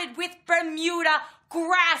sodded with Bermuda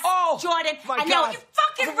grass, Jordan? My and God. now you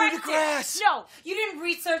fucking Bermuda wrecked grass. it. No, you didn't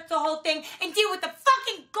research the whole thing and deal with the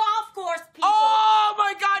fucking golf course people. Oh,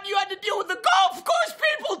 my God, you had to deal with the golf course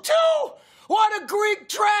people, too! What a Greek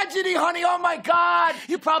tragedy, honey, oh my God!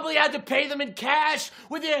 You probably had to pay them in cash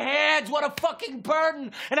with your hands, what a fucking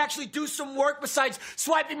burden! And actually do some work besides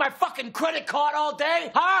swiping my fucking credit card all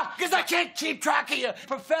day, huh? Because I can't keep track of your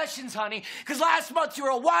professions, honey. Because last month you were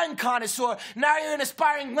a wine connoisseur, now you're an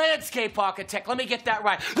aspiring landscape architect. Let me get that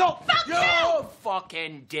right. No, you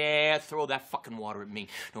fucking dare throw that fucking water at me.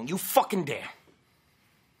 Don't you fucking dare.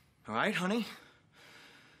 All right, honey?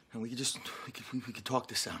 And we could talk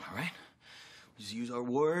this out, all right? Just use our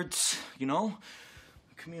words,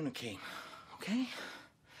 communicate, okay?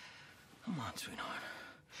 Come on, sweetheart.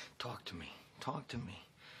 Talk to me.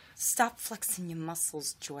 Stop flexing your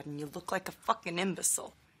muscles, Jordan. You look like a fucking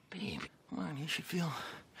imbecile. Babe, come on, you should feel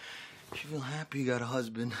happy you got a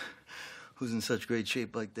husband who's in such great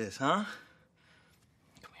shape like this, huh?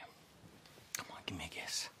 Come here. Come on, give me a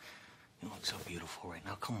kiss. You look so beautiful right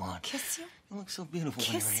now. Come on. Kiss you? You look so beautiful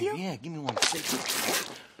Kiss when you're you? here. Yeah, give me one.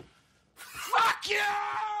 Fuck you!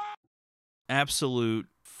 Absolute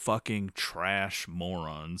fucking trash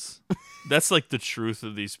morons. That's like the truth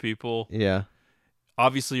of these people. Yeah.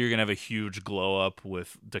 Obviously, you're going to have a huge glow up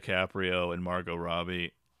with DiCaprio and Margot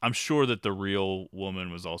Robbie. I'm sure that the real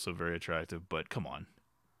woman was also very attractive, but come on.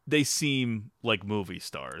 They seem like movie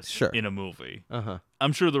stars in a movie. Uh-huh.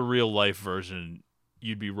 I'm sure the real life version,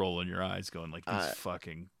 you'd be rolling your eyes going like, these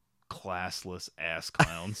fucking classless ass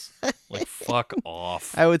clowns. Like, fuck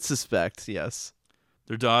off. I would suspect, yes.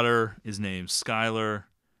 Their daughter is named Skylar,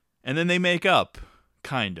 and then they make up,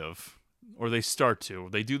 kind of. Or they start to.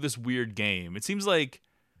 They do this weird game. It seems like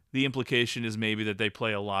the implication is maybe that they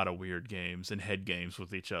play a lot of weird games and head games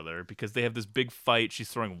with each other because they have this big fight. She's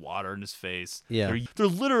throwing water in his face. Yeah. They're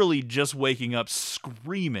literally just waking up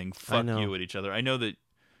screaming fuck know. you at each other. I know that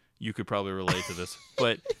you could probably relate to this.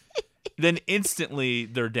 But then instantly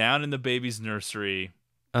they're down in the baby's nursery.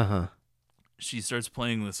 Uh-huh. She starts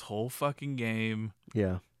playing this whole fucking game.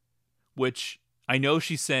 Yeah. Which I know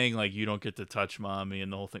she's saying, like, you don't get to touch mommy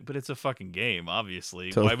and the whole thing, but it's a fucking game,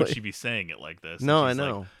 obviously. Totally. Why would she be saying it like this? No, And she's I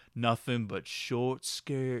know. like, nothing but short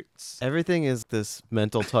skirts. Everything is this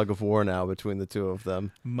mental tug of war now between the two of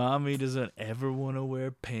them. Mommy doesn't ever want to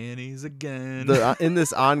wear panties again. They're in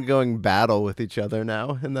this ongoing battle with each other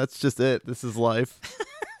now, and that's just it. This is life.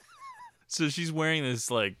 So she's wearing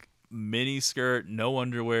this, like, mini skirt, no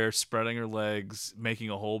underwear, spreading her legs, making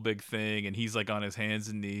a whole big thing, and he's like on his hands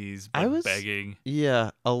and knees, begging.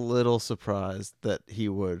 Yeah, a little surprised that he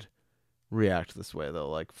would react this way though,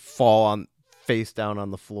 like fall on face down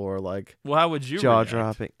on the floor, like Well, how would you jaw react?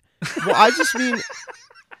 dropping. Well, I just mean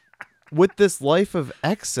with this life of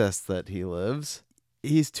excess that he lives,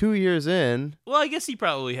 he's 2 years in. Well, I guess he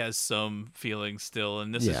probably has some feelings still,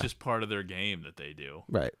 and this is Yeah. just part of their game that they do.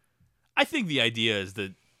 Right. I think the idea is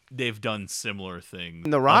that they've done similar things.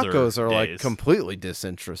 And the Roccos are like completely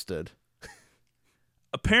disinterested.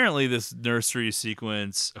 Apparently, this nursery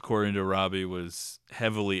sequence, according to Robbie, was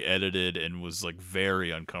heavily edited and was like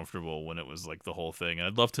very uncomfortable when it was like the whole thing. And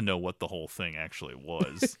I'd love to know what the whole thing actually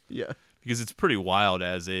was. Yeah. Because it's pretty wild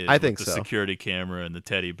as is. I with think the so. security camera and the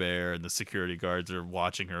teddy bear and the security guards are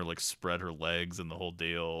watching her like spread her legs and the whole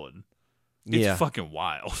deal. And it's fucking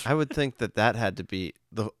wild. I would think that had to be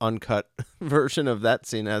the uncut version of that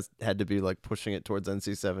scene had to be like pushing it towards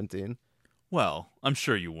NC-17. Well, I'm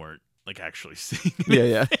sure you weren't like actually seeing it.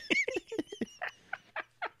 Yeah.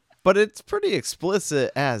 But it's pretty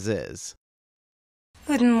explicit as is.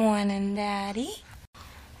 Good morning, Daddy.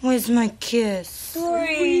 Where's my kiss?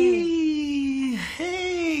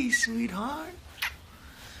 Hey, sweetheart.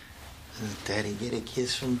 Does Daddy get a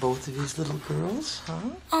kiss from both of his little girls, huh?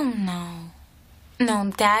 Oh, no.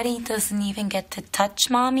 No, Daddy doesn't even get to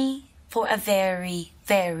touch Mommy for a very,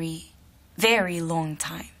 very, very long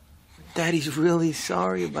time. Daddy's really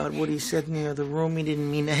sorry about what he said in the other room. He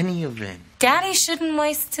didn't mean any of it. Daddy shouldn't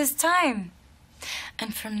waste his time.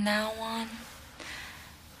 And from now on,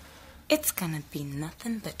 it's gonna be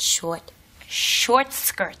nothing but short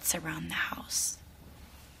skirts around the house.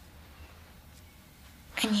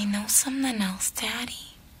 And you know something else,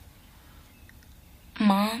 Daddy?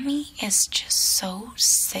 Mommy is just so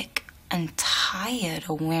sick and tired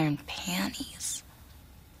of wearing panties.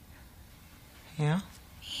 Yeah?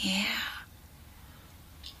 Yeah.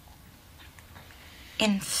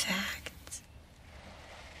 In fact,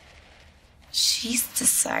 she's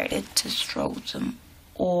decided to throw them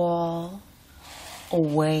all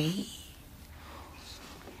away.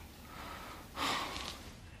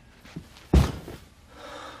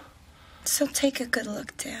 So take a good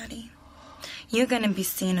look, Daddy. You're gonna be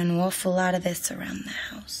seeing an awful lot of this around the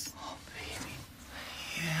house. Oh, baby.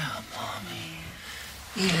 Yeah,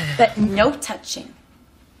 Mommy. Yeah. But no touching.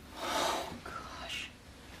 Oh, gosh.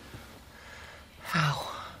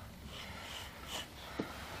 Ow.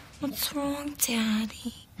 What's wrong,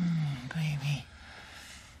 Daddy? Baby.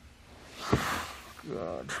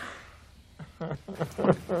 God.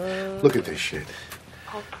 Look at this shit.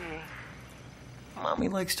 Okay. Mommy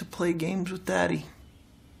likes to play games with Daddy.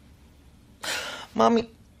 Mommy,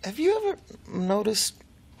 have you ever noticed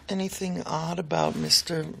anything odd about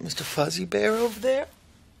Mr. Fuzzy Bear over there?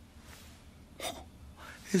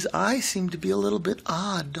 His eyes seem to be a little bit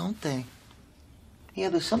odd, don't they? Yeah,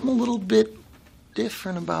 there's something a little bit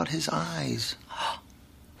different about his eyes.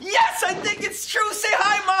 Yes, I think it's true. Say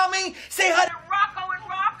hi, Mommy. Say hi to Rocco and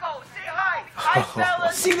Rocco. Say hi. Hi,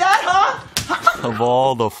 fellas. See that, huh? Of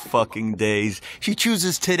all the fucking days, she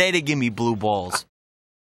chooses today to give me blue balls.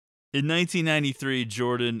 In 1993,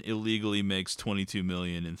 Jordan illegally makes $22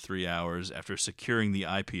 million in 3 hours after securing the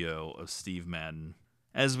IPO of Steve Madden.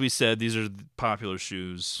 As we said, these are popular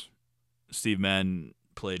shoes. Steve Madden,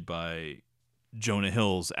 played by Jonah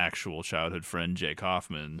Hill's actual childhood friend, Jake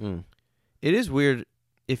Hoffman. It is weird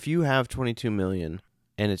if you have $22 million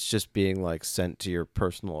and it's just being like sent to your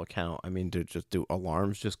personal account. I mean, do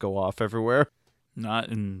alarms just go off everywhere? Not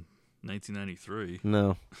in 1993.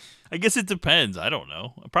 No. I guess it depends. I don't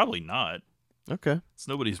know. Probably not. Okay. It's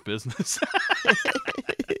nobody's business.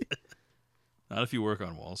 Not if you work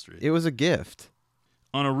on Wall Street. It was a gift.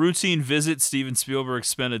 On a routine visit, Steven Spielberg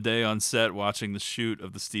spent a day on set watching the shoot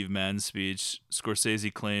of the Steve Madden speech.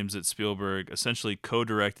 Scorsese claims that Spielberg essentially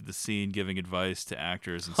co-directed the scene, giving advice to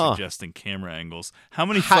actors and suggesting camera angles. How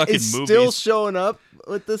many fucking it's movies? Still showing up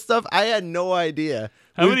with this stuff? I had no idea.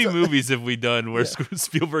 How many movies have we done where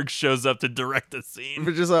Spielberg shows up to direct a scene?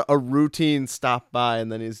 For just a routine stop by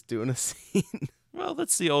and then he's doing a scene. Well,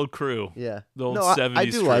 that's the old crew. Yeah. The old 70s I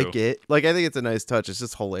do crew. like it. Like, I think it's a nice touch. It's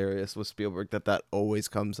just hilarious with Spielberg that always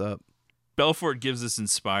comes up. Belfort gives this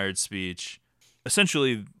inspired speech,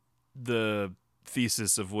 essentially the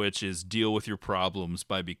thesis of which is deal with your problems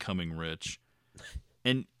by becoming rich.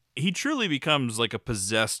 And he truly becomes like a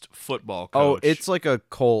possessed football coach. Oh, it's like a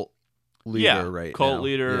cult leader right now. Cult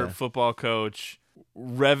leader, football coach,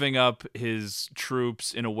 revving up his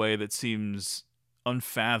troops in a way that seems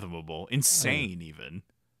unfathomable, insane even,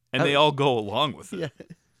 and they all go along with it. Yeah.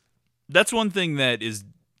 That's one thing that is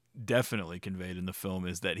definitely conveyed in the film,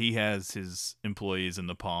 is that he has his employees in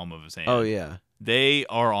the palm of his hand. Oh yeah, they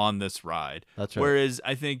are on this ride. That's right. Whereas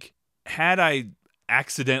I think had I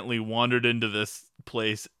accidentally wandered into this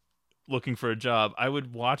place looking for a job, I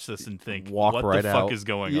would watch this and think, what right the fuck out. is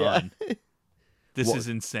going Yeah. on? This is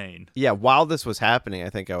insane. Yeah, while this was happening,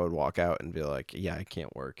 I think I would walk out and be like, yeah, I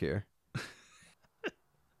can't work here.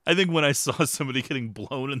 I think when I saw somebody getting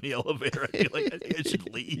blown in the elevator, I'd be like, I think I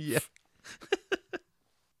should leave. Yeah.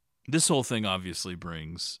 This whole thing obviously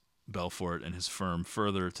brings Belfort and his firm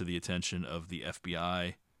further to the attention of the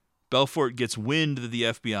FBI. Belfort gets wind that the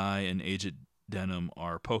FBI and Agent Denham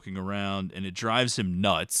are poking around, and it drives him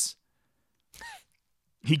nuts.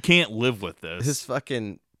 He can't live with this. His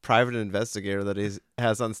fucking private investigator that he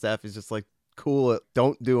has on staff is just like, cool,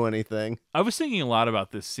 don't do anything. I was thinking a lot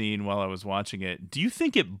about this scene while I was watching it. Do you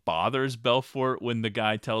think it bothers Belfort when the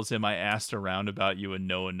guy tells him, I asked around about you and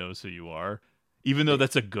no one knows who you are? Even though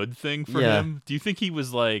that's a good thing for him? Do you think he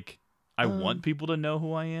was like, I want people to know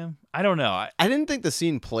who I am? I don't know. I didn't think the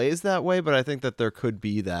scene plays that way, but I think that there could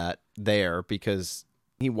be that there because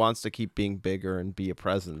he wants to keep being bigger and be a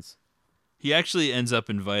presence. He actually ends up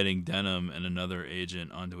inviting Denham and another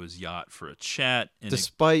agent onto his yacht for a chat. And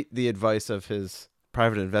despite the advice of his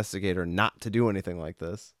private investigator not to do anything like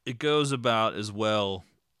this. It goes about as well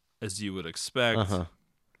as you would expect.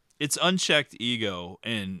 It's unchecked ego,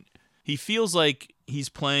 and he feels like he's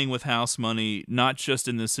playing with house money, not just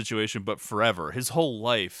in this situation, but forever. His whole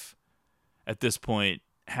life at this point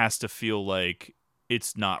has to feel like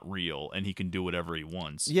it's not real and he can do whatever he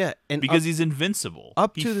wants. Yeah, and because he's invincible.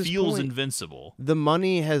 Up he to this feels point, invincible. The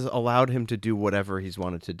money has allowed him to do whatever he's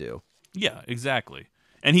wanted to do. Yeah, exactly.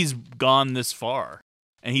 And he's gone this far,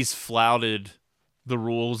 and he's flouted the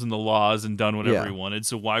rules and the laws and done whatever he wanted.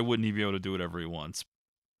 So why wouldn't he be able to do whatever he wants?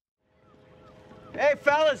 Hey,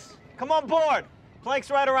 fellas, come on board. Plank's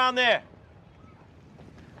right around there.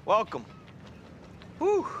 Welcome.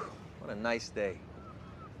 Whew, what a nice day.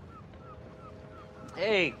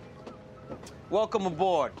 Hey, welcome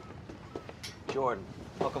aboard. Jordan,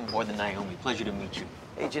 welcome aboard the Naomi. Pleasure to meet you.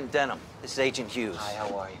 Agent Denham, this is Agent Hughes. Hi,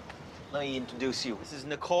 how are you? Let me introduce you. This is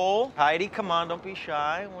Nicole. Heidi, come on, don't be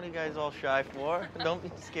shy. What are you guys all shy for? Don't be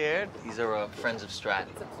scared. These are friends of Stratton.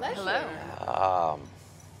 It's a pleasure. Hello.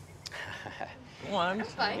 Go on.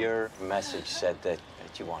 Your message said that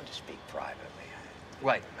you wanted to speak privately.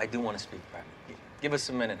 Right, I do want to speak privately. Give us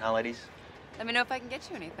a minute, huh, ladies? Let me know if I can get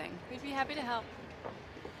you anything. We'd be happy to help.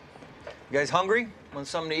 You guys hungry? Want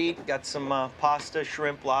something to eat? Got some pasta,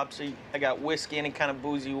 shrimp, lobster. I got whiskey, any kind of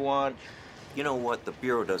booze you want. You know what? The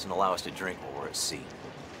Bureau doesn't allow us to drink while we're at sea.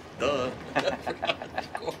 Duh.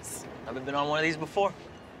 Of course. Ever been on one of these before?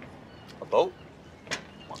 A boat?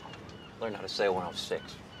 Learned how to sail when I was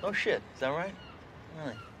 6. Oh, shit. Is that right?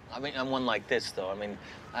 Really? I mean, I'm one like this, though. I mean,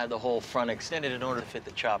 I had the whole front extended in order to fit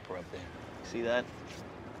the chopper up there. See that?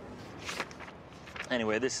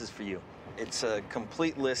 Anyway, this is for you. It's a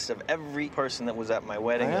complete list of every person that was at my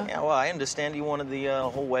wedding. Oh, yeah? Yeah, well, I understand you wanted the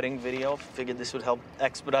whole wedding video. Figured this would help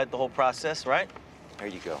expedite the whole process, right? There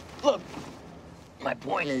you go. Look, my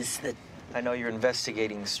point is that I know you're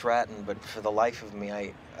investigating Stratton, but for the life of me,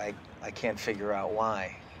 I can't figure out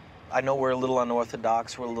why. I know we're a little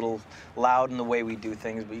unorthodox, we're a little loud in the way we do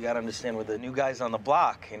things, but you gotta understand we're the new guys on the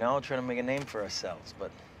block, you know, trying to make a name for ourselves. But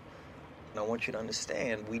I want you to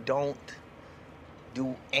understand, we don't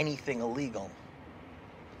do anything illegal.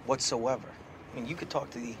 whatsoever. I mean, you could talk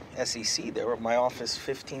to the SEC. They were at my office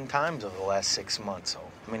 15 times over the last 6 months. So,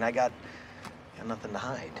 I mean, I got nothing to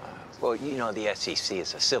hide. Well, you know, the SEC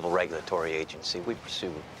is a civil regulatory agency. We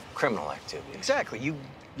pursue criminal activity. Exactly. You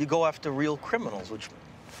go after real criminals, which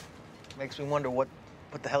makes me wonder what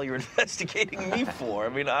the hell you're investigating me for. I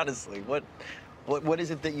mean, honestly, what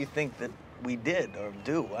is it that you think that we did or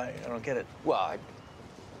do? I don't get it. Well,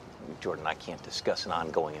 Jordan, I can't discuss an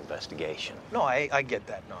ongoing investigation. No, I get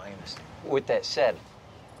that. No, I understand. With that said,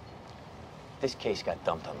 this case got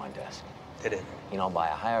dumped on my desk. Did it? You know, by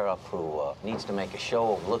a higher-up who needs to make a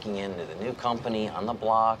show of looking into the new company on the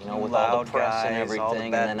block, you know, with all the press and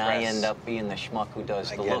everything, and then I end up being the schmuck who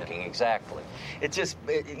does the looking. Exactly. It just,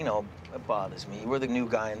 you know, it bothers me. We're the new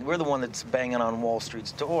guy, and we're the one that's banging on Wall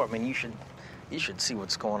Street's door. I mean, you should see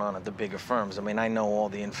what's going on at the bigger firms. I mean, I know all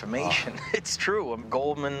the information. It's true.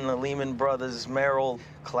 Goldman, the Lehman Brothers, Merrill,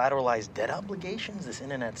 collateralized debt obligations, this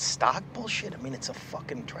internet stock bullshit. I mean, it's a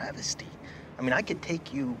fucking travesty. I mean, I could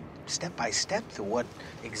take you step by step to what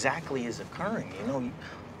exactly is occurring. You know,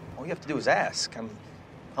 all you have to do is ask. I'm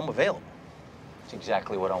available. It's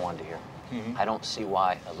exactly what I wanted to hear. I don't see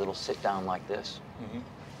why a little sit-down like this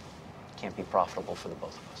can't be profitable for the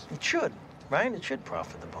both of us. It should, right? It should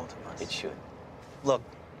profit the both of us. It should. Look,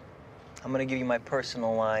 I'm gonna give you my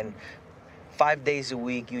personal line. 5 days a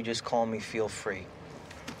week, you just call me, feel free.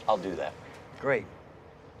 I'll do that. Great.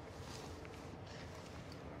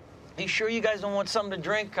 Are you sure you guys don't want something to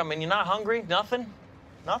drink? I mean, you're not hungry? Nothing?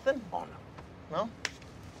 Nothing? Oh, no. No?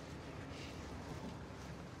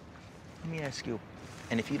 Let me ask you,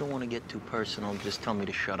 and if you don't want to get too personal, just tell me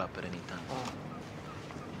to shut up at any time.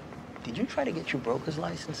 Did you try to get your broker's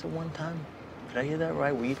license at one time? Did I hear that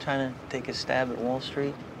right? Were you trying to take a stab at Wall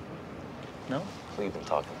Street? No? Who you been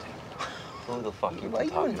talking to? Who the fuck you been Why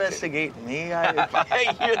talking to? you investigating me?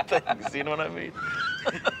 I hear things, you know what I mean?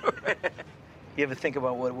 You ever think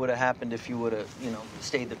about what would have happened if you would have, you know,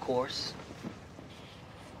 stayed the course?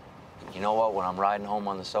 You know what? When I'm riding home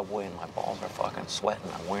on the subway and my balls are fucking sweating,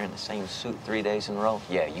 I'm wearing the same suit 3 days in a row.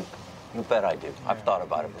 Yeah, you bet I do. I've thought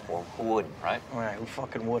about it before. Who wouldn't, right? All right, who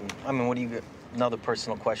fucking wouldn't? I mean, what do you get? Another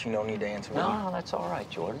personal question you don't need to answer. No, that's all right,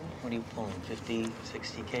 Jordan. What are you pulling? 50,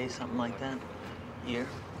 60K, something like that? Year?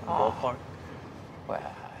 Oh. Ballpark?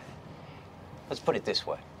 Well, let's put it this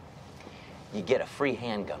way. You get a free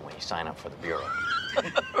handgun when you sign up for the Bureau.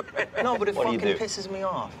 No, but it What do you fucking do? pisses me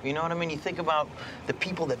off. You know what I mean? You think about the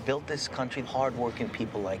people that built this country, hardworking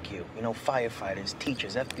people like you. You know, firefighters,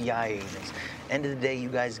 teachers, FBI agents. End of the day, you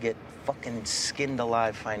guys get fucking skinned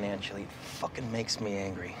alive financially. It fucking makes me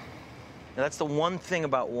angry. Now, that's the one thing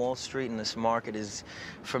about Wall Street and this market is,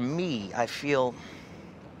 for me, I feel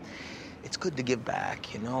it's good to give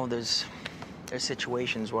back. You know, there's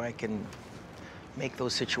situations where I can make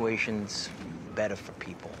those situations better for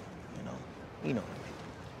people. You know what I mean.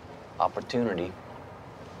 Opportunity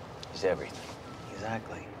is everything.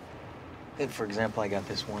 Exactly. For example, I got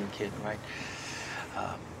this one kid, right?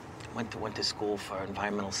 Went to school for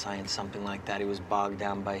environmental science, something like that. He was bogged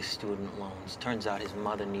down by student loans. Turns out his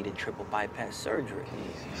mother needed triple bypass surgery.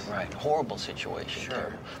 Right. Horrible situation. Sure.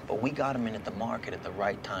 Terrible. But we got him in at the market at the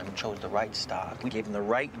right time, chose the right stock. We gave him the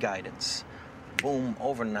right guidance. Boom,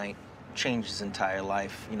 overnight, changed his entire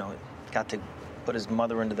life. You know, got to put his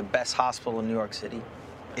mother into the best hospital in New York City.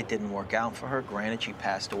 It didn't work out for her. Granted, she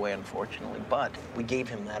passed away, unfortunately, but we gave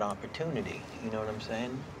him that opportunity. You know what I'm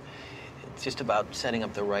saying? It's just about setting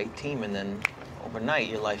up the right team, and then overnight,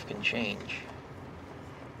 your life can change.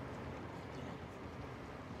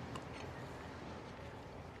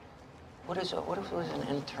 What is an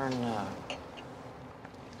intern?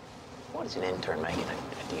 What is an intern making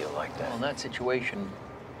a deal like that? Well, in that situation,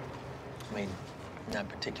 I mean, in that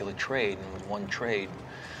particular trade, and with one trade,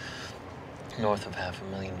 north of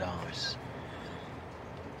 $500,000.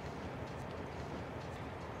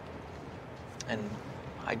 And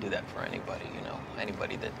I do that for anybody, you know,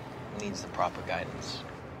 anybody that needs the proper guidance.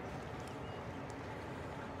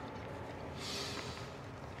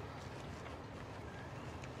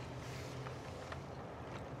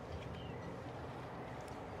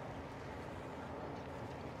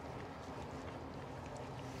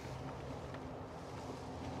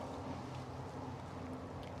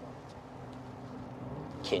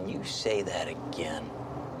 Can you say that again?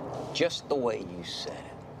 Just the way you said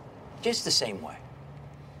it. Just the same way.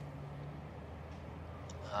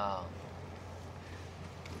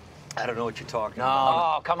 I don't know what you're talking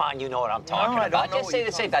about. Oh, come on, you know what I'm talking I about. don't know Just what say you're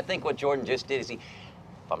the same. I think what Jordan just did is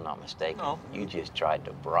I'm not mistaken. No. You just tried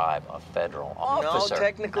to bribe a federal officer. No,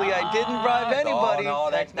 technically I didn't bribe anybody. No,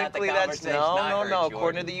 that's technically not the conversation no.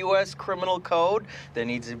 According to the U.S. Criminal Code, there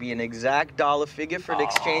needs to be an exact dollar figure for the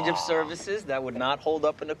exchange of services. That would not hold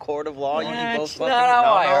up in a court of law. That's not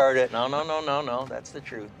how I heard it. No. That's the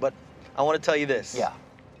truth. But I want to tell you this. Yeah.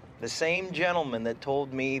 The same gentleman that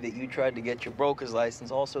told me that you tried to get your broker's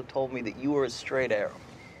license also told me that you were a straight arrow.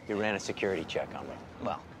 He ran a security check on me.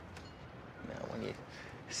 Well, when you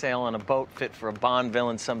sail on a boat fit for a Bond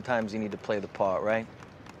villain, sometimes you need to play the part, right?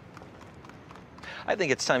 I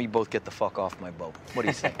think it's time you both get the fuck off my boat. What do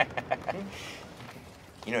you think?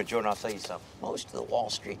 You know, Jordan, I'll tell you something. Most of the Wall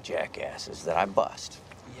Street jackasses that I bust,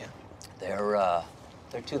 they're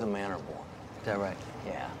to the manor born. Is that right?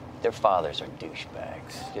 Yeah. Their fathers are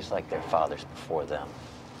douchebags, just like their fathers before them.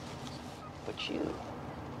 But you,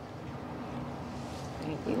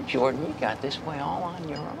 Jordan, you got this way all on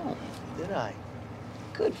your own. Did I?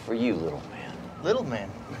 Good for you, little man. Little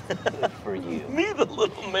man? Good for you. Me, the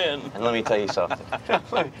little man. And let me tell you something.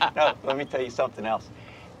 Let me tell you something else.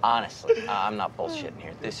 Honestly, I'm not bullshitting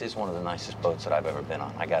here. This is one of the nicest boats that I've ever been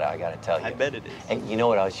on. I gotta tell you. I bet it is. And you know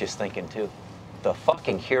what I was just thinking, too? The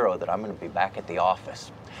fucking hero that I'm gonna be back at the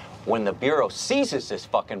office when the Bureau seizes this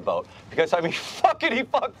fucking boat. Because, I mean, fuckity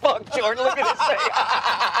fuck, Jordan, look at this thing.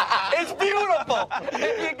 It's beautiful.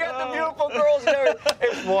 If you get the beautiful girls there,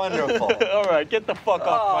 it's wonderful. All right, get the fuck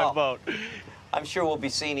off my boat. I'm sure we'll be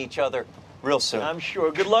seeing each other real soon. I'm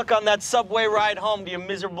sure. Good luck on that subway ride home to your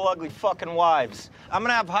miserable, ugly fucking wives. I'm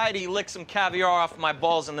gonna have Heidi lick some caviar off my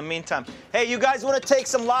balls in the meantime. Hey, you guys wanna take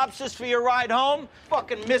some lobsters for your ride home?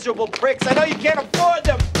 Fucking miserable pricks. I know you can't afford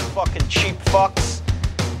them. Fucking cheap fucks.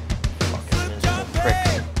 Fucking miserable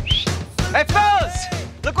pricks. Hey, fellas!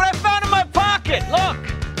 Look what I found in my pocket! Look!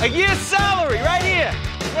 A year's salary right here.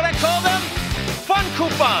 What I call them? Fun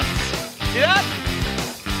coupons. See that?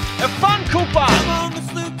 A fun coupon!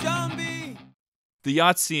 The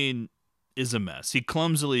yacht scene is a mess. He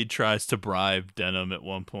clumsily tries to bribe Denham at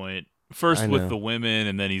one point. First with the women,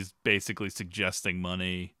 and then he's basically suggesting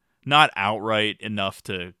money. Not outright enough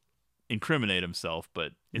to incriminate himself,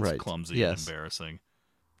 but it's clumsy and embarrassing.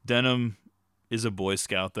 Denham is a Boy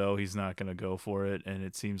Scout, though. He's not going to go for it, and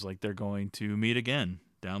it seems like they're going to meet again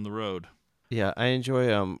down the road. Yeah, I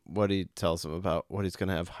enjoy what he tells him about what he's going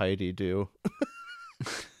to have Heidi do.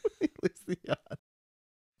 He leaves the yacht.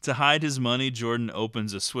 To hide his money, Jordan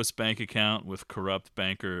opens a Swiss bank account with corrupt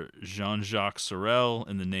banker Jean-Jacques Sorel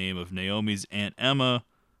in the name of Naomi's Aunt Emma,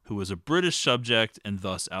 who was a British subject and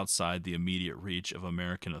thus outside the immediate reach of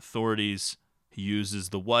American authorities. He uses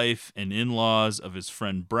the wife and in-laws of his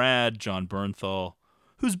friend Brad, John Bernthal,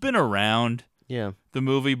 who's been around the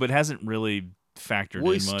movie but hasn't really factored in much.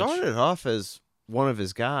 Well, he started off as one of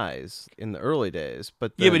his guys in the early days,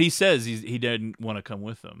 but then, but he says he didn't want to come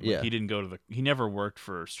with them. Yeah, he didn't go to he never worked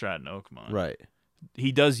for Stratton Oakmont. Right.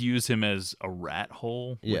 He does use him as a rat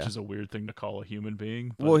hole, which Yeah. is a weird thing to call a human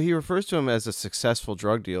being. Well, he refers to him as a successful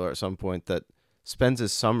drug dealer at some point that spends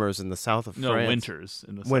his summers in the south of France. Winters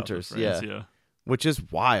in the south of France, yeah. Which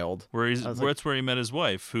is wild. That's where he met his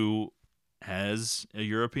wife, who has a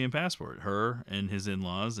European passport, her and his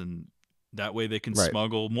in-laws, and that way they can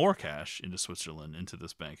smuggle more cash into Switzerland, into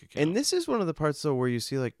this bank account. And this is one of the parts, though, where you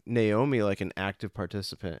see like Naomi like an active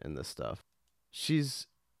participant in this stuff. She's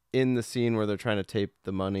in the scene where they're trying to tape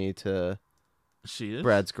the money to she is?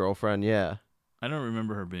 Brad's girlfriend. Yeah. I don't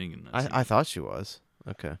remember her being in that scene. I thought she was.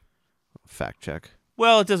 Okay. Fact check.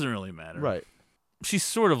 Well, it doesn't really matter. Right. She's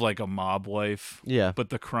sort of like a mob wife. Yeah.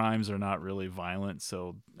 But the crimes are not really violent,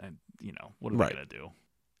 so, what are they going to do?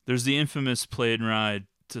 There's the infamous plane ride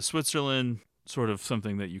to Switzerland, sort of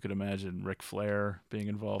something that you could imagine Ric Flair being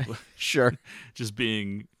involved with. Sure. Just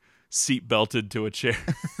being seat belted to a chair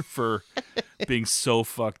for being so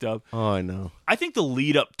fucked up. Oh, I know. I think the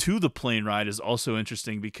lead up to the plane ride is also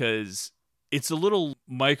interesting because it's a little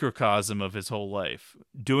microcosm of his whole life.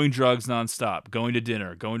 Doing drugs nonstop, going to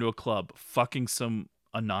dinner, going to a club, fucking some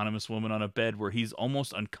anonymous woman on a bed where he's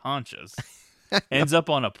almost unconscious, ends up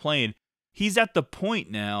on a plane. He's at the point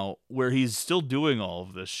now where he's still doing all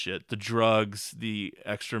of this shit, the drugs, the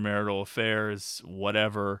extramarital affairs,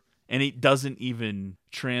 whatever, and it doesn't even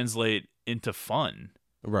translate into fun.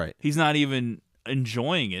 Right. He's not even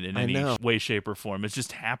enjoying it in any way, shape, or form. It's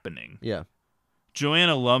just happening. Yeah.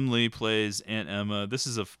 Joanna Lumley plays Aunt Emma. This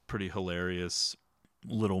is a pretty hilarious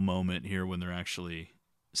little moment here when they're actually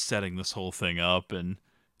setting this whole thing up, and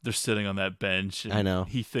they're sitting on that bench. And I know.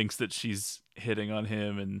 He thinks that she's hitting on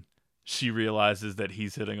him, and she realizes that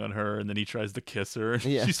he's hitting on her, and then he tries to kiss her. And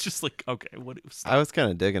she's just like, okay, what? Stop. I was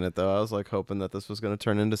kind of digging it, though. I was like hoping that this was going to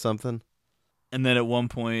turn into something. And then at one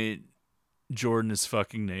point, Jordan is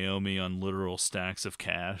fucking Naomi on literal stacks of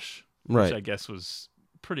cash, Right. which I guess was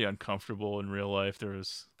pretty uncomfortable in real life. There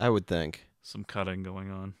was, I would think, some cutting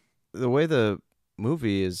going on. the way the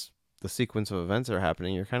movie is, the sequence of events that are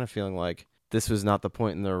happening, you're kind of feeling like this was not the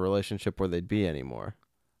point in their relationship where they'd be anymore.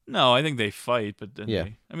 No, I think they fight, but then Yeah.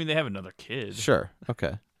 they have another kid. Sure.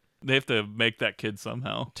 Okay. They have to make that kid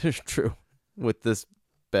somehow. True. With this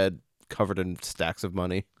bed covered in stacks of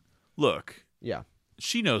money. Look. Yeah.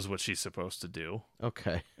 She knows what she's supposed to do.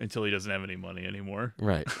 Okay. Until he doesn't have any money anymore.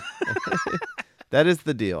 Right. That is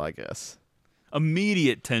the deal, I guess.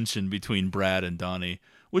 Immediate tension between Brad and Donnie,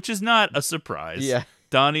 which is not a surprise. Yeah.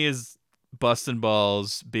 Donnie is busting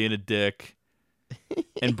balls, being a dick,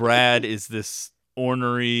 and Brad is this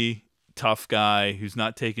ornery, tough guy who's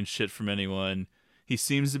not taking shit from anyone. He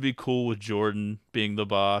seems to be cool with Jordan being the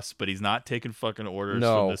boss, but he's not taking fucking orders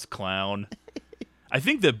from this clown. I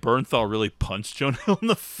think that Bernthal really punched Jonah Hill in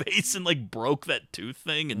the face and like broke that tooth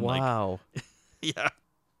thing. And wow. Yeah.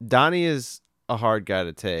 Donnie is a hard guy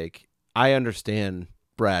to take. I understand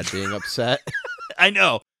Brad being upset. I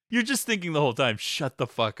know. You're just thinking the whole time, shut the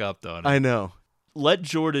fuck up, Donnie. I know. Let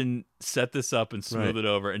Jordan set this up and smooth Right. it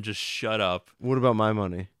over and just shut up. What about my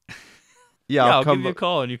money? Yeah, I'll come give you a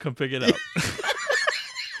call and you come pick it up.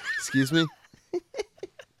 Excuse me?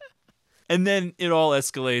 And then it all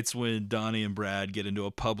escalates when Donnie and Brad get into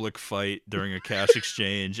a public fight during a cash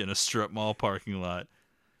exchange in a strip mall parking lot,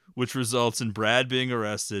 which results in Brad being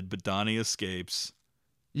arrested, but Donnie escapes.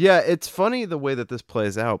 Yeah, it's funny the way that this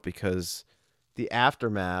plays out because the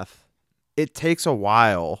aftermath, it takes a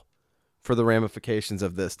while for the ramifications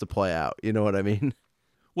of this to play out. You know what I mean?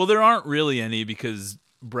 Well, there aren't really any because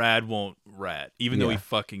Brad won't rat. Even though he Yeah.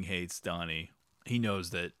 fucking hates Donnie, he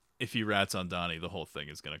knows that if he rats on Donnie, the whole thing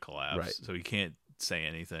is going to collapse. Right. So he can't say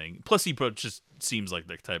anything. Plus, he just seems like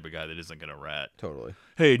the type of guy that isn't going to rat. Totally.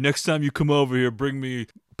 Hey, next time you come over here, bring me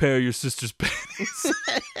a pair of your sister's panties.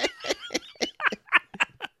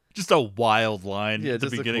 Just a wild line at the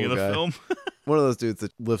just a beginning cool of the guy. film. One of those dudes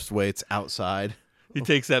that lifts weights outside. He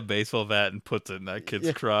takes that baseball bat and puts it in that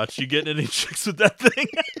kid's crotch. You getting any chicks with that thing?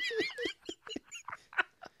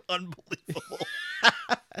 Unbelievable.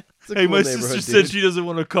 Hey, my sister said she doesn't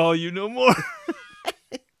want to call you no more.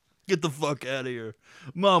 Get the fuck out of here.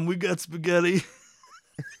 Mom, we got spaghetti.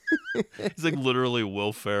 He's like literally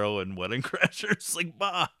Will Ferrell in Wedding Crashers. Like,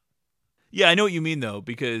 bah. Yeah, I know what you mean, though,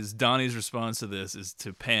 because Donnie's response to this is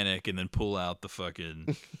to panic and then pull out the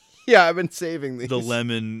fucking... Yeah, I've been saving these. The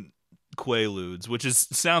lemon Quaaludes, which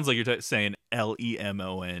sounds like you're saying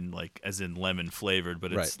Lemon, like as in lemon flavored,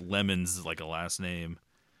 but it's Lemons like a last name.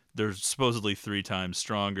 They're supposedly 3 times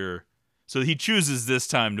stronger. So he chooses this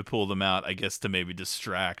time to pull them out, I guess, to maybe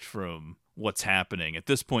distract from what's happening. At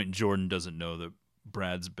this point, Jordan doesn't know that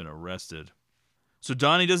Brad's been arrested. So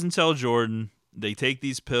Donnie doesn't tell Jordan. They take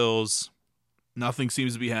these pills. Nothing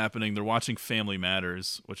seems to be happening. They're watching Family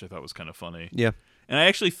Matters, which I thought was kind of funny. Yeah. And I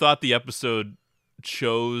actually thought the episode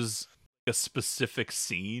chose a specific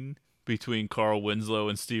scene between Carl Winslow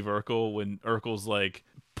and Steve Urkel when Urkel's like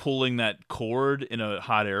pulling that cord in a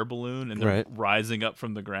hot air balloon and they're rising up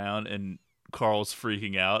from the ground and Carl's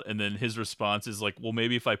freaking out. And then his response is like, well,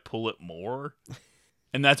 maybe if I pull it more.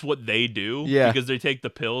 And that's what they do. Yeah. Because they take the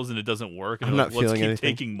pills and it doesn't work. And I'm they're not like, let's feeling keep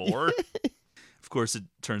anything. taking more. Of course, it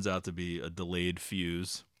turns out to be a delayed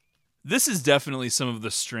fuse. This is definitely some of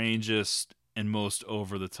the strangest and most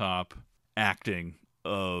over-the-top acting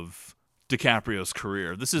of DiCaprio's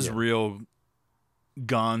career. This is real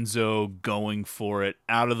gonzo going for it,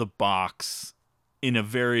 out of the box, in a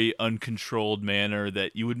very uncontrolled manner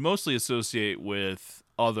that you would mostly associate with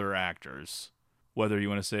other actors, whether you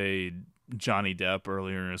want to say Johnny Depp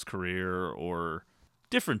earlier in his career or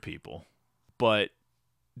different people. But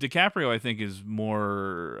DiCaprio, I think, is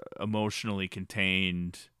more emotionally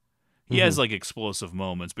contained. He has like explosive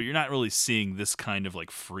moments, but you're not really seeing this kind of like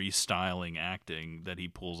freestyling acting that he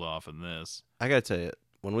pulls off in this. I gotta tell you,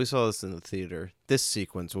 when we saw this in the theater, this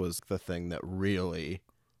sequence was the thing that really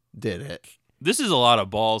did it. This is a lot of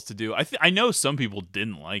balls to do. I know some people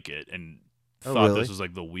didn't like it and thought this was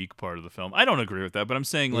like the weak part of the film. I don't agree with that, but I'm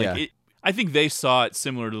saying like I think they saw it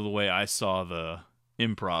similar to the way I saw the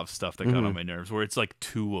improv stuff that got on my nerves, where it's like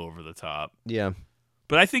too over the top. Yeah.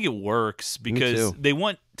 But I think it works because too. they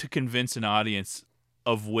want to convince an audience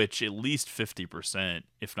of which at least 50%,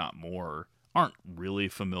 if not more, aren't really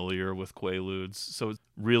familiar with Quaaludes. So it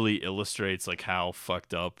really illustrates like how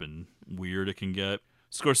fucked up and weird it can get.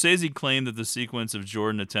 Scorsese claimed that the sequence of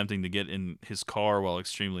Jordan attempting to get in his car while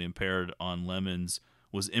extremely impaired on lemons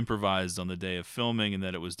was improvised on the day of filming and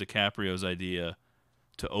that it was DiCaprio's idea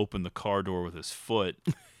to open the car door with his foot.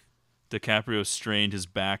 DiCaprio strained his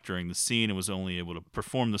back during the scene and was only able to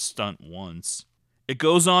perform the stunt once. It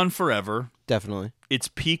goes on forever. Definitely. It's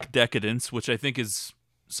peak decadence, which I think is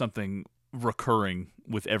something recurring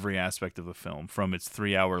with every aspect of the film, from its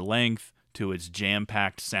 3-hour length to its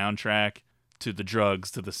jam-packed soundtrack to the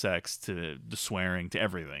drugs to the sex to the swearing to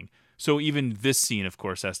everything. So even this scene, of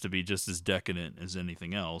course, has to be just as decadent as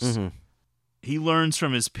anything else. Mm-hmm. He learns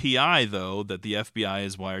from his PI, though, that the FBI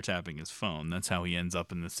is wiretapping his phone. That's how he ends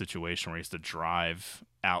up in this situation where he has to drive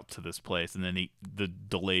out to this place, and then the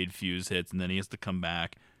delayed fuse hits, and then he has to come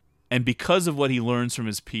back. And because of what he learns from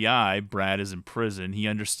his PI, Brad is in prison. He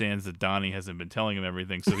understands that Donnie hasn't been telling him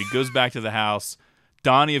everything, so he goes back to the house.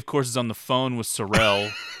 Donnie, of course, is on the phone with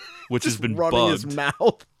Sorrell, which has been running bugged. his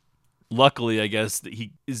mouth. Luckily, I guess, that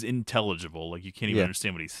he is intelligible. Like, you can't even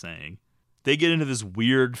understand what he's saying. They get into this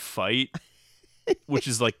weird fight, which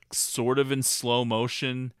is like sort of in slow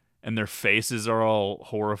motion, and their faces are all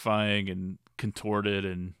horrifying and contorted,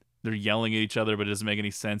 and they're yelling at each other, but it doesn't make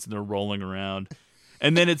any sense, and they're rolling around.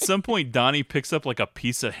 And then at some point, Donnie picks up like a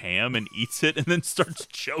piece of ham and eats it and then starts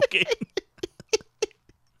choking.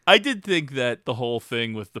 I did think that the whole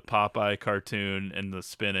thing with the Popeye cartoon and the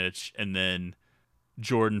spinach, and then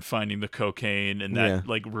Jordan finding the cocaine and that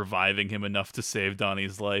like reviving him enough to save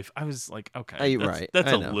Donnie's life, I was like, okay,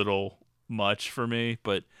 that's a little much for me,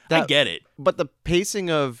 but I get it. But the pacing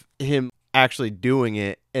of him actually doing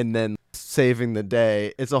it and then saving the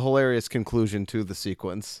day, it's a hilarious conclusion to the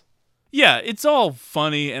sequence. Yeah, it's all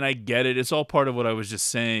funny, and I get it. It's all part of what I was just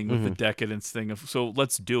saying with the decadence thing. So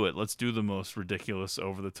let's do it. Let's do the most ridiculous,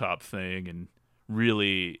 over-the-top thing and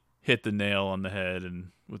really hit the nail on the head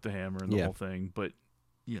and with the hammer and the whole thing. But,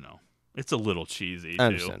 you know, it's a little cheesy, too. I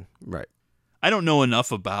understand. Right. I don't know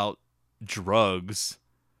enough about drugs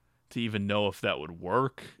to even know if that would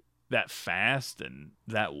work that fast and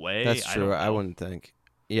that way. That's true. I wouldn't think.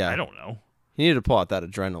 Yeah. I don't know. He needed to pull out that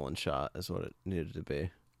adrenaline shot is what it needed to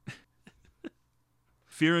be.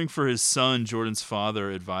 Fearing for his son, Jordan's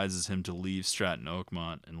father advises him to leave Stratton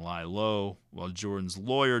Oakmont and lie low, while Jordan's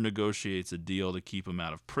lawyer negotiates a deal to keep him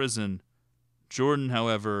out of prison. Jordan,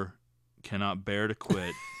 however, cannot bear to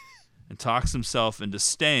quit and talks himself into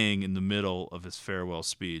staying in the middle of his farewell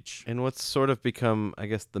speech. And what's sort of become, I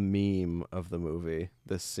guess, the meme of the movie,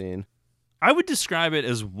 this scene. I would describe it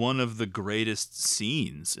as one of the greatest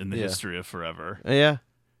scenes in the history of Forever. Yeah.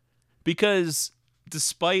 Because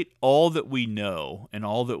despite all that we know and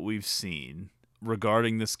all that we've seen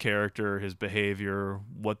regarding this character, his behavior,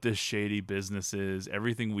 what this shady business is,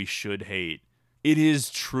 everything we should hate, it is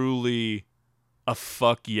truly a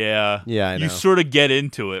fuck yeah. Yeah, I know. You sort of get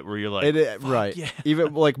into it where you're like, right. Yeah.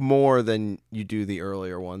 Even like more than you do the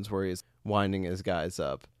earlier ones where he's winding his guys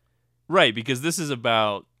up. Right, because this is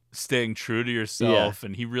about staying true to yourself,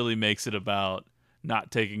 and he really makes it about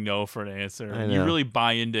not taking no for an answer. I You know. really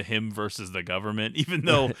buy into him versus the government, even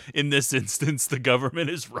though in this instance the government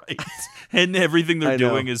is right and everything they're I know.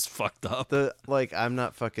 doing is fucked up. The like I'm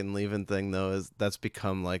not fucking leaving thing though is that's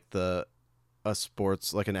become like a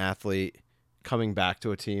sports, like an athlete coming back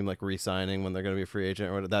to a team, like re-signing when they're going to be a free agent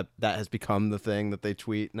or whatever. That has become the thing that they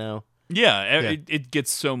tweet now. Yeah, it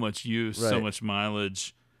gets so much use, so Right. much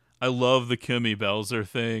mileage. I love the Kimmy Belzer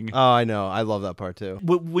thing. Oh, I know. I love that part too.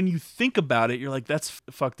 When you think about it, you're like, that's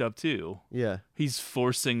fucked up too. Yeah. He's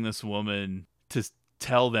forcing this woman to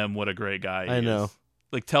tell them what a great guy he is. I know.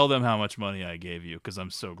 Like, tell them how much money I gave you because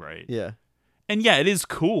I'm so great. Yeah. And yeah, it is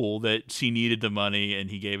cool that she needed the money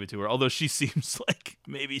and he gave it to her. Although she seems like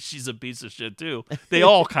maybe she's a piece of shit too. They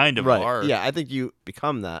all kind of Right. are. Yeah, I think you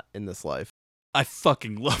become that in this life. I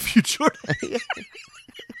fucking love you, Jordan.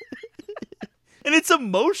 And it's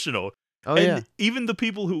emotional. Oh, and yeah. even the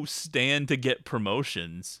people who stand to get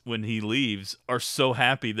promotions when he leaves are so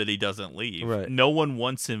happy that he doesn't leave. Right. No one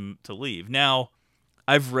wants him to leave. Now,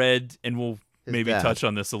 I've read, and we'll maybe dad. touch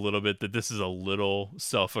on this a little bit, that this is a little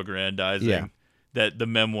self-aggrandizing. Yeah. That the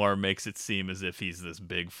memoir makes it seem as if he's this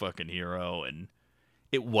big fucking hero, and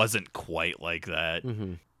it wasn't quite like that.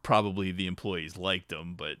 Mhm. Probably the employees liked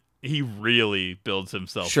him, but he really builds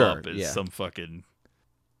himself Sure, up as yeah. some fucking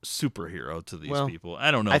superhero to these Well, people. I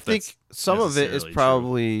don't know. I if think that's some of it is necessarily true.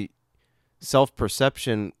 probably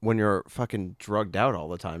self-perception when you're fucking drugged out all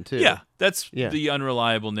the time too. Yeah, that's Yeah. the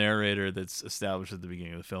unreliable narrator that's established at the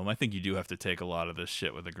beginning of the film. I think you do have to take a lot of this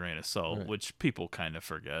shit with a grain of salt, Right. which people kind of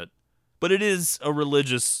forget. But it is a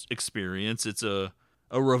religious experience. It's a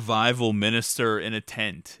revival minister in a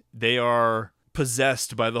tent. They are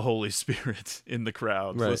possessed by the Holy Spirit in the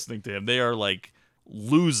crowd Right. listening to him. They are like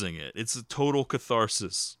losing it. It's a total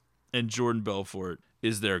catharsis. And Jordan Belfort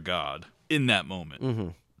is their god in that moment. Mm-hmm.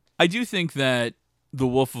 I do think that The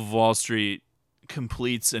Wolf of Wall Street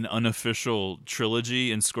completes an unofficial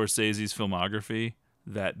trilogy in Scorsese's filmography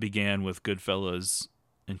that began with Goodfellas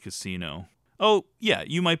and Casino. Oh, yeah,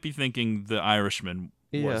 you might be thinking The Irishman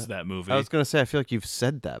was that movie. I was going to say, I feel like you've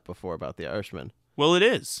said that before about The Irishman. Well, it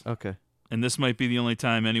is. Okay. And this might be the only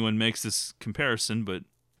time anyone makes this comparison, but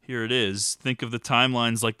here it is. Think of the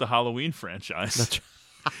timelines like the Halloween franchise.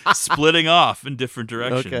 Splitting off in different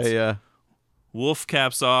directions. Okay, yeah. Wolf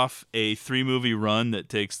caps off a 3-movie run that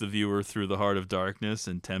takes the viewer through the heart of darkness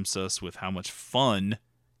and tempts us with how much fun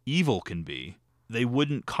evil can be. They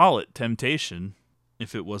wouldn't call it temptation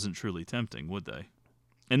if it wasn't truly tempting, would they?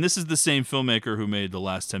 And this is the same filmmaker who made The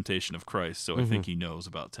Last Temptation of Christ, so I think he knows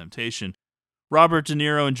about temptation. Robert De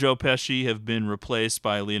Niro and Joe Pesci have been replaced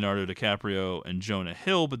by Leonardo DiCaprio and Jonah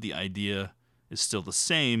Hill, but the idea is still the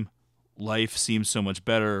same. Life seems so much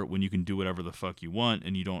better when you can do whatever the fuck you want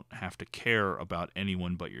and you don't have to care about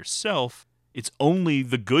anyone but yourself. It's only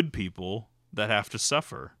the good people that have to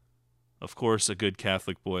suffer. Of course, a good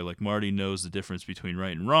Catholic boy like Marty knows the difference between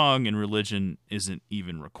right and wrong, and religion isn't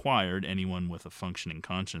even required. Anyone with a functioning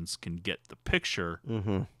conscience can get the picture.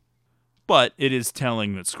 Mm-hmm. But it is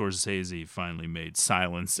telling that Scorsese finally made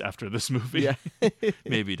silence after this movie. Yeah.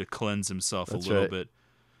 Maybe to cleanse himself That's a little right. bit.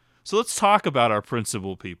 So let's talk about our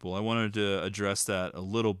principal people. I wanted to address that a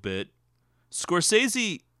little bit.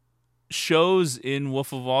 Scorsese shows in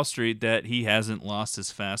Wolf of Wall Street that he hasn't lost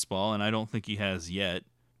his fastball, and I don't think he has yet.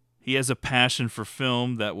 He has a passion for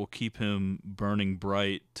film that will keep him burning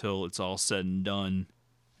bright till it's all said and done.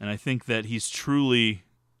 And I think that he's truly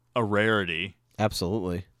a rarity.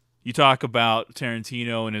 Absolutely. You talk about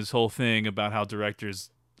Tarantino and his whole thing about how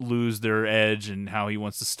directors lose their edge and how he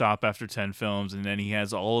wants to stop after 10 films, and then he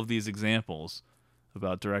has all of these examples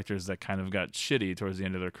about directors that kind of got shitty towards the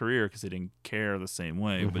end of their career because they didn't care the same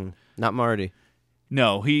way. But not Marty.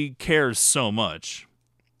 no, he cares so much.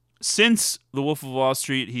 Since The Wolf of Wall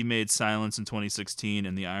Street, he made Silence in 2016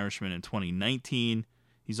 and The Irishman in 2019.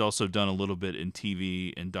 He's also done a little bit in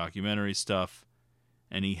TV and documentary stuff,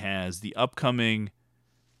 and he has the upcoming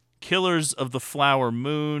Killers of the Flower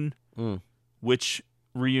Moon, which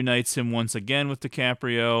reunites him once again with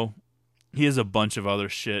DiCaprio. He has a bunch of other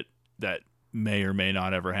shit that may or may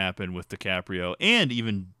not ever happen with DiCaprio, and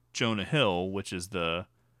even Jonah Hill, which is the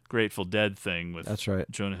Grateful Dead thing with That's right.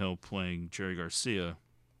 Jonah Hill playing Jerry Garcia.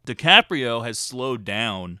 DiCaprio has slowed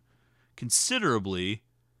down considerably,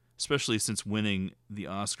 especially since winning the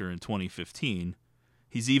Oscar in 2015.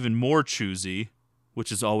 He's even more choosy, which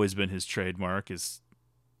has always been his trademark, is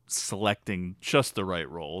selecting just the right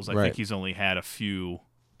roles. I think he's only had a few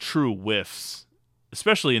true whiffs,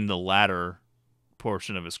 especially in the latter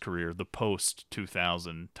portion of his career, the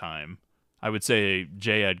post-2000 time. I would say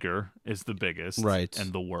J. Edgar is the biggest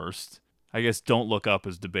and the worst. I guess Don't Look Up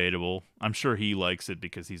is debatable. I'm sure he likes it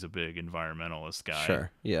because he's a big environmentalist guy.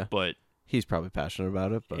 Sure, yeah. But he's probably passionate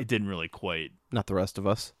about it, but it didn't really quite not the rest of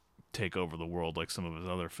us take over the world like some of his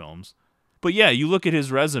other films. But yeah, you look at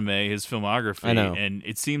his resume, his filmography, I know. and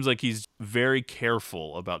it seems like he's very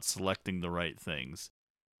careful about selecting the right things.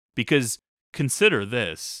 Because consider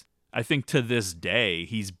this, I think to this day,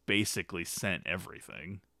 he's basically sent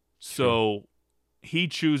everything. So he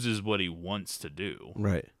chooses what he wants to do.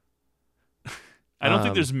 Right. I don't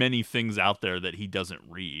think there's many things out there that he doesn't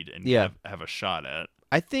read and have a shot at.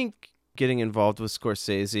 I think getting involved with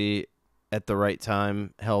Scorsese at the right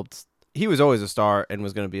time helped. He was always a star and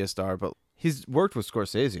was going to be a star, but he's worked with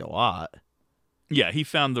Scorsese a lot. Yeah, he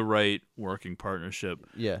found the right working partnership.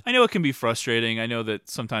 Yeah. I know it can be frustrating. I know that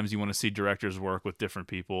sometimes you want to see directors work with different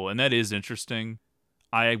people, and that is interesting.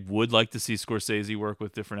 I would like to see Scorsese work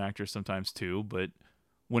with different actors sometimes too, but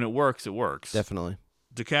when it works, it works. Definitely.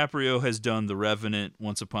 DiCaprio has done The Revenant,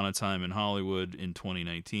 Once Upon a Time in Hollywood in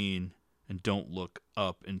 2019, and Don't Look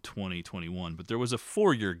Up in 2021. But there was a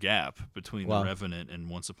 4-year gap between The Revenant and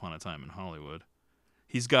Once Upon a Time in Hollywood.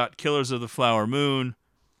 He's got Killers of the Flower Moon,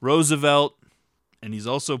 Roosevelt, and he's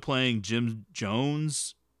also playing Jim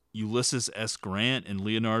Jones, Ulysses S. Grant, and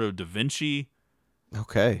Leonardo da Vinci.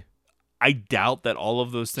 Okay. I doubt that all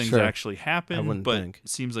of those things actually happen, but think. It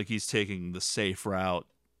seems like he's taking the safe route.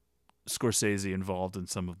 Scorsese involved in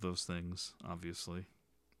some of those things, obviously.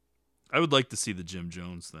 I would like to see the Jim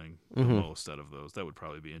Jones thing the most out of those. That would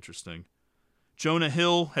probably be interesting. Jonah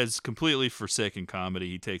Hill has completely forsaken comedy.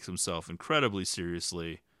 He takes himself incredibly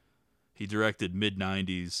seriously. He directed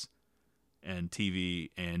mid-90s and TV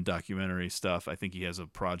and documentary stuff. I think he has a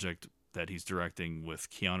project that he's directing with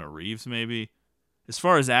Keanu Reeves, maybe. As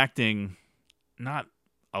far as acting, not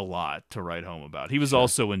a lot to write home about. He was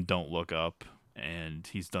also in Don't Look Up, and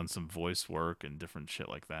he's done some voice work and different shit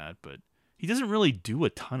like that, but he doesn't really do a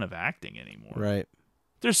ton of acting anymore. Right.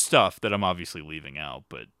 There's stuff that I'm obviously leaving out,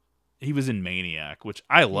 but he was in Maniac, which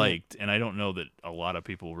I liked, and I don't know that a lot of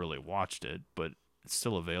people really watched it, but it's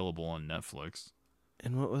still available on Netflix.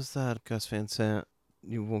 And what was that, Gus Van Sant?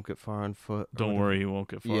 You won't get far on foot. Don't worry, he won't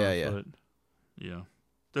get far on foot. Yeah.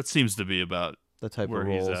 That seems to be about the type where of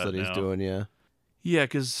roles he's at that he's now. doing, yeah. Yeah,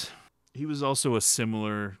 because he was also a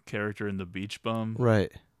similar character in The Beach Bum.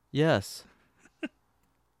 Right. Yes.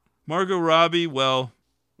 Margot Robbie, well...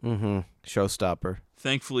 Showstopper.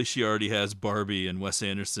 Thankfully, she already has Barbie and Wes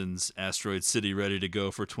Anderson's Asteroid City ready to go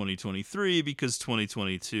for 2023 because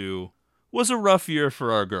 2022 was a rough year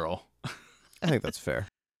for our girl. I think that's fair.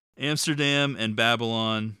 Amsterdam and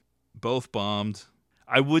Babylon both bombed.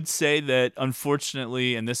 I would say that,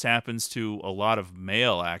 unfortunately, and this happens to a lot of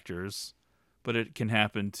male actors, but it can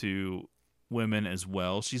happen to women as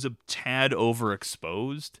well, she's a tad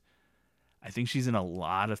overexposed. I think she's in a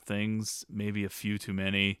lot of things, maybe a few too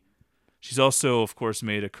many. She's also, of course,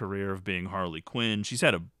 made a career of being Harley Quinn. She's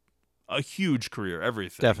had a huge career,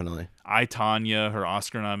 everything. Definitely. I, Tonya, her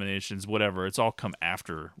Oscar nominations, whatever. It's all come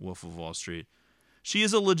after Wolf of Wall Street. She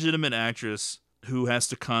is a legitimate actress who has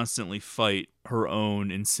to constantly fight her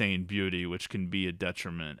own insane beauty, which can be a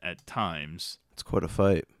detriment at times. It's quite a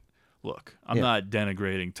fight. Look, I'm not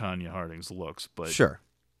denigrating Tonya Harding's looks, but sure,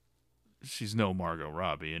 she's no Margot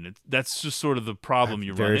Robbie, and that's just sort of the problem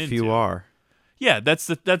you run into. Very few are. Yeah, that's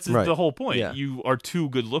Right. the whole point. Yeah. You are too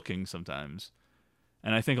good looking sometimes.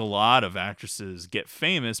 And I think a lot of actresses get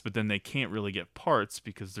famous, but then they can't really get parts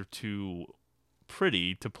because they're too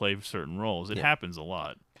pretty to play certain roles. It happens a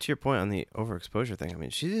lot. To your point on the overexposure thing, I mean,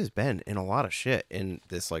 she has been in a lot of shit in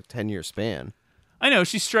this 10-year span. I know,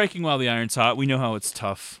 she's striking while the iron's hot. We know how it's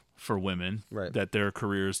tough for women, right? That their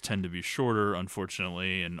careers tend to be shorter,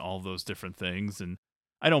 unfortunately, and all those different things. And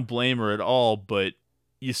I don't blame her at all, but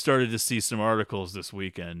you started to see some articles this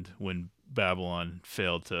weekend when Babylon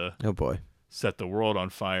failed to set the world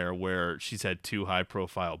on fire, where she's had 2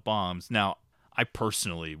 high-profile bombs. Now, I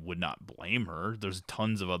personally would not blame her. There's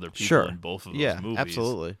tons of other people in both of those movies.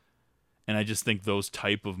 Absolutely. And I just think those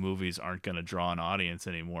type of movies aren't going to draw an audience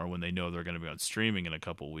anymore when they know they're going to be on streaming in a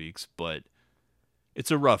couple weeks. But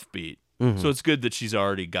it's a rough beat. Mhm. So it's good that she's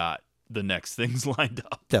already got the next things lined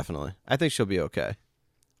up. Definitely. I think she'll be okay.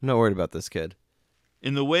 I'm not worried about this kid.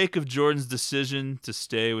 In the wake of Jordan's decision to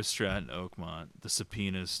stay with Stratton Oakmont, the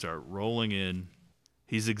subpoenas start rolling in.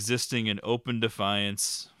 He's existing in open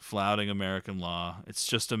defiance, flouting American law. It's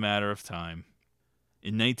just a matter of time.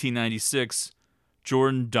 In 1996,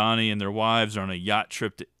 Jordan, Donnie, and their wives are on a yacht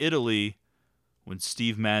trip to Italy when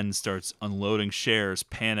Steve Madden starts unloading shares,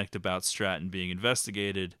 panicked about Stratton being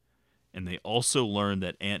investigated, and they also learn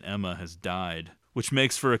that Aunt Emma has died, which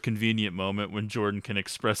makes for a convenient moment when Jordan can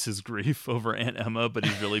express his grief over Aunt Emma, but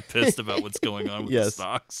he's really pissed about what's going on with the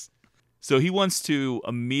stocks. So he wants to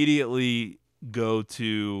immediately go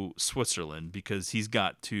to Switzerland because he's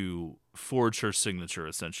got to forge her signature,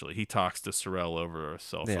 essentially. He talks to Sorrell over a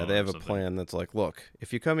cell phone. Yeah, they have or a something. plan that's like, look,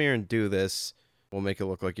 if you come here and do this, we'll make it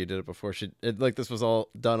look like you did it before. This was all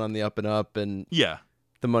done on the up and up, and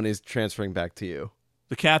the money's transferring back to you.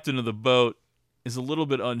 The captain of the boat is a little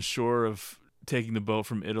bit unsure of taking the boat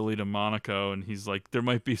from Italy to Monaco, and he's like, there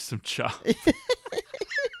might be some chop.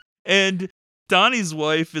 And Donnie's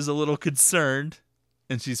wife is a little concerned,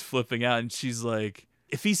 and she's flipping out, and she's like,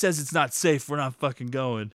 if he says it's not safe, we're not fucking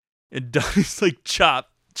going. And Donnie's like, chop,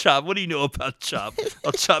 what do you know about chop?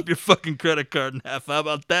 I'll chop your fucking credit card in half. How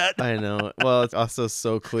about that? I know. Well, it's also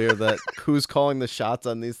so clear that who's calling the shots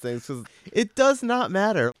on these things, because it does not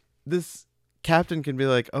matter. This captain can be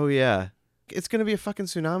like, oh yeah, it's going to be a fucking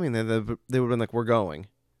tsunami in there. They would have been like, we're going.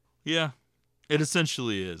 Yeah, it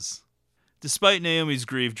essentially is. Despite Naomi's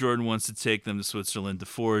grief, Jordan wants to take them to Switzerland to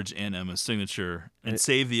forge Aunt Emma's signature and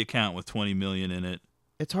save the account with $20 million in it.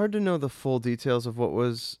 It's hard to know the full details of what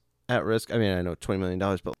was at risk. I mean, I know $20 million,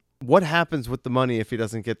 but what happens with the money if he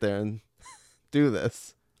doesn't get there and do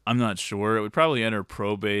this? I'm not sure. It would probably enter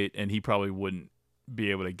probate, and he probably wouldn't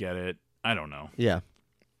be able to get it. I don't know. Yeah.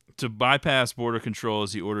 To bypass border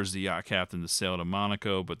controls, he orders the yacht captain to sail to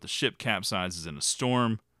Monaco, but the ship capsizes in a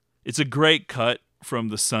storm. It's a great cut from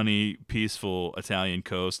the sunny, peaceful Italian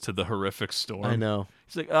coast to the horrific storm. I know.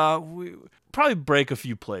 He's like, we probably break a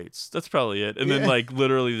few plates. That's probably it. And then,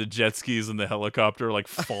 literally the jet skis and the helicopter are,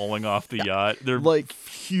 falling off the yacht. They're like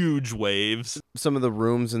huge waves. Some of the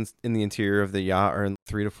rooms in the interior of the yacht are in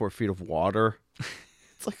 3 to 4 feet of water.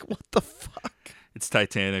 It's like, what the fuck? It's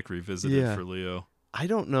Titanic revisited for Leo. I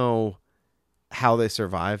don't know how they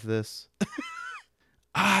survive this.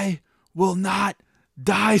 I will not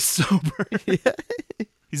die sober.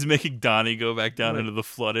 He's making Donnie go back down into the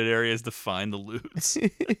flooded areas to find the loots.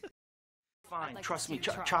 fine. Trust me,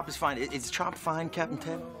 Chop is fine. Is Chop fine, Captain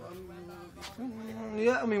Ted?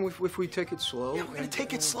 Yeah, I mean, if we take it slow. Yeah, we're gonna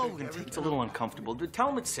take it slow. It's a little uncomfortable. Tell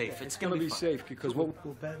him it's safe. It's gonna be fine. safe because we'll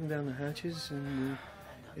batten down the hatches and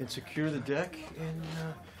secure the deck, and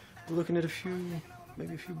we're looking at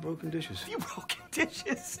maybe a few broken dishes. A few broken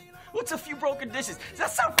dishes? What's a few broken dishes? Does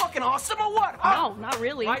that sound fucking awesome or what? Huh? No, not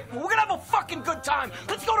really. Right, well, we're gonna have a fucking good time.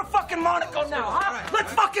 Let's go to fucking Monaco now, huh? Right.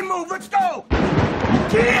 Let's fucking move. Let's go.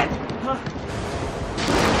 Kid! Huh?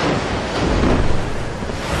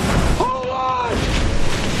 Hold on!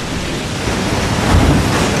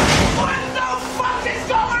 What the fuck is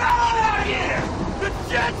going on out here? The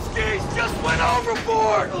jet skis just went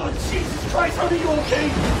overboard! Oh, Jesus Christ, honey, you okay?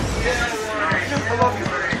 Yeah, I love you.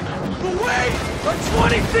 The way! A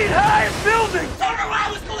 20 feet high building! Don't allow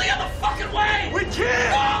us to leave the fucking way! We can't!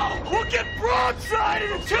 No! We'll get broadsided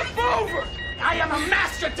and tip over! I am a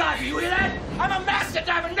master diver, you hear that? I'm a master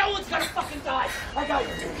diver, no one's gonna fucking die! I got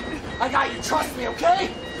you, dude. I got you, trust me, okay?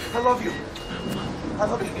 I love you. I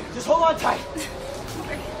love you. Just hold on tight.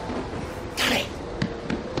 Donnie!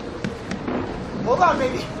 Hold on,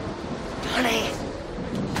 baby. Donnie!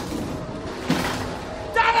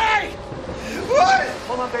 Donnie! What?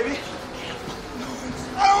 Hold on, baby.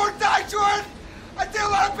 I don't want to die, Jordan! I did a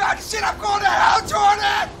lot of bad shit! I'm going to hell,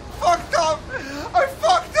 Jordan! Fucked up! I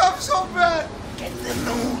fucked up so bad! Get the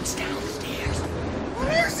nudes downstairs. What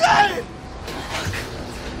are you saying?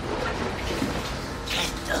 Get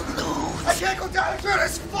the nudes. I can't go down there, Jordan!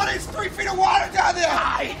 It's flooded! It's 3 feet of water down there!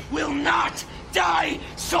 I will not die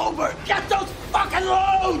sober! Get those fucking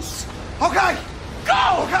loads! Okay!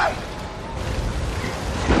 Go! Okay!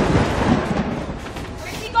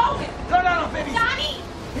 Where's he going? No, baby! Donnie!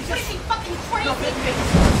 What is he, fucking crazy? No, baby.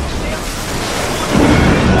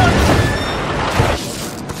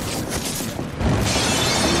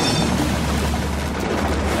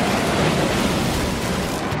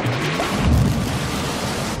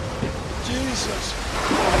 Jesus.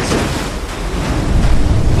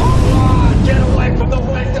 Hold on! Get away from the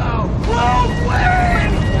window! Whoa,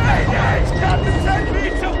 wait! Hey, it's Captain Ted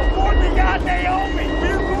Mitchell aboard the yacht Naomi!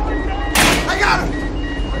 We're going down! I got him!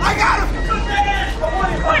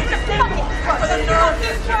 Where's the fucking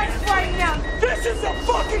this guy's right now? This is a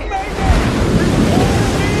fucking mayday!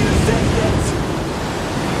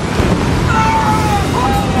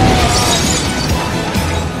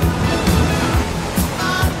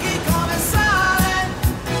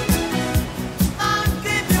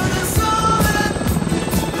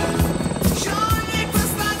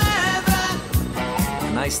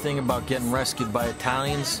 The nice thing about getting rescued by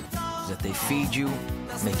Italians is that they feed you,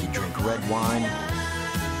 make you drink red wine,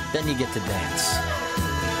 then you get to dance.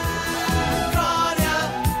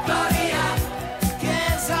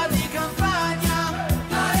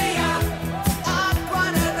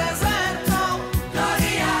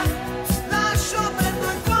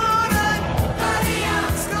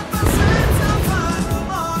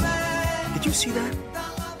 Did you see that?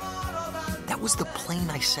 That was the plane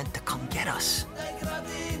I sent to come get us.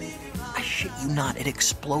 I shit you not, it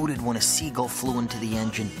exploded when a seagull flew into the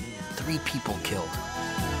engine. 3 people killed.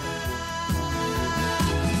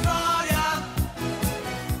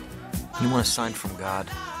 You want a sign from God?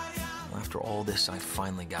 Well, after all this, I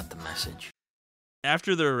finally got the message.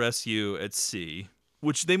 After their rescue at sea,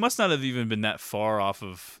 which they must not have even been that far off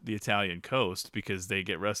of the Italian coast because they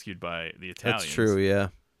get rescued by the Italians. That's true, yeah.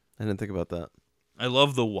 I didn't think about that. I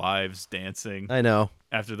love the wives dancing. I know.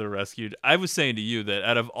 After they're rescued. I was saying to you that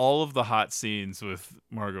out of all of the hot scenes with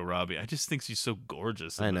Margot Robbie, I just think she's so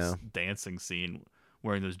gorgeous in this dancing scene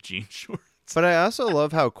wearing those jean shorts. But I also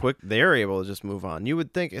love how quick they're able to just move on. You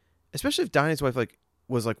would think, especially if Donnie's wife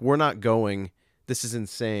was like, we're not going. This is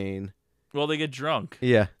insane. Well, they get drunk.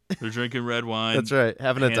 Yeah. They're drinking red wine. That's right.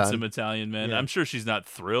 Having a time. Handsome Italian men. Yeah. I'm sure she's not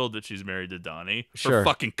thrilled that she's married to Donnie. Sure. Her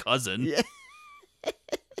fucking cousin. Yeah.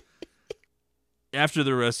 After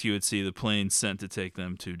the rescue at sea, the plane sent to take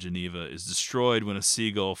them to Geneva is destroyed when a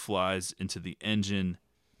seagull flies into the engine.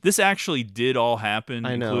 This actually did all happen,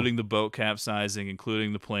 including the boat capsizing,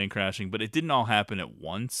 including the plane crashing, but it didn't all happen at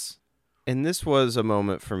once. And this was a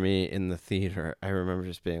moment for me in the theater. I remember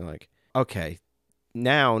just being like, okay,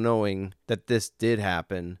 now knowing that this did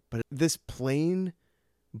happen, but this plane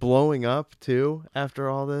blowing up too after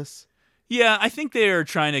all this. Yeah, I think they are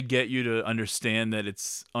trying to get you to understand that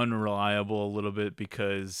it's unreliable a little bit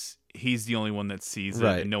because he's the only one that sees it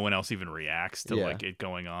and no one else even reacts to like it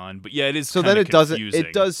going on. But yeah, it is so then it confusing.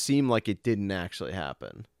 it does seem like it didn't actually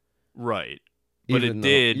happen. Right. But Even it though-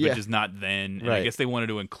 did, yeah. but just not then. And I Right. guess they wanted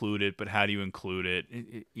to include it, but how do you include it?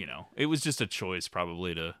 It was just a choice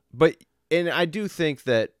probably to... But, and I do think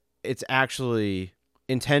that it's actually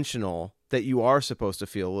intentional that you are supposed to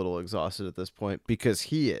feel a little exhausted at this point because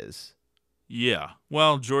he is. Yeah.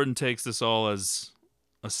 Well, Jordan takes this all as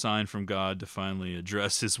a sign from God to finally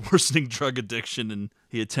address his worsening drug addiction, and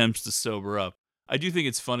he attempts to sober up. I do think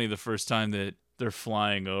it's funny the first time that they're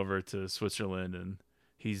flying over to Switzerland and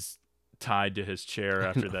he's tied to his chair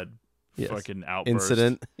after that fucking outburst.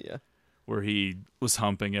 Incident. Yeah. Where he was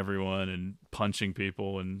humping everyone and punching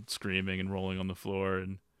people and screaming and rolling on the floor.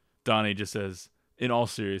 And Donnie just says, in all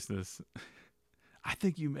seriousness, I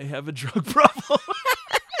think you may have a drug problem.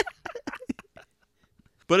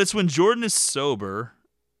 But it's when Jordan is sober,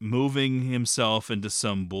 moving himself into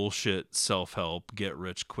some bullshit self-help,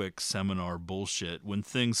 get-rich-quick seminar bullshit, when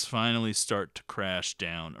things finally start to crash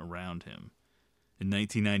down around him. In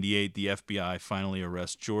 1998, the FBI finally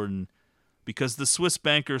arrests Jordan because the Swiss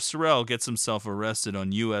banker Sorel gets himself arrested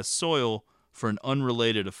on U.S. soil for an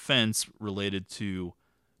unrelated offense related to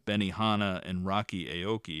Benihana and Rocky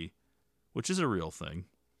Aoki, which is a real thing,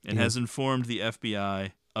 and has informed the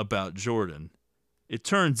FBI about Jordan. It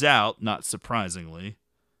turns out, not surprisingly,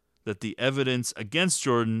 that the evidence against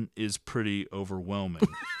Jordan is pretty overwhelming.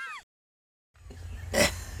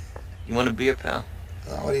 You want a beer, pal?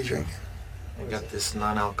 What are you drinking? I got this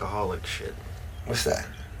non-alcoholic shit. What's that?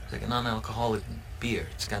 It's like a non-alcoholic beer.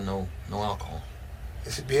 It's got no alcohol.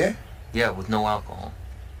 It's a beer? Yeah, with no alcohol.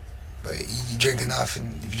 But you drink enough,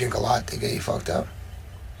 and if you drink a lot, they get you fucked up?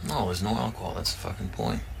 No, there's no alcohol. That's the fucking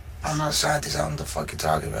point. I'm not a scientist. I don't know what the fuck you're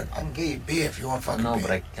talking about. I can get you beer if you want fucking beer. No,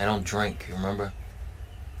 but I don't drink, you remember?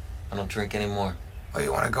 I don't drink anymore. Oh,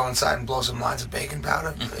 you want to go inside and blow some lines of baking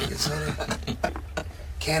powder?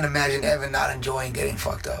 Can't imagine ever not enjoying getting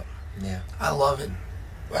fucked up. Yeah. I love it.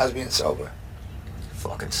 How's being sober?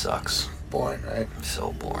 Fucking sucks. Boring, right?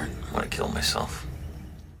 So boring. I want to kill myself.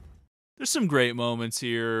 There's some great moments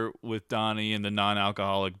here with Donnie and the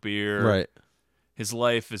non-alcoholic beer. Right. His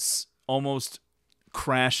life is almost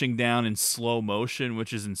crashing down in slow motion,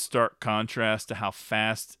 which is in stark contrast to how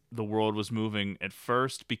fast the world was moving at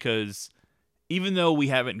first, because even though we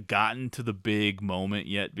haven't gotten to the big moment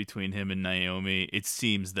yet between him and Naomi, it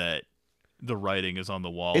seems that the writing is on the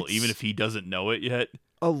wall, even if he doesn't know it yet.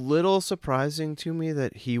 A little surprising to me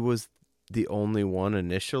that he was the only one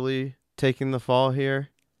initially taking the fall here.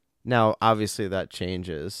 Now, obviously, that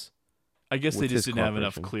changes. I guess they just didn't have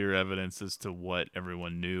enough clear evidence as to what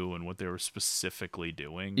everyone knew and what they were specifically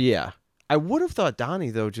doing. Yeah. I would have thought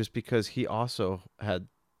Donnie, though, just because he also had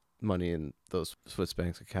money in those Swiss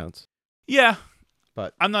banks accounts. Yeah.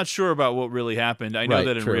 But I'm not sure about what really happened. I know Right,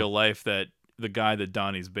 that in true. real life that the guy that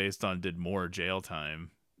Donnie's based on did more jail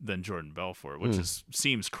time than Jordan Belfort, which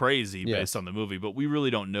seems crazy based on the movie, but we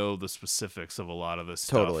really don't know the specifics of a lot of this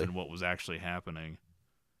stuff and what was actually happening.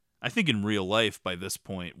 I think in real life, by this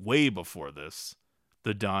point, way before this,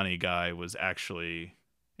 the Donnie guy was actually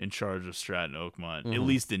in charge of Stratton Oakmont, at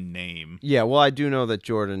least in name. Yeah, well, I do know that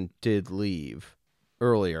Jordan did leave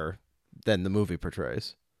earlier than the movie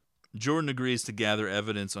portrays. Jordan agrees to gather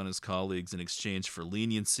evidence on his colleagues in exchange for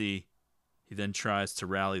leniency. He then tries to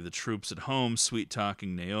rally the troops at home,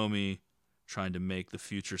 sweet-talking Naomi, trying to make the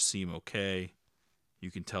future seem okay.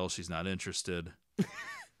 You can tell she's not interested.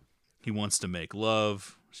 He wants to make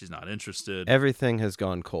love. She's not interested. Everything has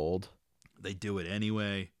gone cold. They do it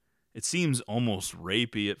anyway. It seems almost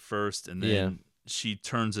rapey at first, and then she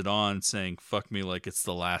turns it on saying, fuck me like it's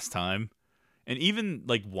the last time. And even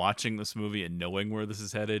like watching this movie and knowing where this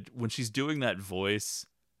is headed, when she's doing that voice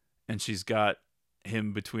and she's got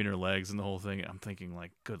him between her legs and the whole thing, I'm thinking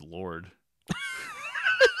like, good Lord.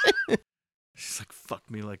 She's like, fuck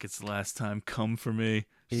me like it's the last time. Come for me.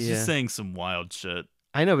 She's just saying some wild shit.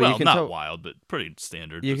 I know, but you can not tell, wild, but pretty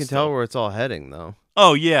standard. You but can still. tell where it's all heading, though.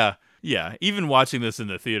 Oh, yeah. Yeah. Even watching this in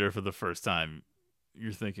the theater for the first time,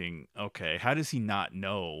 you're thinking, okay, how does he not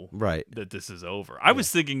know that this is over? I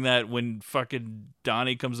was thinking that when fucking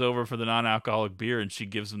Donnie comes over for the non-alcoholic beer and she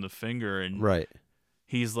gives him the finger and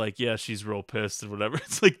he's like, yeah, she's real pissed or whatever.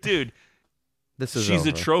 It's like, dude, she's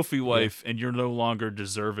a trophy wife and you're no longer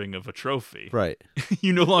deserving of a trophy. Right.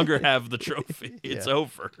 You no longer have the trophy. It's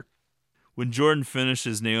over. When Jordan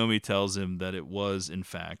finishes, Naomi tells him that it was, in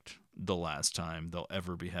fact, the last time they'll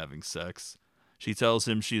ever be having sex. She tells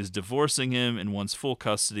him she is divorcing him and wants full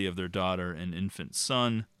custody of their daughter and infant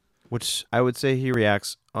son. Which I would say he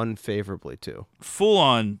reacts unfavorably to. Full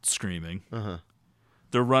on screaming. Uh-huh.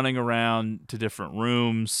 They're running around to different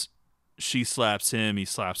rooms. She slaps him. He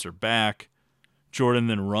slaps her back. Jordan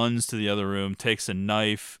then runs to the other room, takes a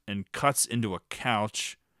knife, and cuts into a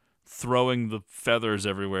couch, throwing the feathers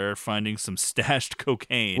everywhere, finding some stashed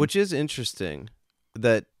cocaine. Which is interesting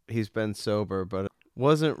that he's been sober, but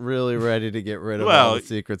wasn't really ready to get rid of all the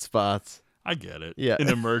secret spots. I get it. Yeah. An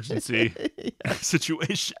emergency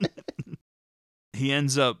situation. He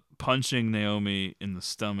ends up punching Naomi in the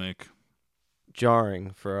stomach.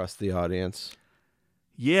 Jarring for us, the audience.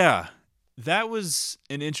 Yeah. That was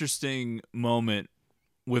an interesting moment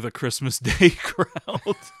with a Christmas Day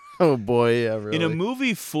crowd. Oh boy, yeah, really. In a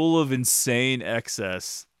movie full of insane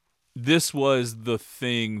excess, this was the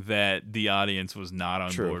thing that the audience was not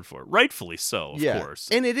on board for. Rightfully so, of course.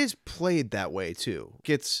 And it is played that way, too.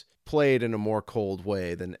 Gets played in a more cold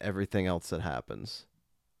way than everything else that happens.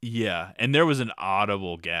 Yeah, and there was an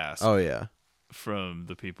audible gasp. Oh, yeah. From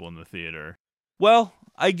the people in the theater. Well,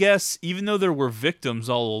 I guess even though there were victims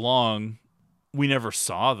all along, we never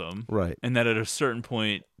saw them. Right. And that at a certain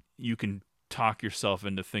point, you can talk yourself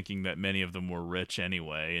into thinking that many of them were rich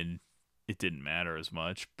anyway, and it didn't matter as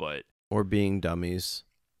much. But or being dummies.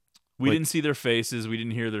 We didn't see their faces. We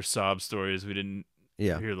didn't hear their sob stories. We didn't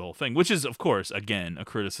hear the whole thing, which is, of course, again, a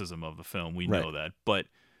criticism of the film. We know that. But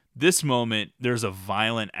this moment, there's a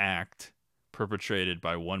violent act perpetrated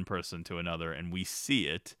by one person to another, and we see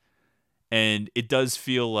it. And it does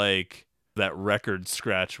feel like that record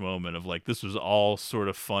scratch moment of like, this was all sort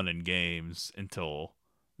of fun and games until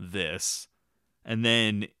this. And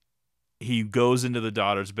then he goes into the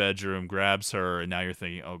daughter's bedroom, grabs her, and now you're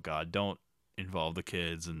thinking, oh God, don't involve the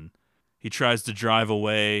kids. And he tries to drive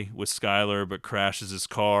away with Skylar, but crashes his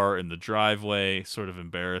car in the driveway. Sort of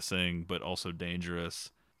embarrassing, but also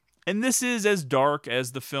dangerous. And this is as dark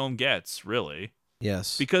as the film gets, really.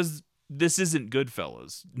 Yes. Because this isn't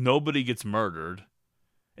Goodfellas. Nobody gets murdered.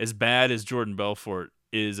 As bad as Jordan Belfort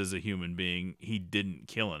is as a human being, he didn't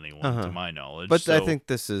kill anyone, to my knowledge. But I think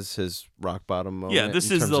this is his rock bottom moment. Yeah,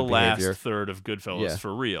 this is the last behavior. third of Goodfellas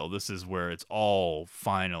for real. This is where it's all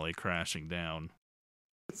finally crashing down.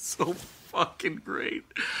 It's so fucking great.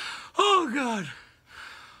 Oh, God.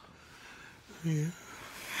 Yeah.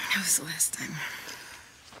 That was the last time.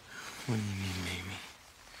 What do you mean, baby?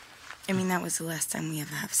 I mean, that was the last time we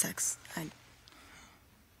ever have sex.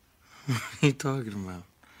 What are you talking about?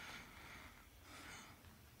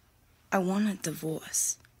 I want a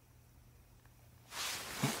divorce.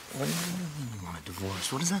 What do you mean you want a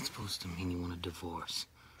divorce? What is that supposed to mean, you want a divorce?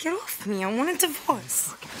 Get off me. I want a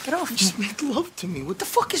divorce. Get off You just make love to me. What the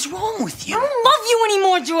fuck is wrong with you? I don't love you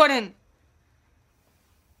anymore, Jordan.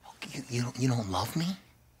 You don't love me?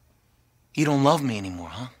 You don't love me anymore,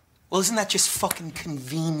 huh? Well, isn't that just fucking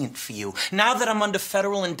convenient for you? Now that I'm under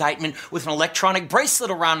federal indictment with an electronic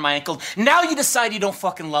bracelet around my ankle, now you decide you don't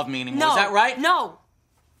fucking love me anymore. No. Is that right? No.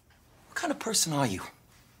 What kind of person are you?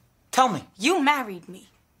 Tell me. You married me.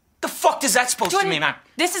 The fuck is that supposed Jordan, to mean?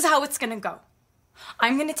 This is how it's gonna go.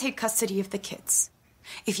 I'm gonna take custody of the kids.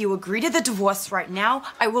 If you agree to the divorce right now,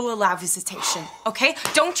 I will allow visitation, okay?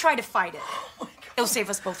 Don't try to fight it. It'll save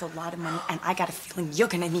us both a lot of money, and I got a feeling you're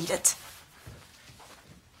gonna need it.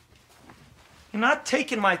 You're not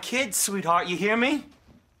taking my kids, sweetheart. You hear me?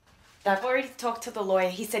 I've already talked to the lawyer.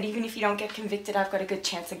 He said even if you don't get convicted, I've got a good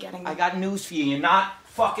chance of getting them. I got news for you. You're not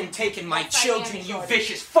fucking taking my children, you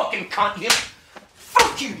vicious fucking cunt.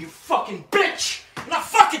 Fuck you, you fucking bitch! You're not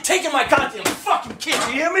fucking taking my goddamn fucking kids,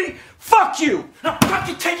 you hear me? Fuck you! You're not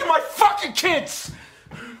fucking taking my fucking kids!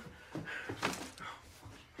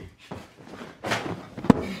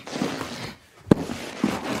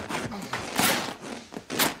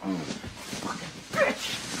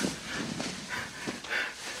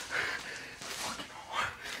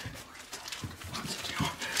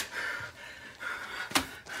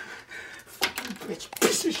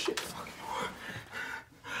 Piece of shit.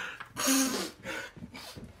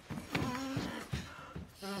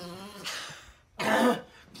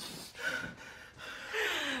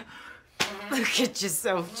 Look at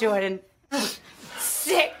yourself, Jordan.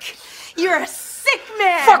 Sick. You're a sick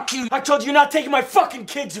man. Fuck you! I told you you're not taking my fucking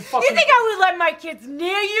kids, you fucking... You think I would let my kids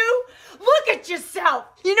near you? Look at yourself.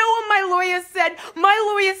 You know what my lawyer said?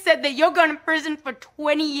 My lawyer said that you're going to prison for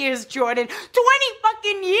 20 years, Jordan. 20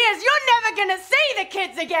 fucking years. You're never going to see the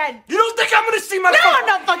kids again. You don't think I'm going to see my... No, I'm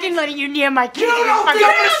not fucking letting you near my kids. You don't think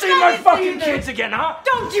I'm going to see my fucking kids again, huh?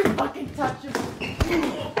 Don't you fucking touch them.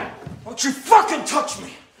 Don't you fucking touch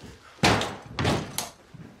me!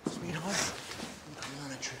 Sweetheart, I'm coming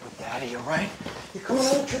on a trip with Daddy, all right? You're coming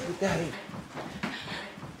on a trip with Daddy.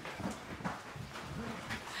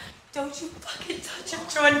 Don't you fucking touch him,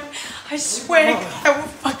 Jordan. I swear to God, I will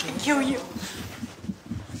fucking kill you.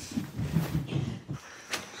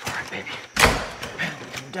 All right, baby.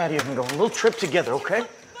 Daddy and I go on a little trip together, okay?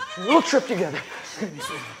 A little trip together. Get the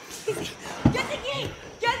key!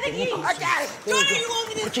 Get the key! Our dad! Jordan, you want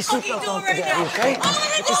me to Put your fucking seatbelt do on it for right Daddy, now? okay? I'm gonna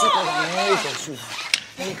Put your do seatbelt it. on. There you go, sweetheart.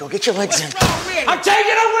 There you go. Get your legs in. I'm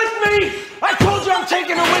taking her with me! I told you I'm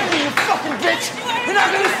taking her with me, you fucking bitch! You're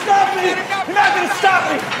not gonna stop me! You're not gonna stop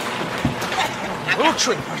me! Little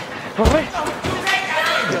tree, buddy. All right?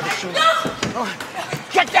 No!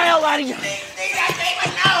 Get the hell out of here!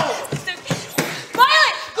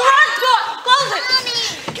 Violet! Garage door! Close it!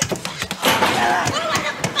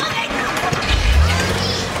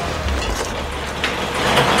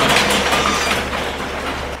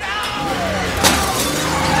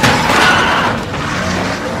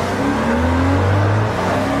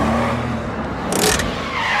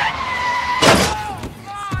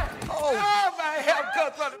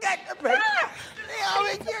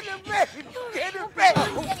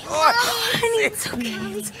 Honey, it's okay.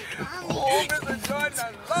 Oh, Mr. Jordan,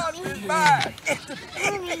 I lost his mind.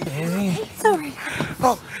 It's all right.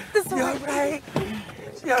 Oh, you're right.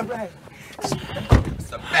 You're right. What's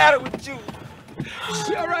the matter with you?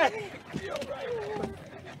 You're right. You're right.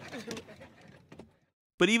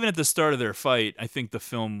 But even at the start of their fight, I think the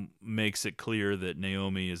film makes it clear that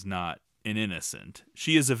Naomi is not an innocent.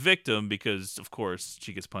 She is a victim because, of course,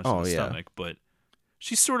 she gets punched in the stomach, but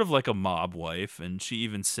she's sort of like a mob wife, and she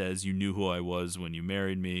even says, "You knew who I was when you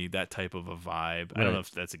married me," that type of a vibe. I don't know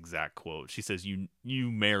if that's exact quote. She says,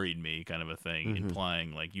 you married me, kind of a thing,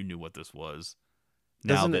 implying like you knew what this was.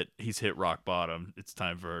 Now that he's hit rock bottom, it's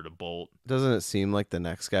time for her to bolt. Doesn't it seem like the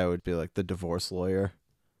next guy would be like the divorce lawyer?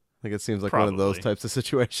 Like it seems like one of those types of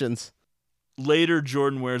situations. Later,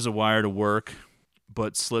 Jordan wears a wire to work,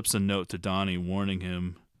 but slips a note to Donnie warning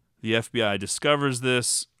him. The FBI discovers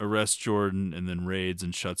this, arrests Jordan, and then raids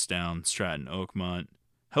and shuts down Stratton Oakmont.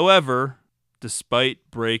 However,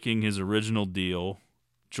 despite breaking his original deal,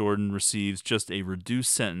 Jordan receives just a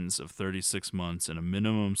reduced sentence of 36 months in a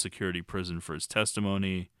minimum security prison for his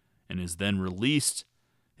testimony, and is then released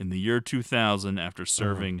in the year 2000 after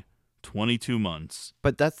serving 22 months.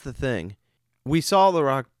 But that's the thing. We saw the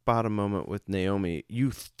rock bottom moment with Naomi.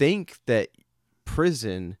 You think that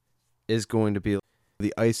prison is going to be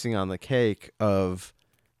the icing on the cake of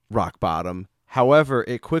rock bottom. However,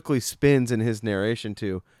 it quickly spins in his narration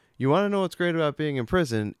to, you want to know what's great about being in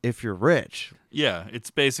prison if you're rich. Yeah, it's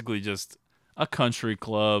basically just a country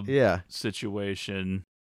club situation.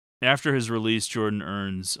 After his release, Jordan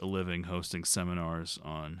earns a living hosting seminars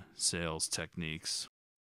on sales techniques.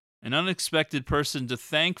 An unexpected person to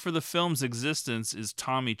thank for the film's existence is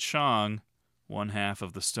Tommy Chong, one half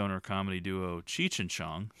of the stoner comedy duo Cheech and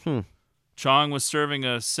Chong. Chong was serving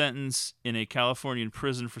a sentence in a Californian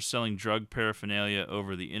prison for selling drug paraphernalia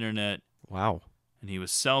over the internet. Wow. And he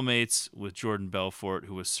was cellmates with Jordan Belfort,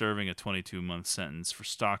 who was serving a 22-month sentence for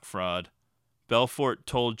stock fraud. Belfort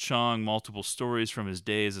told Chong multiple stories from his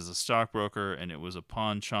days as a stockbroker, and it was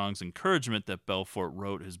upon Chong's encouragement that Belfort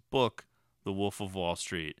wrote his book, The Wolf of Wall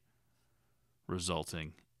Street,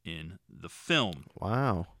 resulting in the film.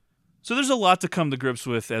 Wow. So there's a lot to come to grips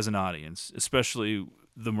with as an audience, especially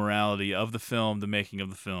the morality of the film, the making of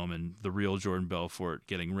the film, and the real Jordan Belfort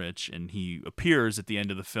getting rich. And he appears at the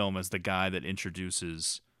end of the film as the guy that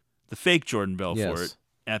introduces the fake Jordan Belfort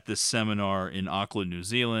at this seminar in Auckland, New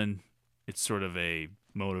Zealand. It's sort of a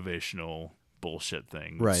motivational bullshit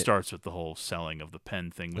thing. Right. It starts with the whole selling of the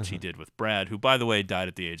pen thing, which he did with Brad, who, by the way, died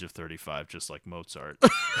at the age of 35, just like Mozart.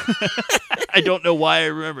 I don't know why I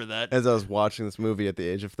remember that. As I was watching this movie at the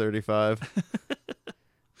age of 35.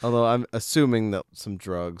 Although I'm assuming that some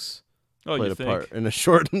drugs played a part in a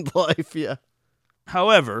shortened life,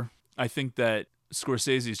 However, I think that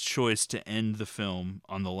Scorsese's choice to end the film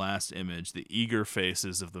on the last image, the eager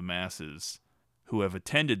faces of the masses who have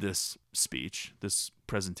attended this speech, this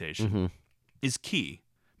presentation, is key.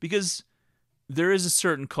 Because there is a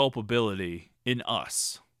certain culpability in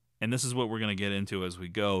us. And this is what we're going to get into as we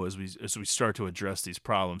go, as we start to address these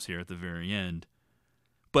problems here at the very end.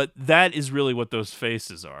 But that is really what those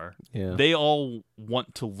faces are. Yeah. They all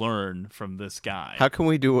want to learn from this guy. How can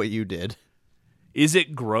we do what you did? Is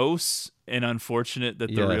it gross and unfortunate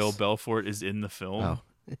that the real Belfort is in the film?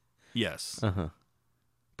 Oh. Yes.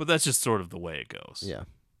 But that's just sort of the way it goes. Yeah.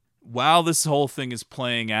 While this whole thing is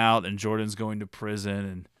playing out and Jordan's going to prison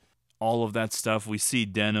and all of that stuff, we see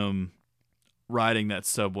Denham riding that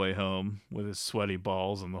subway home with his sweaty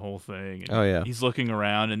balls and the whole thing. And he's looking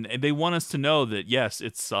around, and they want us to know that, yes,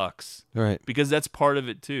 it sucks. Right. Because that's part of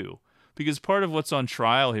it, too. Because part of what's on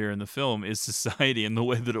trial here in the film is society and the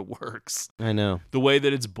way that it works. I know. The way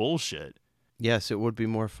that it's bullshit. Yes, it would be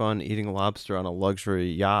more fun eating lobster on a luxury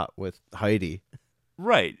yacht with Heidi.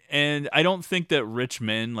 Right. And I don't think that rich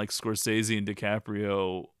men like Scorsese and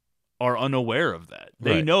DiCaprio are unaware of that.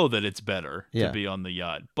 They know that it's better to be on the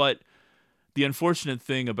yacht. But the unfortunate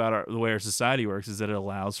thing about the way our society works is that it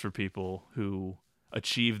allows for people who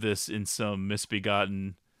achieve this in some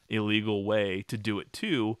misbegotten illegal way to do it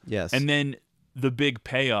too. Yes. And then the big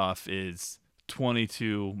payoff is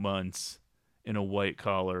 22 months in a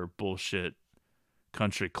white-collar bullshit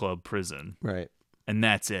country club prison. Right. And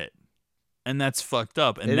that's it. And that's fucked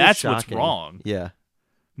up. And It is that's what's shocking. wrong. Yeah.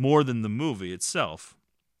 More than the movie itself.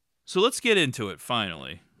 So let's get into it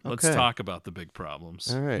finally. Let's Okay. talk about the big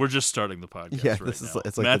problems. All right. We're just starting the podcast Yeah, right this is now.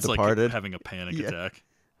 it's like Matt's The Departed. having a panic Yeah. attack.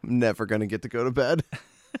 I'm never gonna get to go to bed.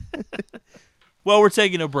 Well, we're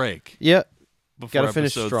taking a break. Yep. Before Gotta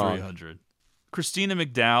finish episode strong. 300. Christina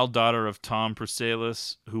McDowell, daughter of Tom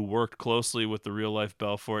Prasalis, who worked closely with the real-life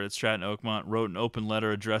Belfort at Stratton Oakmont, wrote an open letter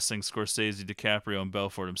addressing Scorsese, DiCaprio, and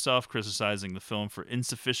Belfort himself, criticizing the film for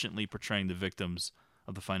insufficiently portraying the victims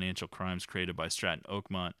of the financial crimes created by Stratton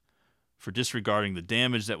Oakmont, for disregarding the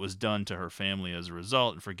damage that was done to her family as a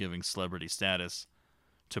result, and for giving celebrity status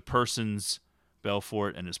to persons,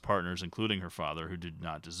 Belfort and his partners, including her father, who did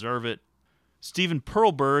not deserve it. Stephen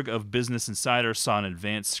Perlberg of Business Insider saw an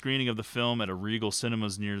advanced screening of the film at a Regal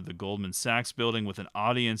Cinemas near the Goldman Sachs building with an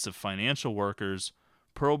audience of financial workers.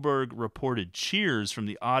 Perlberg reported cheers from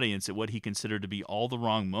the audience at what he considered to be all the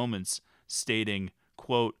wrong moments, stating,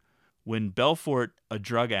 quote, "When Belfort, a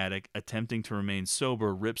drug addict attempting to remain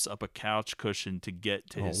sober, rips up a couch cushion to get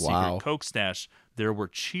to his wow. secret coke stash, there were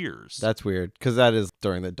cheers." That's weird, because that is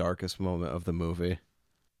during the darkest moment of the movie.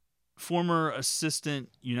 Former Assistant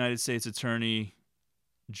United States Attorney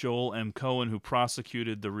Joel M. Cohen, who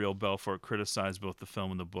prosecuted the real Belfort, criticized both the film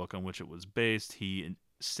and the book on which it was based. He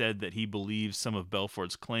said that he believes some of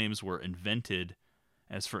Belfort's claims were invented,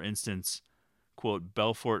 as for instance, quote,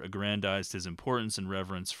 "Belfort aggrandized his importance and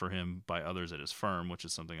reverence for him by others at his firm," which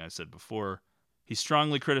is something I said before. He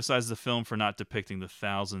strongly criticized the film for not depicting the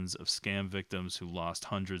thousands of scam victims who lost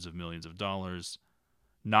hundreds of millions of dollars,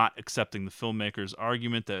 not accepting the filmmaker's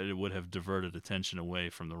argument that it would have diverted attention away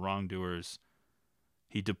from the wrongdoers.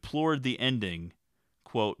 He deplored the ending,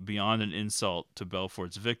 quote, "beyond an insult to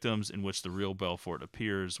Belfort's victims," in which the real Belfort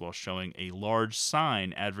appears while showing a large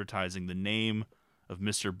sign advertising the name of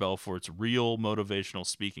Mr. Belfort's real motivational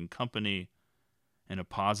speaking company, and a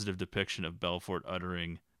positive depiction of Belfort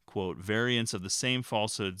uttering, quote, "variants of the same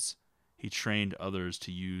falsehoods he trained others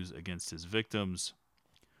to use against his victims."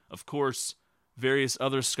 Of course, various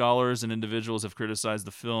other scholars and individuals have criticized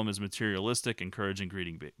the film as materialistic, encouraging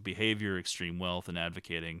greedy behavior, extreme wealth, and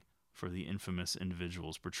advocating for the infamous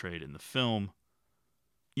individuals portrayed in the film.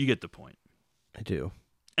 You get the point. I do.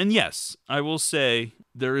 And yes, I will say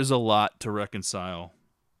there is a lot to reconcile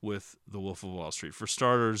with The Wolf of Wall Street. For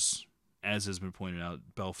starters, as has been pointed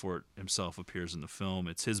out, Belfort himself appears in the film.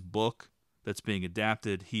 It's his book that's being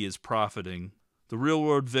adapted. He is profiting. The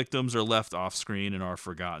real-world victims are left off-screen and are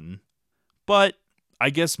forgotten. But I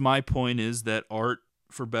guess my point is that art,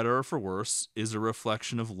 for better or for worse, is a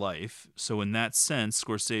reflection of life. So in that sense,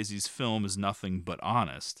 Scorsese's film is nothing but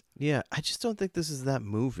honest. Yeah, I just don't think this is that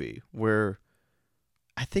movie where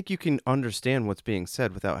I think you can understand what's being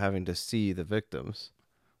said without having to see the victims.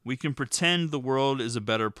 We can pretend the world is a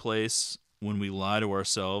better place when we lie to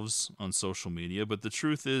ourselves on social media, but the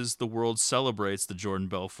truth is the world celebrates the Jordan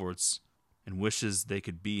Belforts and wishes they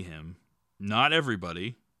could be him. Not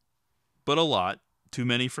everybody, but a lot. Too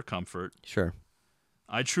many for comfort. Sure.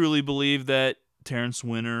 I truly believe that Terrence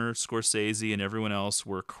Winter, Scorsese, and everyone else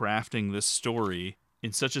were crafting this story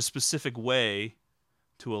in such a specific way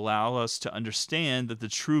to allow us to understand that the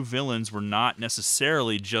true villains were not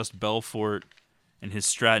necessarily just Belfort and his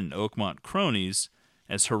Stratton Oakmont cronies,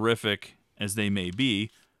 as horrific as they may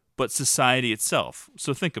be, but society itself.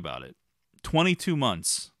 So think about it. 22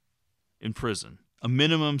 months in prison, a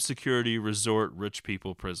minimum security resort rich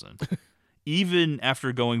people prison, even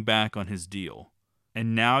after going back on his deal.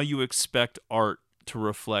 And now you expect art to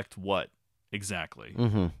reflect what exactly?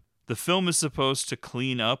 Mm-hmm. The film is supposed to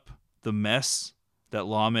clean up the mess that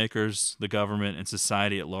lawmakers, the government, and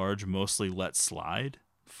society at large mostly let slide.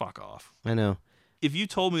 Fuck off. I know. If you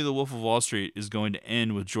told me The Wolf of Wall Street is going to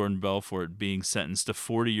end with Jordan Belfort being sentenced to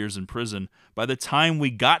 40 years in prison, by the time we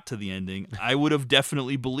got to the ending, I would have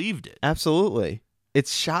definitely believed it. Absolutely.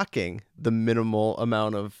 It's shocking, the minimal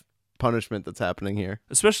amount of punishment that's happening here.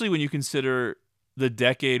 Especially when you consider the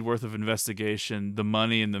decade worth of investigation, the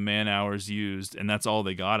money and the man hours used, and that's all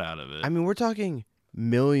they got out of it. I mean, we're talking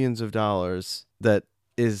millions of dollars that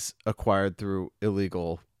is acquired through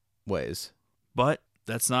illegal ways. But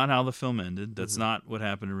that's not how the film ended. That's not what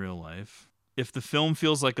happened in real life. If the film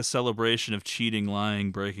feels like a celebration of cheating,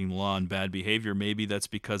 lying, breaking the law, and bad behavior, maybe that's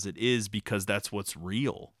because it is, because that's what's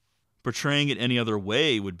real. Portraying it any other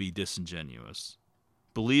way would be disingenuous.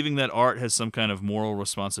 believing that art has some kind of moral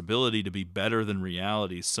responsibility to be better than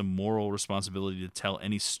reality, some moral responsibility to tell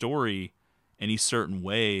any story any certain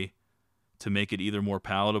way to make it either more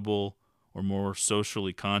palatable or more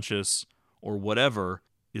socially conscious or whatever,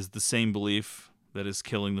 is the same belief that is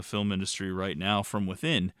killing the film industry right now from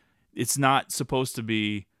within. It's not supposed to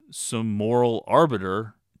be some moral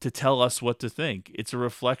arbiter to tell us what to think. It's a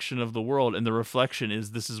reflection of the world, and the reflection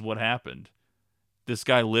is this is what happened. This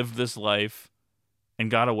guy lived this life and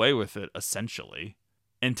got away with it, essentially.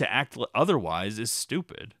 And to act otherwise is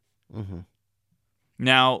stupid. Mm-hmm.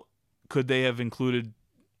 Now, could they have included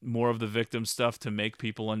more of the victim stuff to make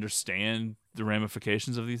people understand the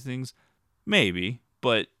ramifications of these things? Maybe,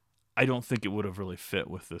 but I don't think it would have really fit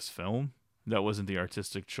with this film. That wasn't the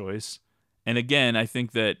artistic choice. And again, I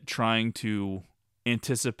think that trying to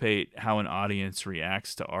anticipate how an audience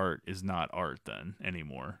reacts to art is not art then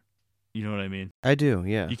anymore. You know what I mean? I do,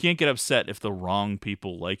 yeah. You can't get upset if the wrong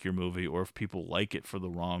people like your movie or if people like it for the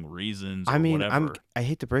wrong reasons or I mean, whatever. I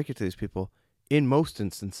hate to break it to these people. In most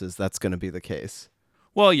instances, that's going to be the case.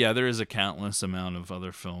 Well, yeah, there is a countless amount of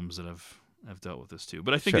other films that have dealt with this too.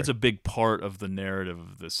 But I think Sure. it's a big part of the narrative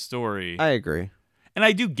of this story. I agree. And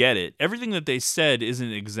I do get it. Everything that they said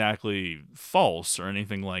isn't exactly false or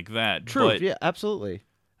anything like that. True, But yeah, absolutely.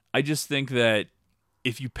 I just think that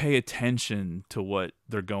if you pay attention to what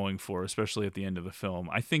they're going for, especially at the end of the film,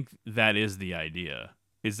 I think that is the idea,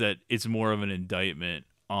 is that it's more of an indictment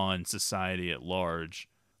on society at large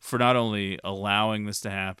for not only allowing this to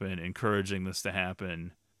happen, encouraging this to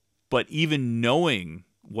happen, but even knowing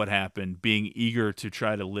what happened, being eager to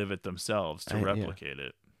try to live it themselves, to replicate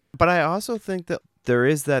it. But I also think that there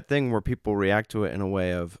is that thing where people react to it in a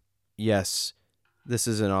way of, yes, this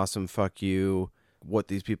is an awesome fuck you. What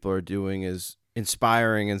these people are doing is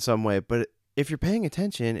inspiring in some way. But if you're paying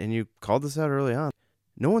attention, and you called this out early on,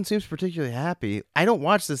 no one seems particularly happy. I don't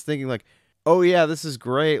watch this thinking like, oh yeah, this is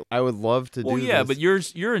great. I would love to do this. Well, yeah, but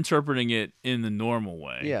you're interpreting it in the normal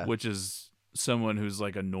way, Yeah. which is someone who's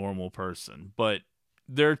like a normal person. But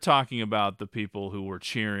they're talking about the people who were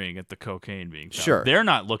cheering at the cocaine being found. Sure. They're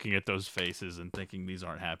not looking at those faces and thinking these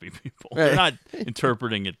aren't happy people. Right. They're not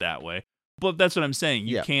interpreting it that way. But that's what I'm saying.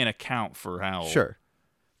 You Yeah. can't account for how Sure.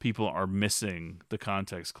 people are missing the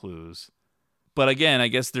context clues. But again, I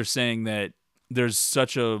guess they're saying that there's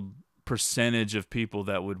such a percentage of people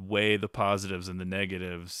that would weigh the positives and the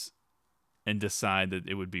negatives and decide that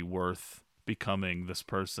it would be worth becoming this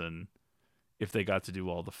person if they got to do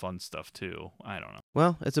all the fun stuff too. I don't know.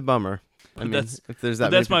 Well, it's a bummer. I mean, that's, if there's but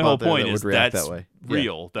that many that's my people whole out there point that is would react that's that way.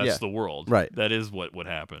 real. Yeah. That's Yeah. the world. Right. That is what would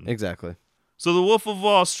happen. Exactly. So The Wolf of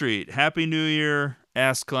Wall Street. Happy New Year,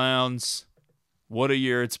 ass clowns. What a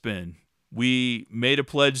year it's been. We made a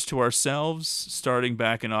pledge to ourselves starting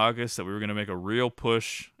back in August that we were going to make a real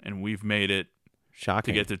push, and we've made it.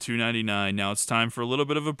 Shocking. To get to 299. Now it's time for a little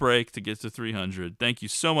bit of a break to get to 300. Thank you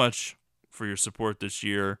so much for your support this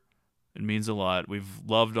year. It means a lot. We've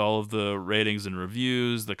loved all of the ratings and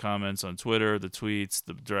reviews, the comments on Twitter, the tweets,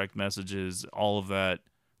 the direct messages, all of that.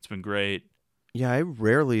 It's been great. Yeah, I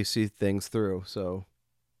rarely see things through, so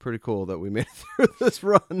pretty cool that we made it through this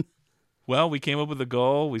run. Well, we came up with a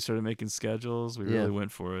goal. We started making schedules. We Yeah. really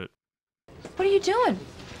went for it. What are you doing?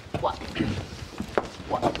 What?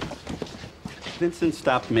 Vincent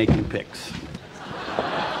stopped making pics.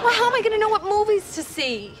 Well, how am I going to know what movies to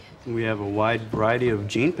see? We have a wide variety of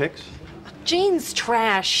Gene pics. Gene's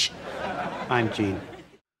trash. I'm Gene.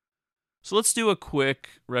 So let's do a quick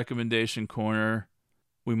recommendation corner.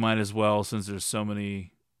 We might as well, since there's so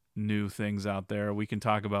many new things out there. We can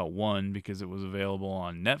talk about one because it was available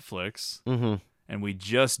on Netflix. Mm-hmm. And we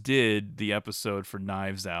just did the episode for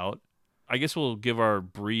Knives Out. I guess we'll give our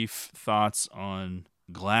brief thoughts on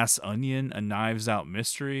Glass Onion, a Knives Out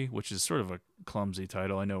mystery, which is sort of a clumsy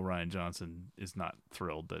title. I know Rian Johnson is not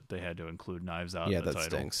thrilled that they had to include Knives Out Yeah, in the that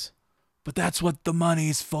title. stinks. But that's what the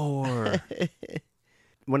money's for.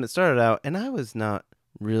 When it started out, and I was not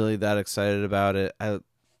really that excited about it. I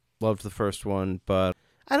loved the first one, but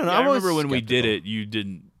I don't know. Yeah, I I'm always remember when we did skeptical. it, you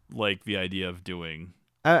didn't like the idea of doing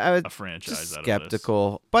I was a franchise just out of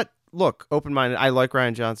skeptical. But look, open-minded. I like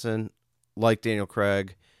Rian Johnson, like Daniel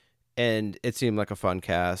Craig, and it seemed like a fun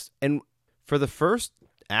cast. And for the first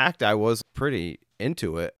act, I was pretty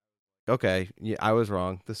into it. Okay, yeah, I was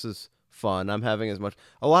wrong. This is fun. I'm having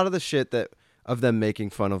a lot of the shit that of them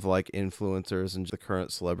making fun of like influencers and the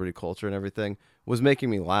current celebrity culture and everything was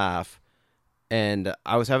making me laugh. And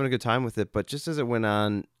I was having a good time with it, but just as it went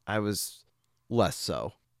on, I was less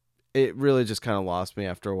so. It really just kind of lost me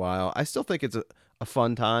after a while. I still think it's a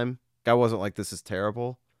fun time. I wasn't like, this is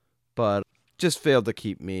terrible, but just failed to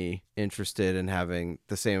keep me interested in having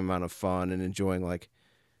the same amount of fun and enjoying like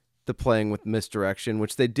the playing with misdirection,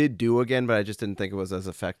 which they did do again, but I just didn't think it was as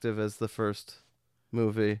effective as the first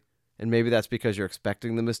movie. And maybe that's because you're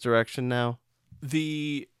expecting the misdirection now.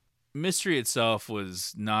 The mystery itself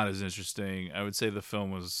was not as interesting. I would say the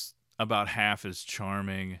film was about half as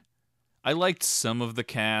charming. I liked some of the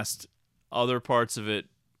cast. Other parts of it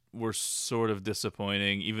were sort of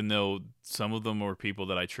disappointing, even though some of them were people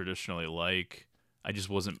that I traditionally like. I just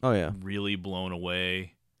wasn't really blown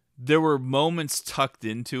away. There were moments tucked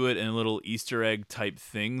into it and little Easter egg type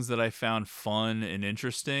things that I found fun and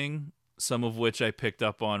interesting, some of which I picked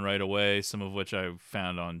up on right away, some of which I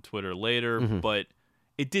found on Twitter later, but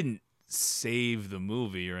it didn't save the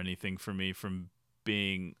movie or anything for me from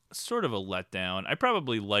being sort of a letdown. I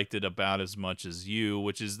probably liked it about as much as you,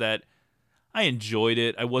 which is that I enjoyed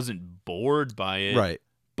it. I wasn't bored by it. Right.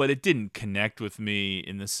 But it didn't connect with me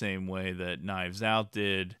in the same way that Knives Out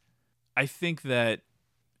did. I think that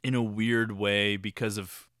in a weird way, because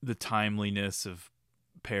of the timeliness of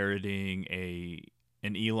parodying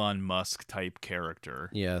an Elon Musk type character.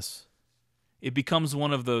 Yes. It becomes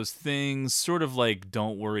one of those things, sort of like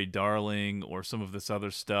Don't Worry, Darling, or some of this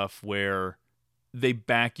other stuff where they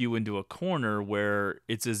back you into a corner where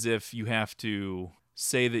it's as if you have to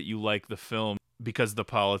say that you like the film because the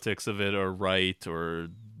politics of it are right or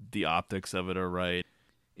the optics of it are right.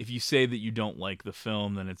 If you say that you don't like the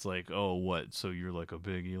film, then it's like, oh, what? So you're like a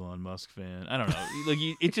big Elon Musk fan? I don't know. Like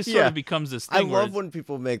it just sort of becomes this thing. I love when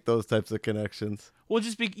people make those types of connections. Well,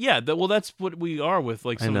 that's what we are with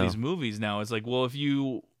like some of these movies now. It's like, well, if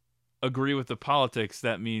you agree with the politics,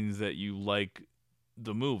 that means that you like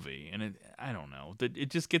the movie, and I don't know. It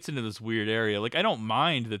just gets into this weird area. Like I don't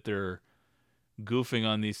mind that they're goofing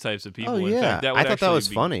on these types of people. Oh, In fact, that would I thought that actually was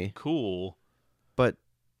be funny. Cool. But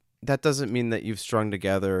that doesn't mean that you've strung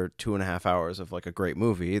together 2.5 hours of like a great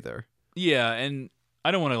movie either. Yeah, and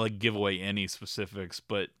I don't want to like give away any specifics,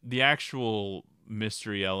 but the actual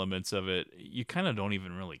mystery elements of it, you kind of don't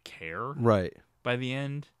even really care. Right. By the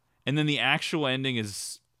end. And then the actual ending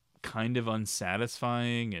is kind of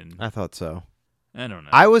unsatisfying, and I thought so. I don't know.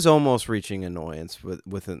 I was almost reaching annoyance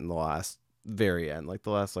within the last very end, like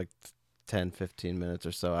the last like 10, 15 minutes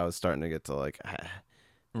or so. I was starting to get to like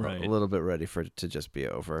right. a little bit ready for it to just be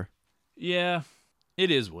over. Yeah,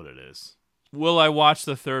 it is what it is. Will I watch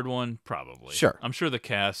the third one? Probably. Sure. I'm sure the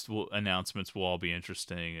cast announcements will all be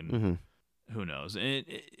interesting, and who knows? And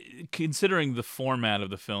considering the format of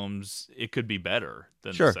the films, it could be better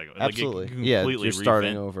than the second one. Absolutely. Like it You're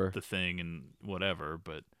starting revamp over the thing and whatever.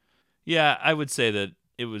 But yeah, I would say that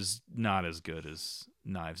it was not as good as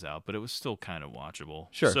Knives Out, but it was still kind of watchable.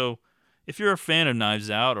 Sure. So if you're a fan of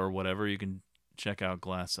Knives Out or whatever, you can check out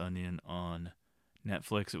Glass Onion on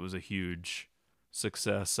Netflix. It was a huge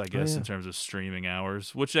success, I guess, in terms of streaming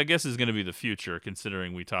hours, which I guess is going to be the future,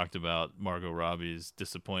 considering we talked about Margot Robbie's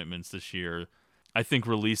disappointments this year. I think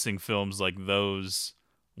releasing films like those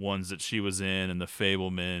ones that she was in, and The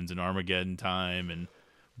Fabelmans, and Armageddon Time, and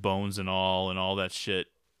Bones and all that shit,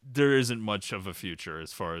 there isn't much of a future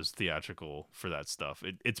as far as theatrical for that stuff.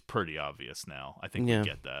 It's pretty obvious now. I think we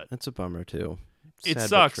get that. That's a bummer too. It Sad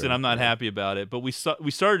sucks, but and true. I'm not happy about it. But we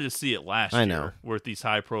started to see it last year. I know. With these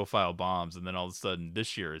high-profile bombs, and then all of a sudden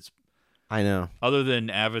this year it's. I know. Other than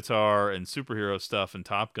Avatar and superhero stuff and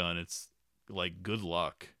Top Gun, it's like good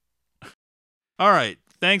luck. All right,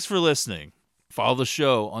 thanks for listening. Follow the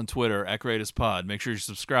show on Twitter @GreatestPod. Make sure you're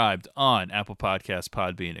subscribed on Apple Podcasts,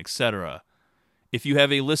 Podbean, etc. If you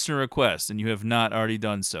have a listener request and you have not already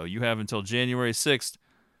done so, you have until January 6th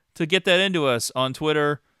to get that into us on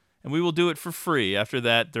Twitter, and we will do it for free. After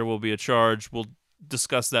that, there will be a charge. We'll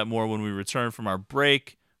discuss that more when we return from our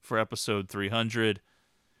break for episode 300.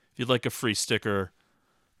 If you'd like a free sticker,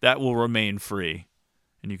 that will remain free,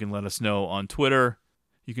 and you can let us know on Twitter.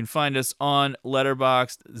 You can find us on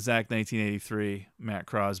Letterboxd, Zach1983, Matt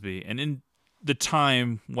Crosby, and in the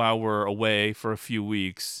time while we're away for a few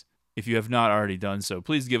weeks, if you have not already done so,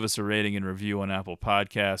 please give us a rating and review on Apple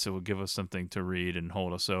Podcasts. It will give us something to read and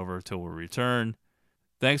hold us over till we return.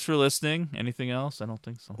 Thanks for listening. Anything else? I don't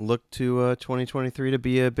think so. Look to 2023 to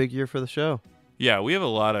be a big year for the show. Yeah, we have a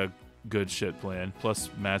lot of good shit planned. Plus,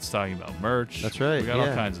 Matt's talking about merch. That's right. We got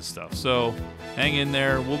all kinds of stuff. So hang in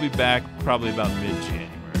there. We'll be back probably about mid-January.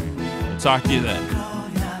 We'll talk to you then.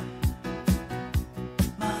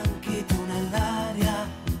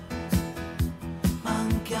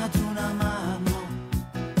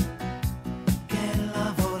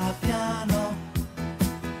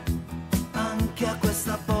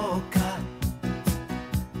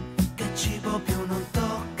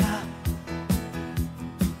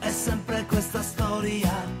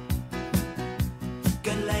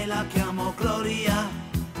 Che lei la chiamo Gloria,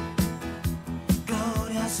 Gloria.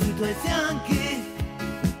 gloria sui tuoi fianchi.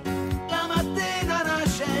 La mattina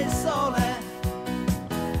nasce il sole,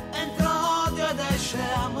 entra odio ed esce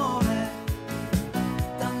amore,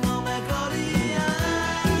 dal nome gloria.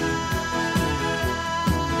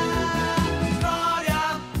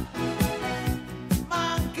 Gloria,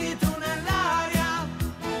 manchi tu nell'aria,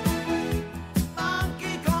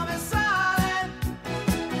 manchi come sale,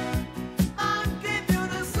 manchi più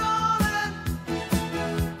del sole,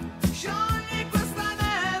 sciogli questa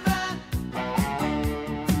neve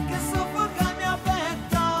che soffoca il mio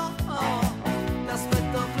petto,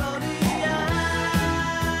 t'aspetto gloria.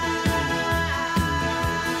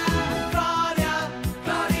 Gloria,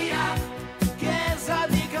 gloria, chiesa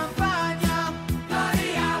di campagna,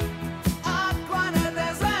 gloria, acqua nel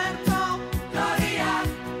deserto, gloria,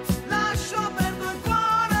 lascio perdo il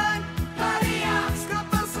cuore, gloria,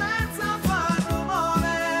 scappa senza far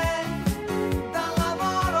rumore, dal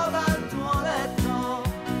lavoro, dal tuo letto,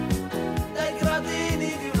 dai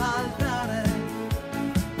gradini di un altare,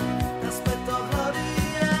 t'aspetto gloria.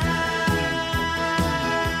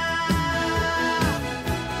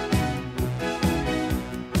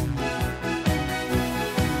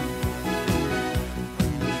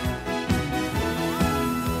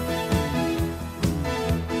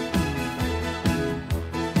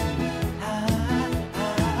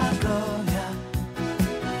 Gloria,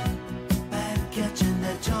 perché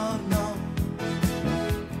accende il giorno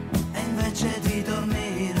e invece di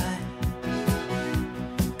dormire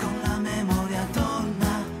con la memoria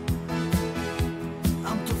torna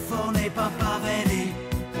a un tuffo nei papaveri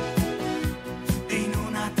in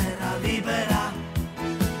una terra libera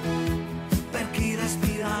per chi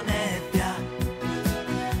respira nebbia,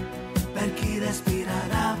 per chi respira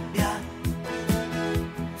rabbia,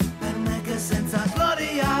 per me che senza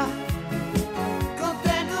gloria,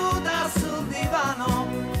 contenuta sul divano,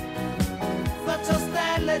 faccio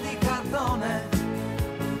stelle di cartone,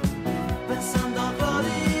 pensando a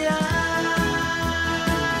gloria.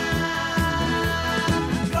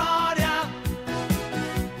 Gloria,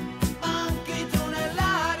 manchi tu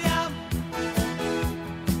nell'aria,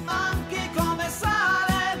 manchi come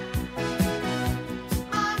sale,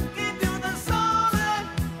 manchi più del sole,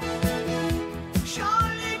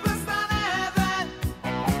 sciogli questa neve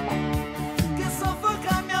che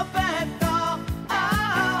soffoca il mio petto,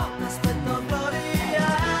 t'aspetto gloria.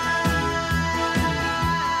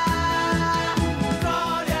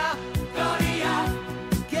 Gloria, gloria,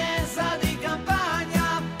 chiesa di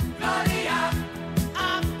campagna, gloria,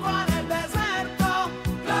 acqua nel deserto,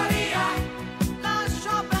 gloria, lascio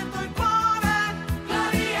aperto il cuore,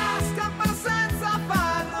 gloria, scappa senza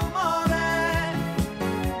far rumore,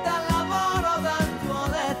 dal lavoro, dal tuo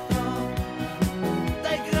letto,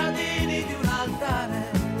 dai gradini di un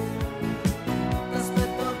altare,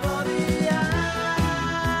 t'aspetto gloria.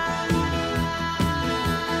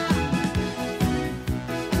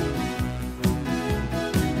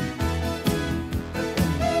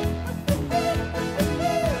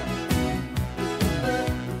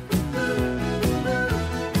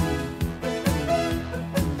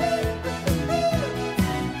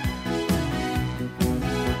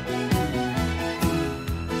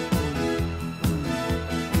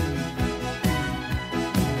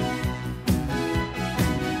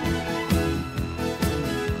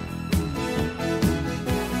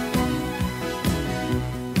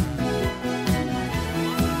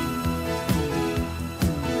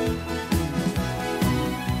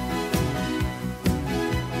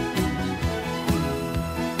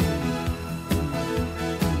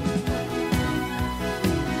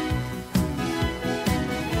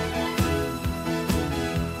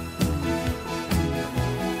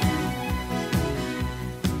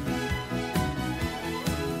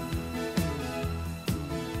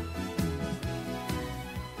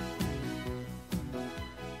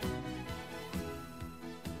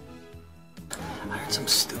 I heard some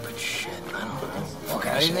stupid shit. I don't know. Okay,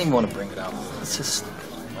 I didn't even want to bring it up. It's just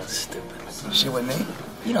stupid. Shit with me?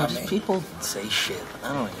 You know, Not just me. people say shit.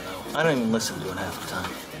 I don't even know. I don't even listen to it half the time.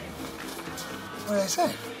 What did I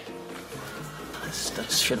say?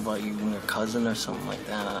 That's shit about you and your cousin or something like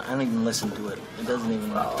that. I don't even listen to it. It doesn't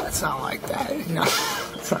even. Oh, it's not like that. You know,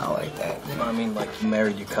 it's not like that. You know what I mean? Like you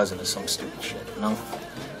married your cousin or some stupid shit. You know?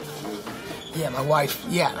 Yeah, my wife.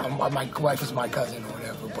 Yeah, my wife is my cousin or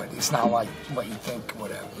whatever. But it's not like what you think.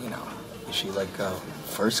 Whatever. You know. Is she like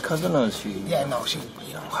first cousin or is she? Yeah, no, she.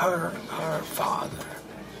 You know, her father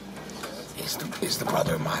is the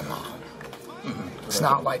brother of my mom. Mm-hmm. It's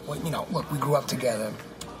not like what you know. Look, we grew up together.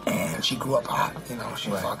 And she grew up hot, you know. She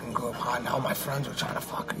fucking grew up hot. And all my friends were trying to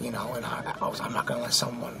fuck her, you know. And I'm not gonna let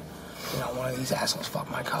someone you know, one of these assholes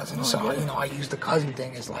fucked my cousin. So, you know, I use the cousin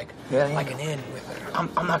thing as like an in with her.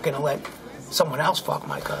 I'm not gonna let someone else fuck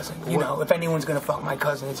my cousin. You know, if anyone's gonna fuck my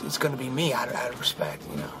cousin, it's gonna be me out of respect,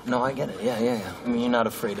 you know. No, I get it. Yeah. I mean, you're not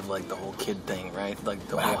afraid of, like, the whole kid thing, right? Like,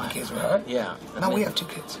 the whole... having kids with her? Yeah. No, we have 2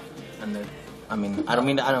 kids. And they're... I mean, I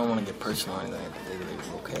don't want to get personal or anything.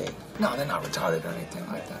 They're okay. No, they're not retarded or anything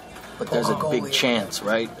like that. But there's a big chance,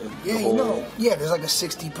 right? Yeah, you know, there's like a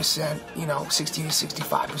 60%, you know, 60 to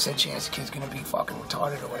 65% chance the kid's gonna be fucking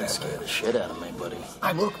retarded or whatever. That scared the shit out of me, buddy.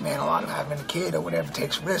 Look, man, a lot of having a kid or whatever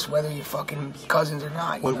takes risks, whether you're fucking cousins or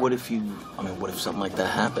not. What if something like that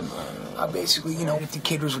happened? Basically, you know, if the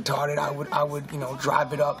kid was retarded, I would, you know,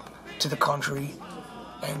 drive it up to the country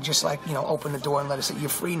and just like, you know, open the door and let it say, you're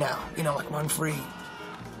free now. You know, like run free.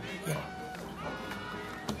 You know.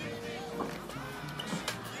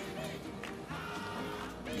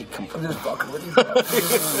 I'm just fucking with you.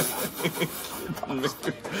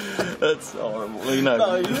 That's horrible. You know.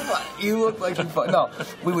 No, you look like you fuck. No,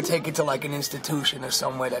 we would take it to like an institution or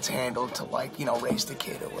somewhere that's handled to like, you know, raise the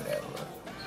kid or whatever.